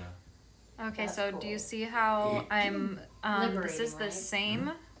 Yeah. Okay, That's so do you cool. see how I'm, this Liberating, is the right?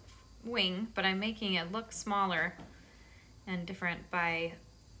 same wing, but I'm making it look smaller and different by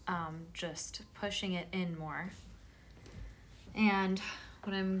just pushing it in more. And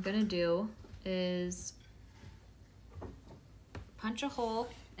what I'm gonna do is punch a hole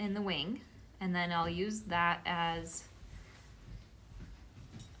in the wing, and then I'll use that as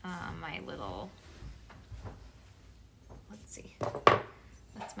my little, let's see,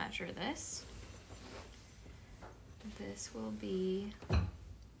 let's measure this. This will be I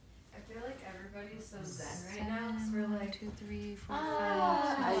feel like everybody's so zen right now because we're 1, like, 2, 3, 4,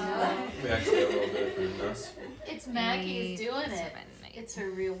 Ah, 5, I know. We actually have a little bit of food in us. It's Maggie's 8, doing it. 7, 8. It's her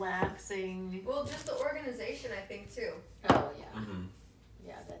relaxing. well, just the organization, I think, too. Oh, yeah. Mm-hmm.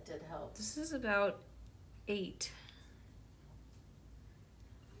 Yeah, that did help. This is about 8.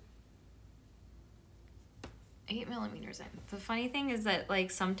 8 millimeters in. The funny thing is that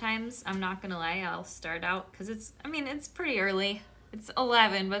like sometimes, I'm not gonna lie, I'll start out, cause it's pretty early. It's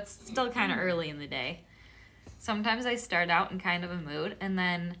 11, but it's still kind of early in the day. Sometimes I start out in kind of a mood, and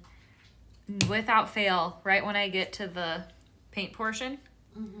then without fail, right when I get to the paint portion,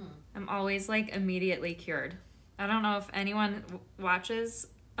 Mm-hmm. I'm always like immediately cured. I don't know if anyone watches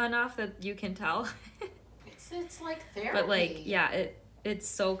enough that you can tell, It's like therapy. but like, yeah, it's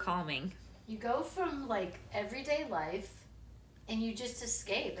so calming. You go from like everyday life and you just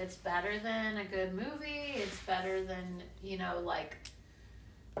escape. It's better than a good movie. It's better than, like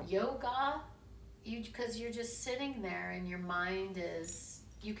yoga. Because you're just sitting there and your mind is,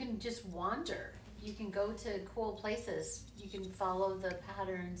 you can just wander. you can go to cool places. You can follow the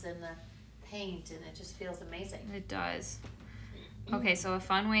patterns and the paint, and it just feels amazing. It does. Okay, so a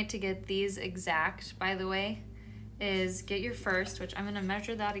fun way to get these exact, by the way, is get your first, which I'm gonna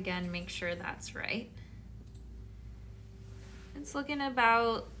measure that again, make sure that's right. It's looking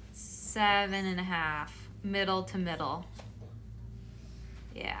about 7.5, middle to middle.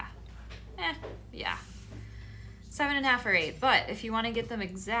 Yeah, yeah. 7.5 or 8, but if you wanna get them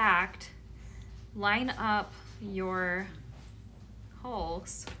exact, line up your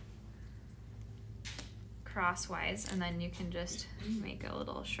holes crosswise, and then you can just make a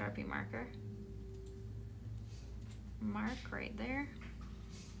little Sharpie marker. Mark right there.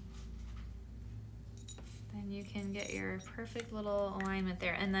 Then you can get your perfect little alignment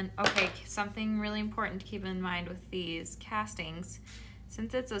there. And then, okay, something really important to keep in mind with these castings,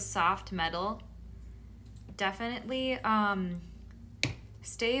 since it's a soft metal, definitely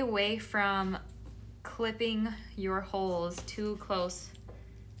stay away from clipping your holes too close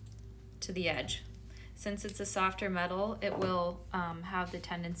to the edge. Since it's a softer metal, it will have the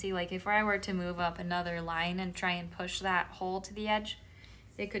tendency, like if I were to move up another line and try and push that hole to the edge,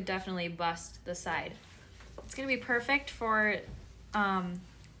 it could definitely bust the side. It's gonna be perfect for,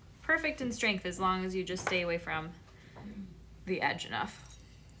 perfect in strength as long as you just stay away from the edge enough.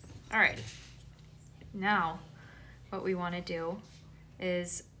 Alright, now what we wanna do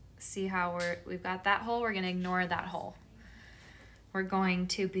is see how we've got that hole, we're gonna ignore that hole. We're going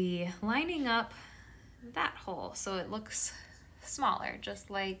to be lining up that hole so it looks smaller, just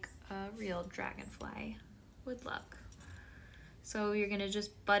like a real dragonfly would look. So you're gonna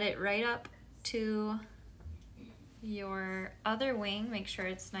just butt it right up to your other wing, make sure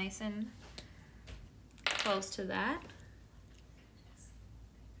it's nice and close to that.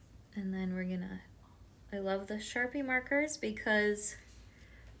 And then we're gonna, I love the Sharpie markers because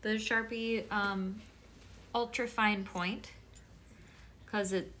the Sharpie ultra fine point,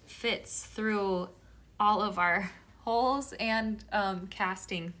 because it fits through all of our holes and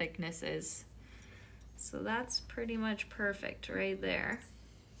casting thicknesses. So that's pretty much perfect right there.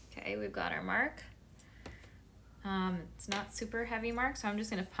 Okay, we've got our mark. It's not super heavy mark, so I'm just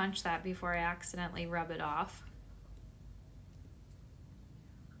gonna punch that before I accidentally rub it off.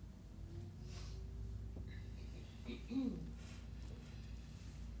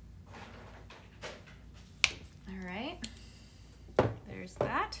 All right, there's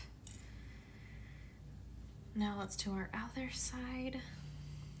that. Now let's do our other side.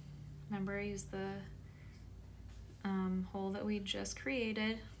 Remember, use the hole that we just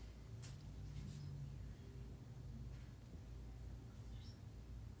created.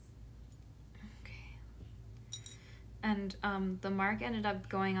 Okay. And the mark ended up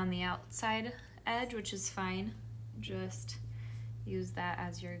going on the outside edge, which is fine. Just use that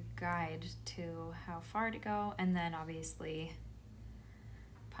as your guide to how far to go, and then obviously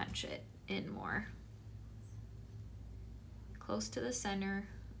punch it in more. Close to the center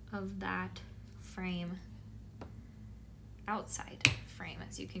of that frame, outside frame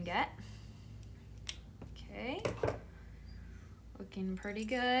as you can get. Okay, looking pretty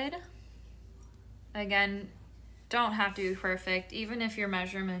good. Again, don't have to be perfect. Even if your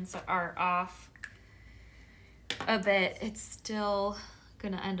measurements are off a bit, it's still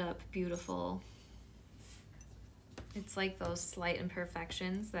gonna end up beautiful. It's like those slight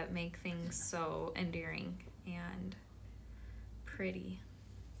imperfections that make things so endearing and pretty.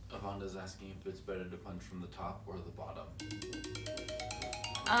 Avanda's asking if it's better to punch from the top or the bottom.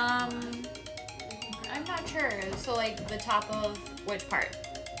 I'm not sure. So like the top of which part?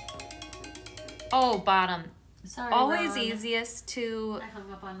 Oh, bottom. Sorry, Always Ron. easiest to, I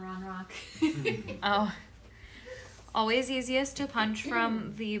hung up on Ron Rock. oh, always easiest to punch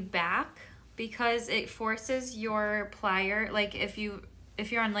from the back because it forces your plier, like if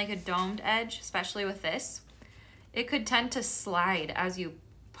you're on like a domed edge, especially with this, it could tend to slide as you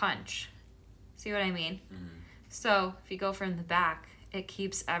punch. See what I mean? Mm-hmm. So if you go from the back, it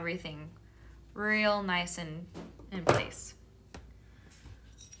keeps everything real nice and in place.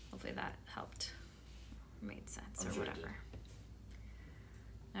 Hopefully that helped, made sense, or whatever.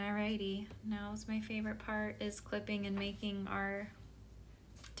 Alrighty, now is my favorite part, is clipping and making our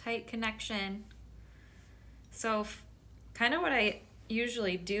tight connection. So kind of what I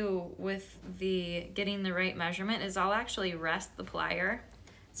usually do with the getting the right measurement is I'll actually rest the plier,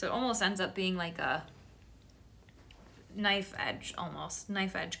 so it almost ends up being like a knife edge, almost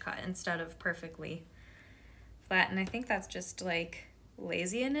knife edge cut instead of perfectly flat. And I think that's just like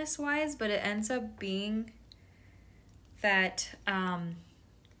laziness wise, but it ends up being that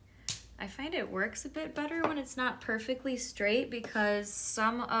I find it works a bit better when it's not perfectly straight, because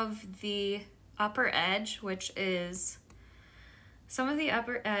some of the upper edge, which is some of the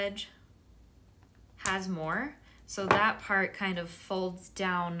upper edge has more, so that part kind of folds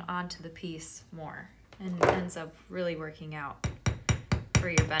down onto the piece more and ends up really working out for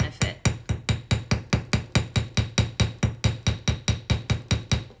your benefit.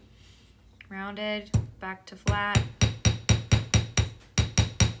 Rounded, back to flat.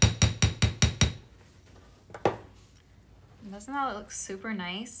 Doesn't that look super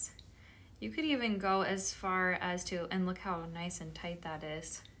nice? You could even go as far as to, and look how nice and tight that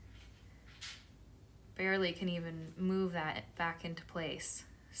is. Barely can even move that back into place.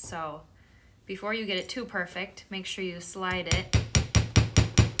 So before you get it too perfect, make sure you slide it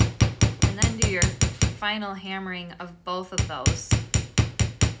and then do your final hammering of both of those.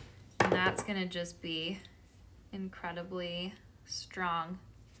 And that's gonna just be incredibly strong,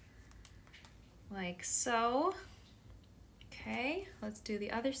 like so. Okay, let's do the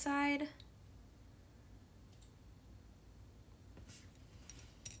other side.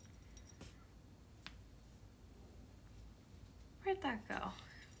 Where'd that go?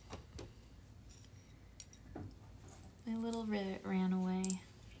 My little rivet ran away.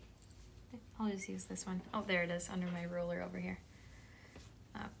 I'll just use this one. Oh, there it is, under my ruler over here.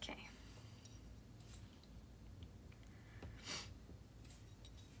 Okay.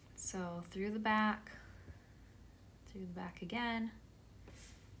 So through the back again,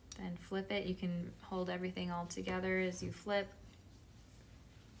 then flip it. You can hold everything all together as you flip.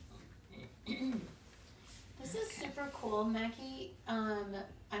 This is super cool, Mackie.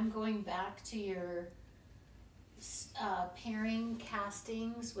 I'm going back to your pairing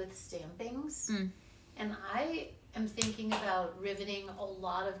castings with stampings. And I am thinking about riveting a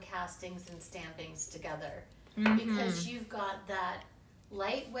lot of castings and stampings together because you've got that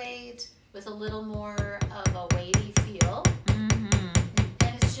lightweight with a little more of a weighty feel. And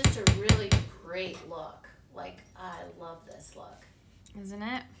it's just a really great look. Like, I love this look. Isn't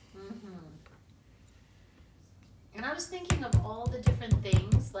it? And I was thinking of all the different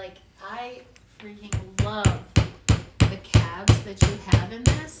things. Like, I freaking love the cabs that you have in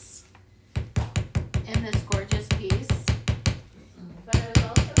this gorgeous piece. But I was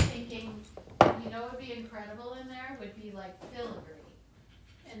also thinking, you know what would be incredible in there would be like filigree.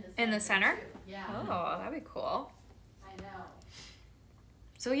 In the center? Too. Yeah. Oh, that'd be cool. I know.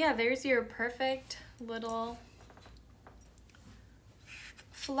 So yeah, there's your perfect little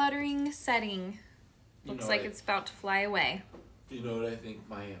fluttering setting. Looks like it's about to fly away. You know what I think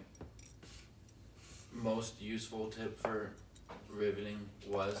my most useful tip for riveting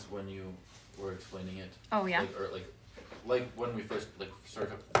was when you were explaining it? Oh yeah. Like when we first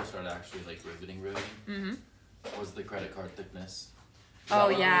started actually like riveting was the credit card thickness. Oh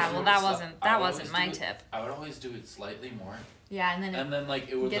yeah, well that wasn't my tip. I would always do it slightly more. Yeah, and then like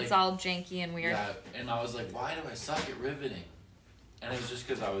it would gets all janky and weird. Yeah, and I was like, why do I suck at riveting? And it was just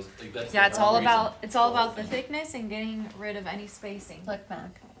because I was like, that's yeah. It's all about the thickness and getting rid of any spacing. Look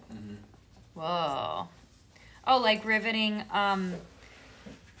back. Whoa. Oh, like riveting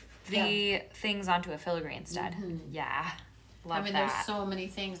the things onto a filigree instead. Yeah, love that. There's so many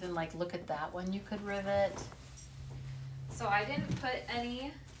things, and like, look at that one you could rivet. So I didn't put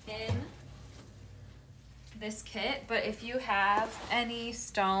any in this kit, but if you have any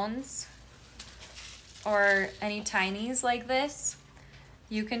stones or any tinies like this,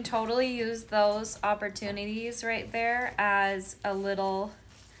 you can totally use those opportunities right there as a little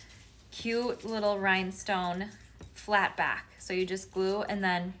cute little rhinestone flat back. So you just glue, and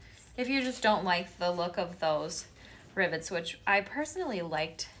then if you just don't like the look of those rivets, which I personally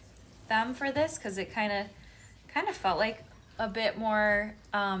liked them for this because it kind of felt like a bit more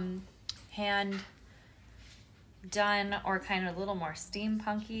hand done or kind of a little more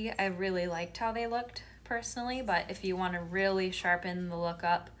steampunky. I really liked how they looked personally, but if you want to really sharpen the look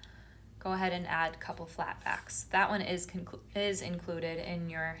up, go ahead and add a couple flat backs. That one is included in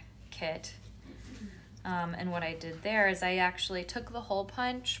your kit. And what I did there is I actually took the hole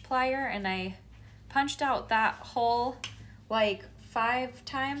punch plier and I punched out that hole like 5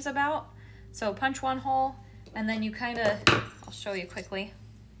 times about. So punch one hole, and then you kind of, I'll show you quickly.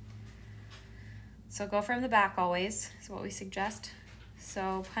 So go from the back always, is what we suggest.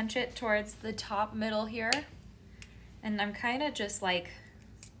 So punch it towards the top middle here. And I'm kind of just like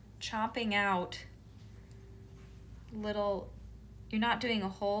chomping out little, you're not doing a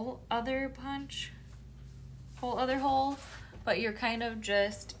whole other hole, but you're kind of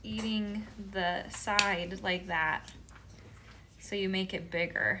just eating the side like that. So you make it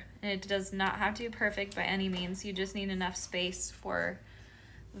bigger. And it does not have to be perfect by any means. You just need enough space for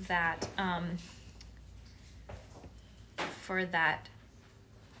that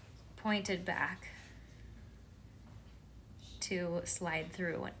pointed back to slide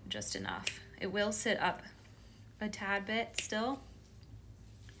through just enough. It will sit up a tad bit still,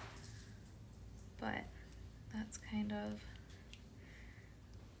 but that's kind of,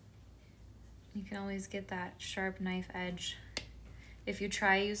 you can always get that sharp knife edge. If you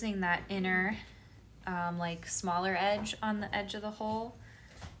try using that inner, like smaller edge on the edge of the hole,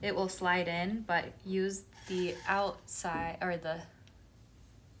 it will slide in, but use the outside or the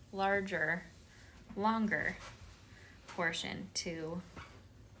larger, longer portion to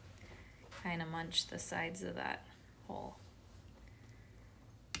kind of munch the sides of that hole.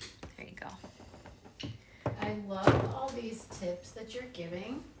 There you go. I love all these tips that you're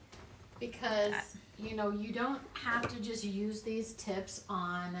giving because, you know, you don't have to just use these tips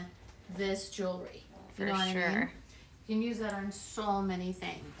on this jewelry. You know what I mean? You can use that on so many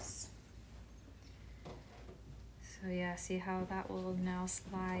things. So yeah, see how that will now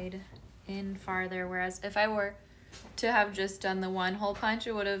slide in farther, whereas if I were to have just done the one hole punch,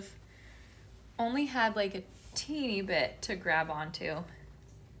 it would have only had like a teeny bit to grab onto.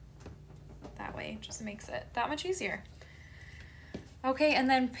 That way it just makes it that much easier. Okay, and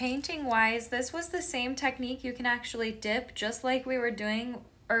then painting wise, this was the same technique. You can actually dip just like we were doing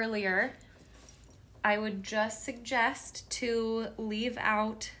earlier. I would just suggest to leave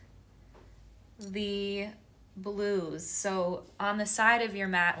out the blues. So on the side of your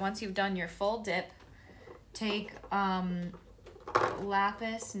mat, once you've done your full dip, take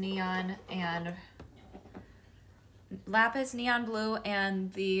lapis neon blue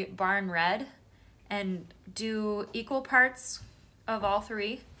and the barn red and do equal parts of all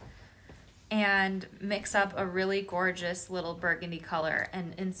three and mix up a really gorgeous little burgundy color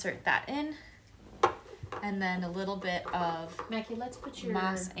and insert that in, and then a little bit of Mackie, let's put your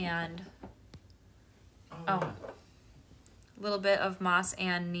moss and Oh. a little bit of moss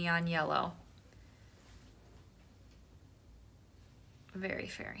and neon yellow. Very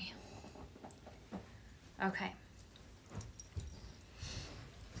fairy. Okay.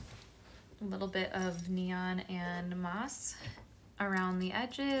 A little bit of neon and moss around the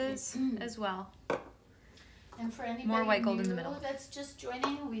edges as well. And for anybody More white gold new in the middle. that's just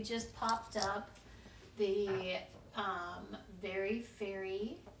joining, we just popped up the Very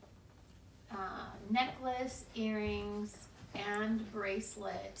Fairy necklace, earrings, and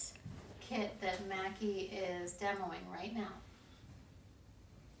bracelet kit that Mackie is demoing right now.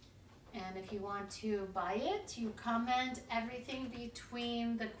 And if you want to buy it, you comment everything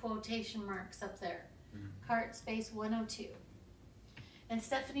between the quotation marks up there. Cart space 102. And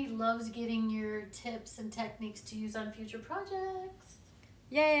Stephanie loves getting your tips and techniques to use on future projects.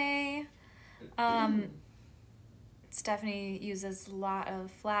 Yay! Stephanie uses a lot of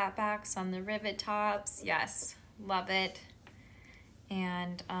flat backs on the rivet tops. Yes, love it.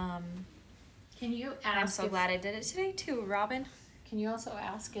 And Can you ask I'm so glad I did it today too, Robin. Can you also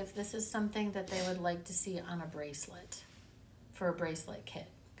ask if this is something that they would like to see on a bracelet, for a bracelet kit?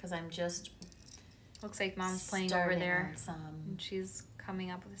 Because I'm just Looks like Mom's playing over starting there. on some. And she's coming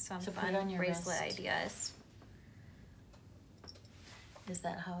up with some So put it fun on your bracelet wrist. ideas. Is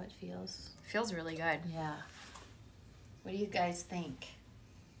that how it feels? Feels really good. Yeah. What do you guys think?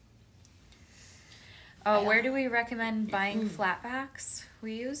 Oh, where do we recommend buying flatbacks?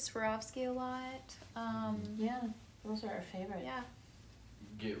 We use Swarovski a lot. Yeah, those are our favorite. Yeah,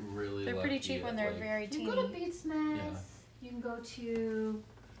 Get really they're lucky pretty cheap at, when they're like, very You teeny. can go to Beadsmith. Yeah. You can go to,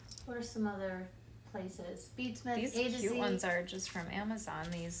 what are some other places? Beadsmith, These A to cute Z. ones are just from Amazon.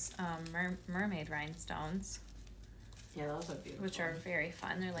 These mermaid rhinestones, Yeah, those are beautiful. which are very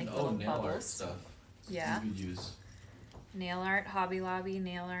fun. They're like and, little nail art bubbles. stuff. Yeah, You could use. nail art, Hobby Lobby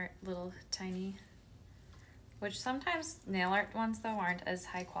nail art, little tiny. Which sometimes nail art ones though aren't as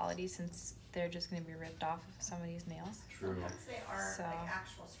high quality since they're just going to be ripped off of somebody's nails. True. Sometimes they are So- like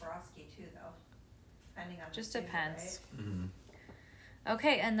actual Swarovski too, though, depending on Just the student, depends. right? Mm-hmm.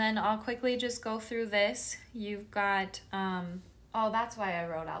 Okay, and then I'll quickly just go through this. You've got, oh, that's why I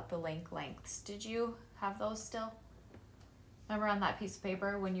wrote out the lengths. Did you have those still? Remember on that piece of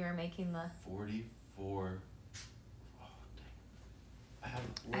paper when you were making the... 44. Oh, dang.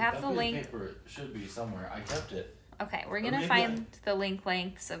 I have that the piece of length. paper should be somewhere. I kept it. Okay, we're Or going to maybe find the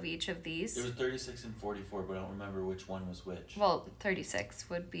lengths of each of these. It was 36 and 44, but I don't remember which one was which. Well, 36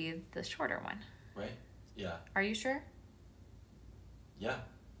 would be the shorter one. Right? Yeah. Are you sure? Yeah.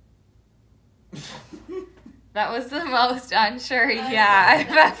 That was the most unsure yeah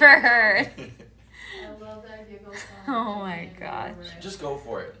I've ever heard. I love that giggle song. Oh my gosh. Just go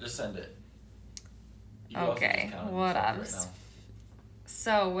for it. Just send it. You can also Okay, just count it what yourself else? right now.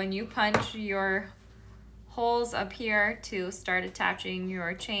 So when you punch your holes up here to start attaching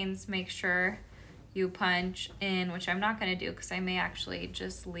your chains. Make sure you punch in, which I'm not going to do because I may actually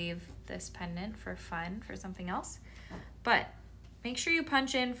just leave this pendant for fun for something else. But make sure you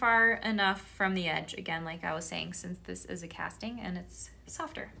punch in far enough from the edge, again, like I was saying, since this is a casting and it's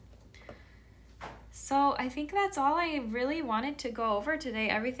softer. So I think that's all I really wanted to go over today.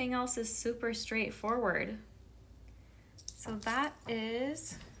 Everything else is super straightforward. So that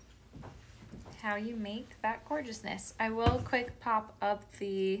is how you make that gorgeousness. I will quick pop up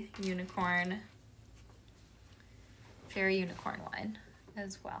the unicorn, fairy unicorn one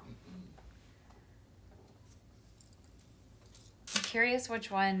as well. I'm curious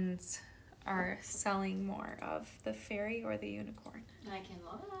which ones are selling more of, the fairy or the unicorn. I can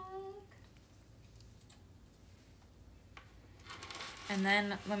look. And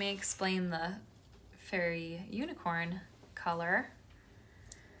then let me explain the fairy unicorn color.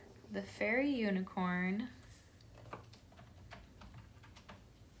 The fairy unicorn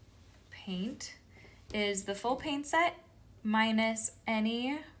paint is the full paint set minus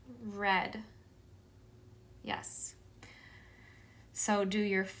any red. Yes. So do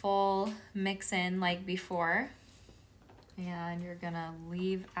your full mix in like before, and you're gonna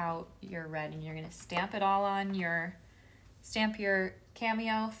leave out your red, and you're gonna stamp it all on your, stamp your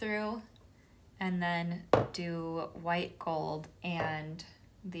cameo through, and then do white gold and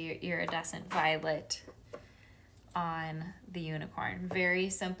the iridescent violet on the unicorn. Very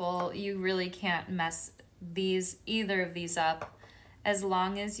simple. You really can't mess either of these up as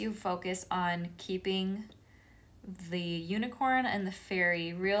long as you focus on keeping the unicorn and the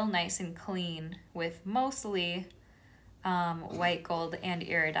fairy real nice and clean with mostly white gold and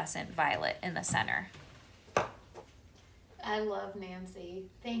iridescent violet in the center. I love Nancy.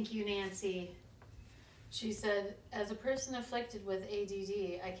 Thank you, Nancy. She said, as a person afflicted with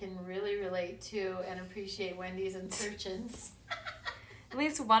ADD, I can really relate to and appreciate Wendy's insertions. At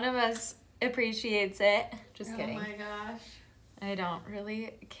least one of us appreciates it. Just kidding. Oh my gosh. I don't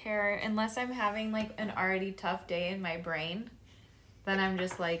really care unless I'm having like an already tough day in my brain. Then I'm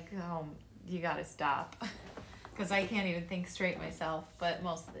just like, oh, you gotta stop. Because I can't even think straight myself, but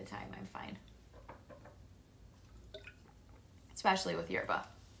most of the time I'm fine. Especially with yerba.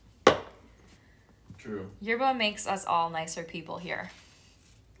 True. Yerba makes us all nicer people here.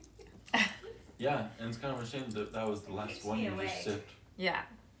 Yeah, and it's kind of a shame that that was the last Keeps one me you awake. just sipped. Yeah.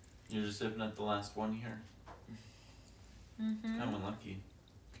 You're just sipping at the last one here. Mm-hmm. I'm unlucky.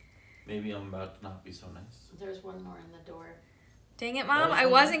 Maybe I'm about to not be so nice. There's one more in the door. Dang it, That Mom. was I the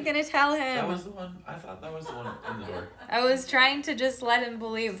wasn't one- going to tell That him. was the one. I thought that was the one in the door. I was trying to just let him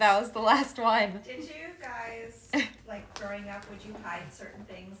believe that was the last one. Did you guys, like growing up, would you hide certain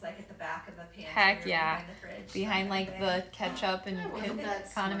things like at the back of the pantry Heck or yeah. behind the fridge? Behind that like kind of the thing? ketchup and I wasn't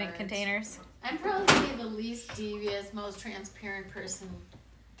that condiment smart. containers. I'm probably the least devious, most transparent person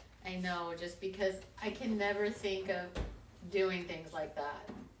I know, just because I can never think of doing things like that.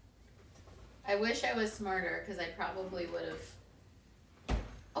 I wish I was smarter, because I probably would have.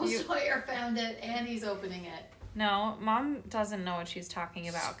 Oh, You- Sawyer found it, and he's opening it. No, Mom doesn't know what she's talking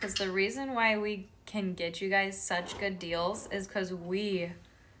about. Because the reason why we can get you guys such good deals is because we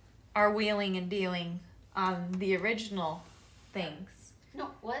are wheeling and dealing on the original things. No,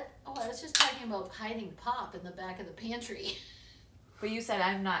 what? Oh, I was just talking about hiding pop in the back of the pantry. But you said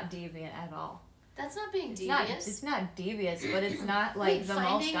I'm not deviant at all. That's not being It's not, devious. it's not devious, but it's not like Wait, the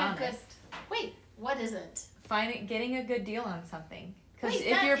finding most a good- honest. Wait, what isn't? Getting a good deal on something. Because Wait,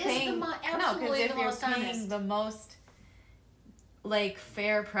 if that you're is paying, the no, absolutely because if the you're most paying honest. the most, like,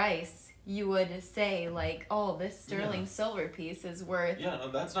 fair price, you would say like, oh, this sterling Yeah. silver piece is worth Yeah, no,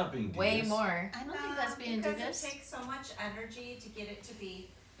 that's not being devious. way more. I don't think that's being because devious. it takes so much energy to get it to be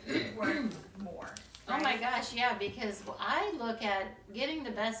worth more. Oh my right? gosh, yeah, because I look at getting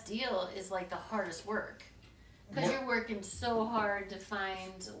the best deal is like the hardest work. Because What- you're working so hard to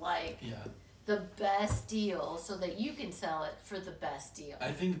find like Yeah, the best deal so that you can sell it for the best deal.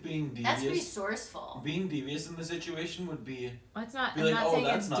 I think being That's devious. resourceful. Being devious in the situation would be Well, it's not. Be I'm like, not oh, saying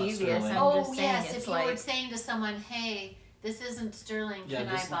that's it's not devious. sterling. I'm Oh just saying yes, it's if you like were saying to someone, hey, this isn't sterling, yeah. can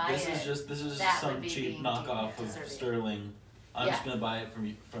This I buy this it? is just That some would be cheap being knockoff devious or of being- sterling. I'm Yeah. just gonna buy it from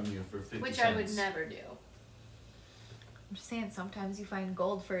you for 50 Which cents. I would never do. I'm just saying sometimes you find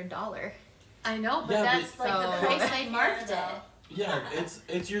gold for $1. I know, but Yeah, that's but- like the So- price they marked it. Yeah,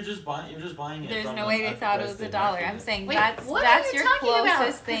 it's you're just buying it. There's from no a- way at they the thought it price was they $1. marketed I'm it. saying Wait, that's what that's are you your talking closest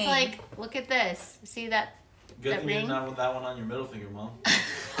about? thing. It's like, look at this. See that? Good that thing you ring? didn't have that one on your middle finger, Mom.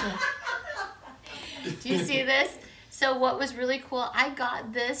 Do you see this? So what was really cool, I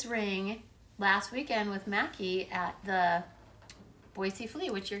got this ring last weekend with Mackie at the Boise Flea,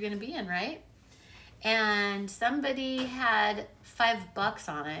 which you're going to be in, right? and somebody had $5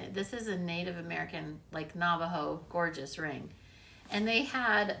 on it. This is a Native American, like Navajo, gorgeous ring, and they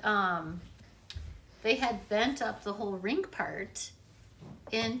had bent up the whole ring part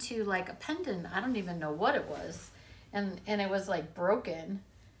into like a pendant. I don't even know what it was, and it was like broken,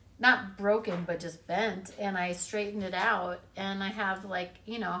 not broken, but just bent. And I straightened it out, and I have like,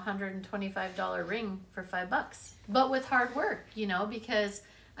 you know, $125 ring for $5, but with hard work, you know, because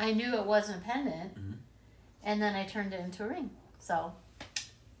I knew it wasn't a pendant, and then I turned it into a ring. So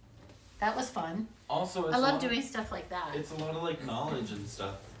that was fun. Also, it's I love a lot doing stuff like that. It's a lot of like knowledge and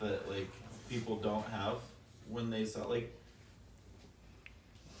stuff that like people don't have when they sell. Like,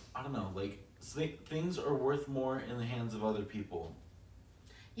 I don't know, like things are worth more in the hands of other people.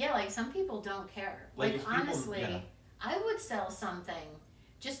 Yeah, like some people don't care. Like, Like if people- honestly, yeah. I would sell something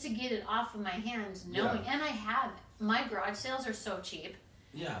just to get it off of my hands, knowing, Yeah. and I have. My garage sales are so cheap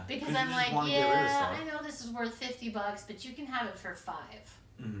Yeah. because you I'm just like, wanna get rid of yeah, stuff. I know this is worth $50, but you can have it for $5.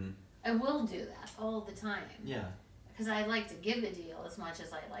 Mm-hmm. I will do that all the time Yeah. because I like to give a deal as much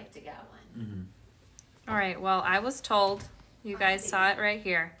as I like to get one. Mm-hmm. All right, well, I was told, you guys saw it right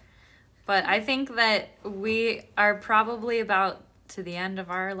here, but I think that we are probably about to the end of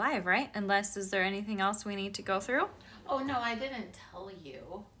our live, right? Unless, is there anything else we need to go through? Oh no, I didn't tell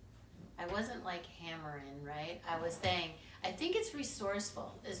you. I wasn't like hammering, right? I was saying, I think it's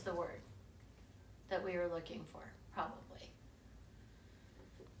resourceful is the word that we were looking for, probably.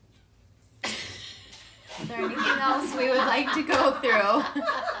 Is there anything else we would like to go through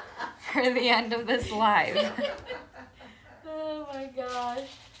for the end of this live? Oh my gosh.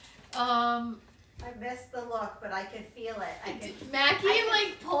 I missed the look, but I could feel it. I could. Mackie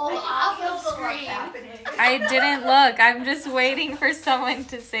like pulled off of screen. I didn't look. I'm just waiting for someone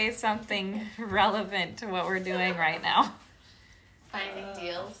to say something relevant to what we're doing right now. Finding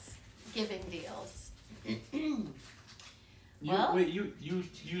deals, giving deals. You, Well- wait, you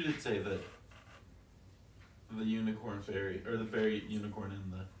did say that the unicorn fairy, or the fairy unicorn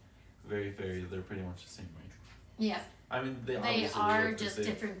and the fairy fairy, they're pretty much the same, right? Yeah, I mean, they they obviously are look the just same.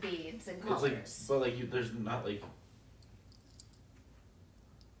 different beads and It's colors. like, but like, there's not like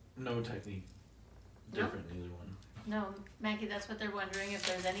no technique No. different in either one. No, Mackie, that's what they're wondering, if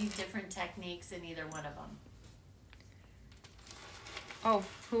there's any different techniques in either one of them. Oh,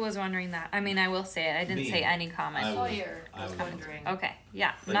 who was wondering that? I mean, I will say it. I didn't Me. say any comment. I was- Sawyer I was was- wondering. Okay,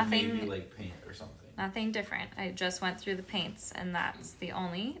 yeah, Like nothing. maybe like paint or something. Nothing different. I just went through the paints, and that's the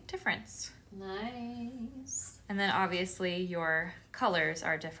only difference. Nice. And then obviously your colors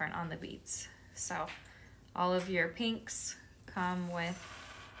are different on the beads. So all of your pinks come with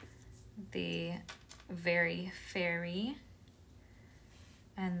the Very Fairy.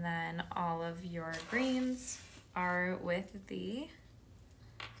 And then all of your greens are with the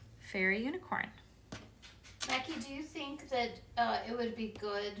Fairy Unicorn. Mackie, do you think that it would be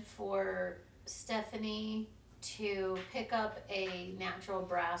good for Stephanie to pick up a natural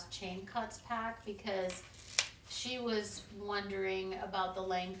brass chain cuts pack, because she was wondering about the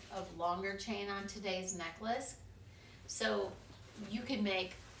length of longer chain on today's necklace? So you could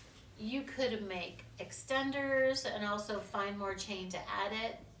make extenders and also find more chain to add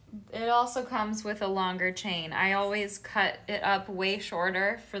it. It also comes with a longer chain. I always cut it up way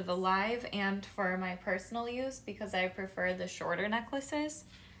shorter for the live and for my personal use because I prefer the shorter necklaces.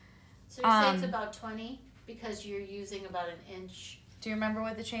 So you say it's about 20 because you're using about an inch. Do you remember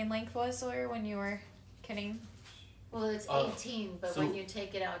what the chain length was, Sawyer, when you were kidding? Well, it's Oh, 18, but so- when you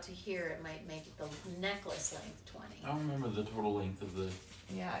take it out to here, it might make the necklace length 20. I don't remember the total length of the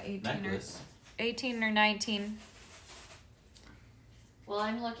Yeah, necklace. 18 or 19. Well,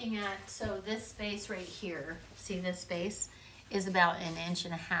 I'm looking at, so this space right here, see this space, is about an inch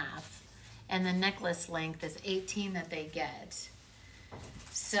and a half. And the necklace length is 18 that they get.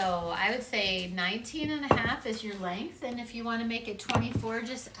 So I would say 19 and a half is your length. And if you want to make it 24,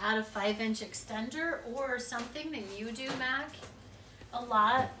 just add a 5-inch extender, or something that you do, Mac, a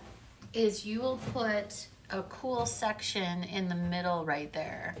lot, is you will put a cool section in the middle right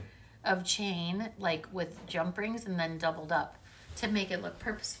there of chain, like with jump rings and then doubled up, to make it look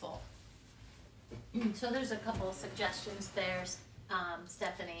purposeful. So there's a couple of suggestions there,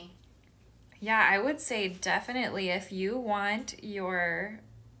 Stephanie. Yeah, I would say definitely if you want your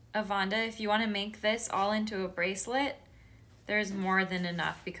Avonda, if you want to make this all into a bracelet, there's more than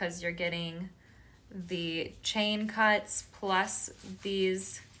enough because you're getting the chain cuts plus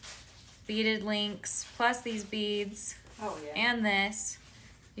these beaded links plus these beads Oh yeah. and this.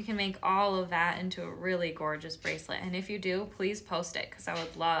 You can make all of that into a really gorgeous bracelet. And if you do, please post it because I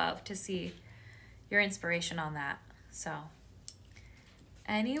would love to see your inspiration on that. So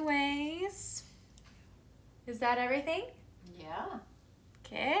anyways, Is that everything? Yeah.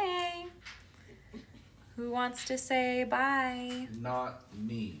 Okay. Who wants to say bye? Not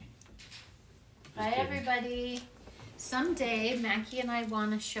me. Just Bye, kidding. everybody. Someday, Mackie and I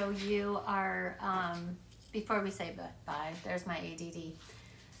want to show you our, before we say bye, there's my ADD.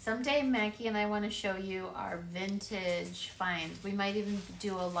 Someday, Mackie and I want to show you our vintage finds. We might even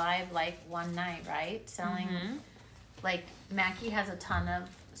do a live, like, one night, right? Selling, like, Mackie has a ton of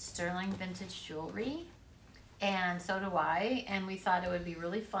sterling vintage jewelry, and so do I, and we thought it would be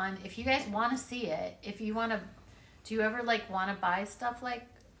really fun. If you guys want to see it, if you want to, do you ever, like, want to buy stuff like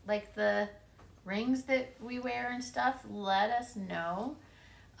the rings that we wear and stuff, let us know,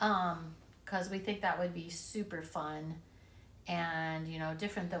 because we think that would be super fun and, you know,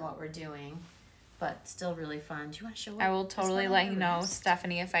 different than what we're doing, but still really fun. Do you want to show it? I will totally let you know,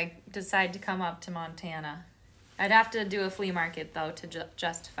 Stephanie, if I decide to come up to Montana. I'd have to do a flea market, though, to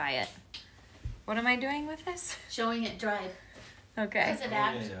justify it. What am I doing with this? Showing it dried. Okay.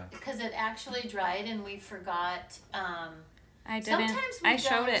 Because it actually dried and we forgot. I didn't. Sometimes we I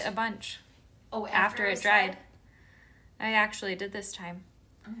showed don't- it a bunch Oh, after it it was dried. I actually did this time.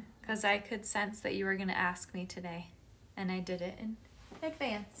 Oh. Because I could sense that you were going to ask me today. And I did it in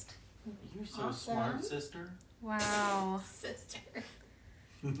advanced. You're so Awesome. smart, sister. Wow. Sister.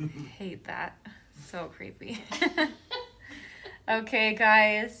 Hate that. So creepy. Okay,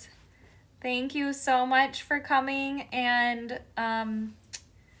 guys. Thank you so much for coming. And,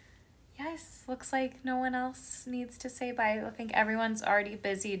 yes, looks like no one else needs to say bye. I think everyone's already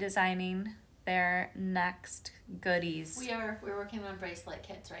busy designing their next goodies. We're working on bracelet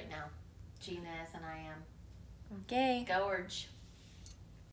kits right now. Gina is and I am. Okay. Gorge.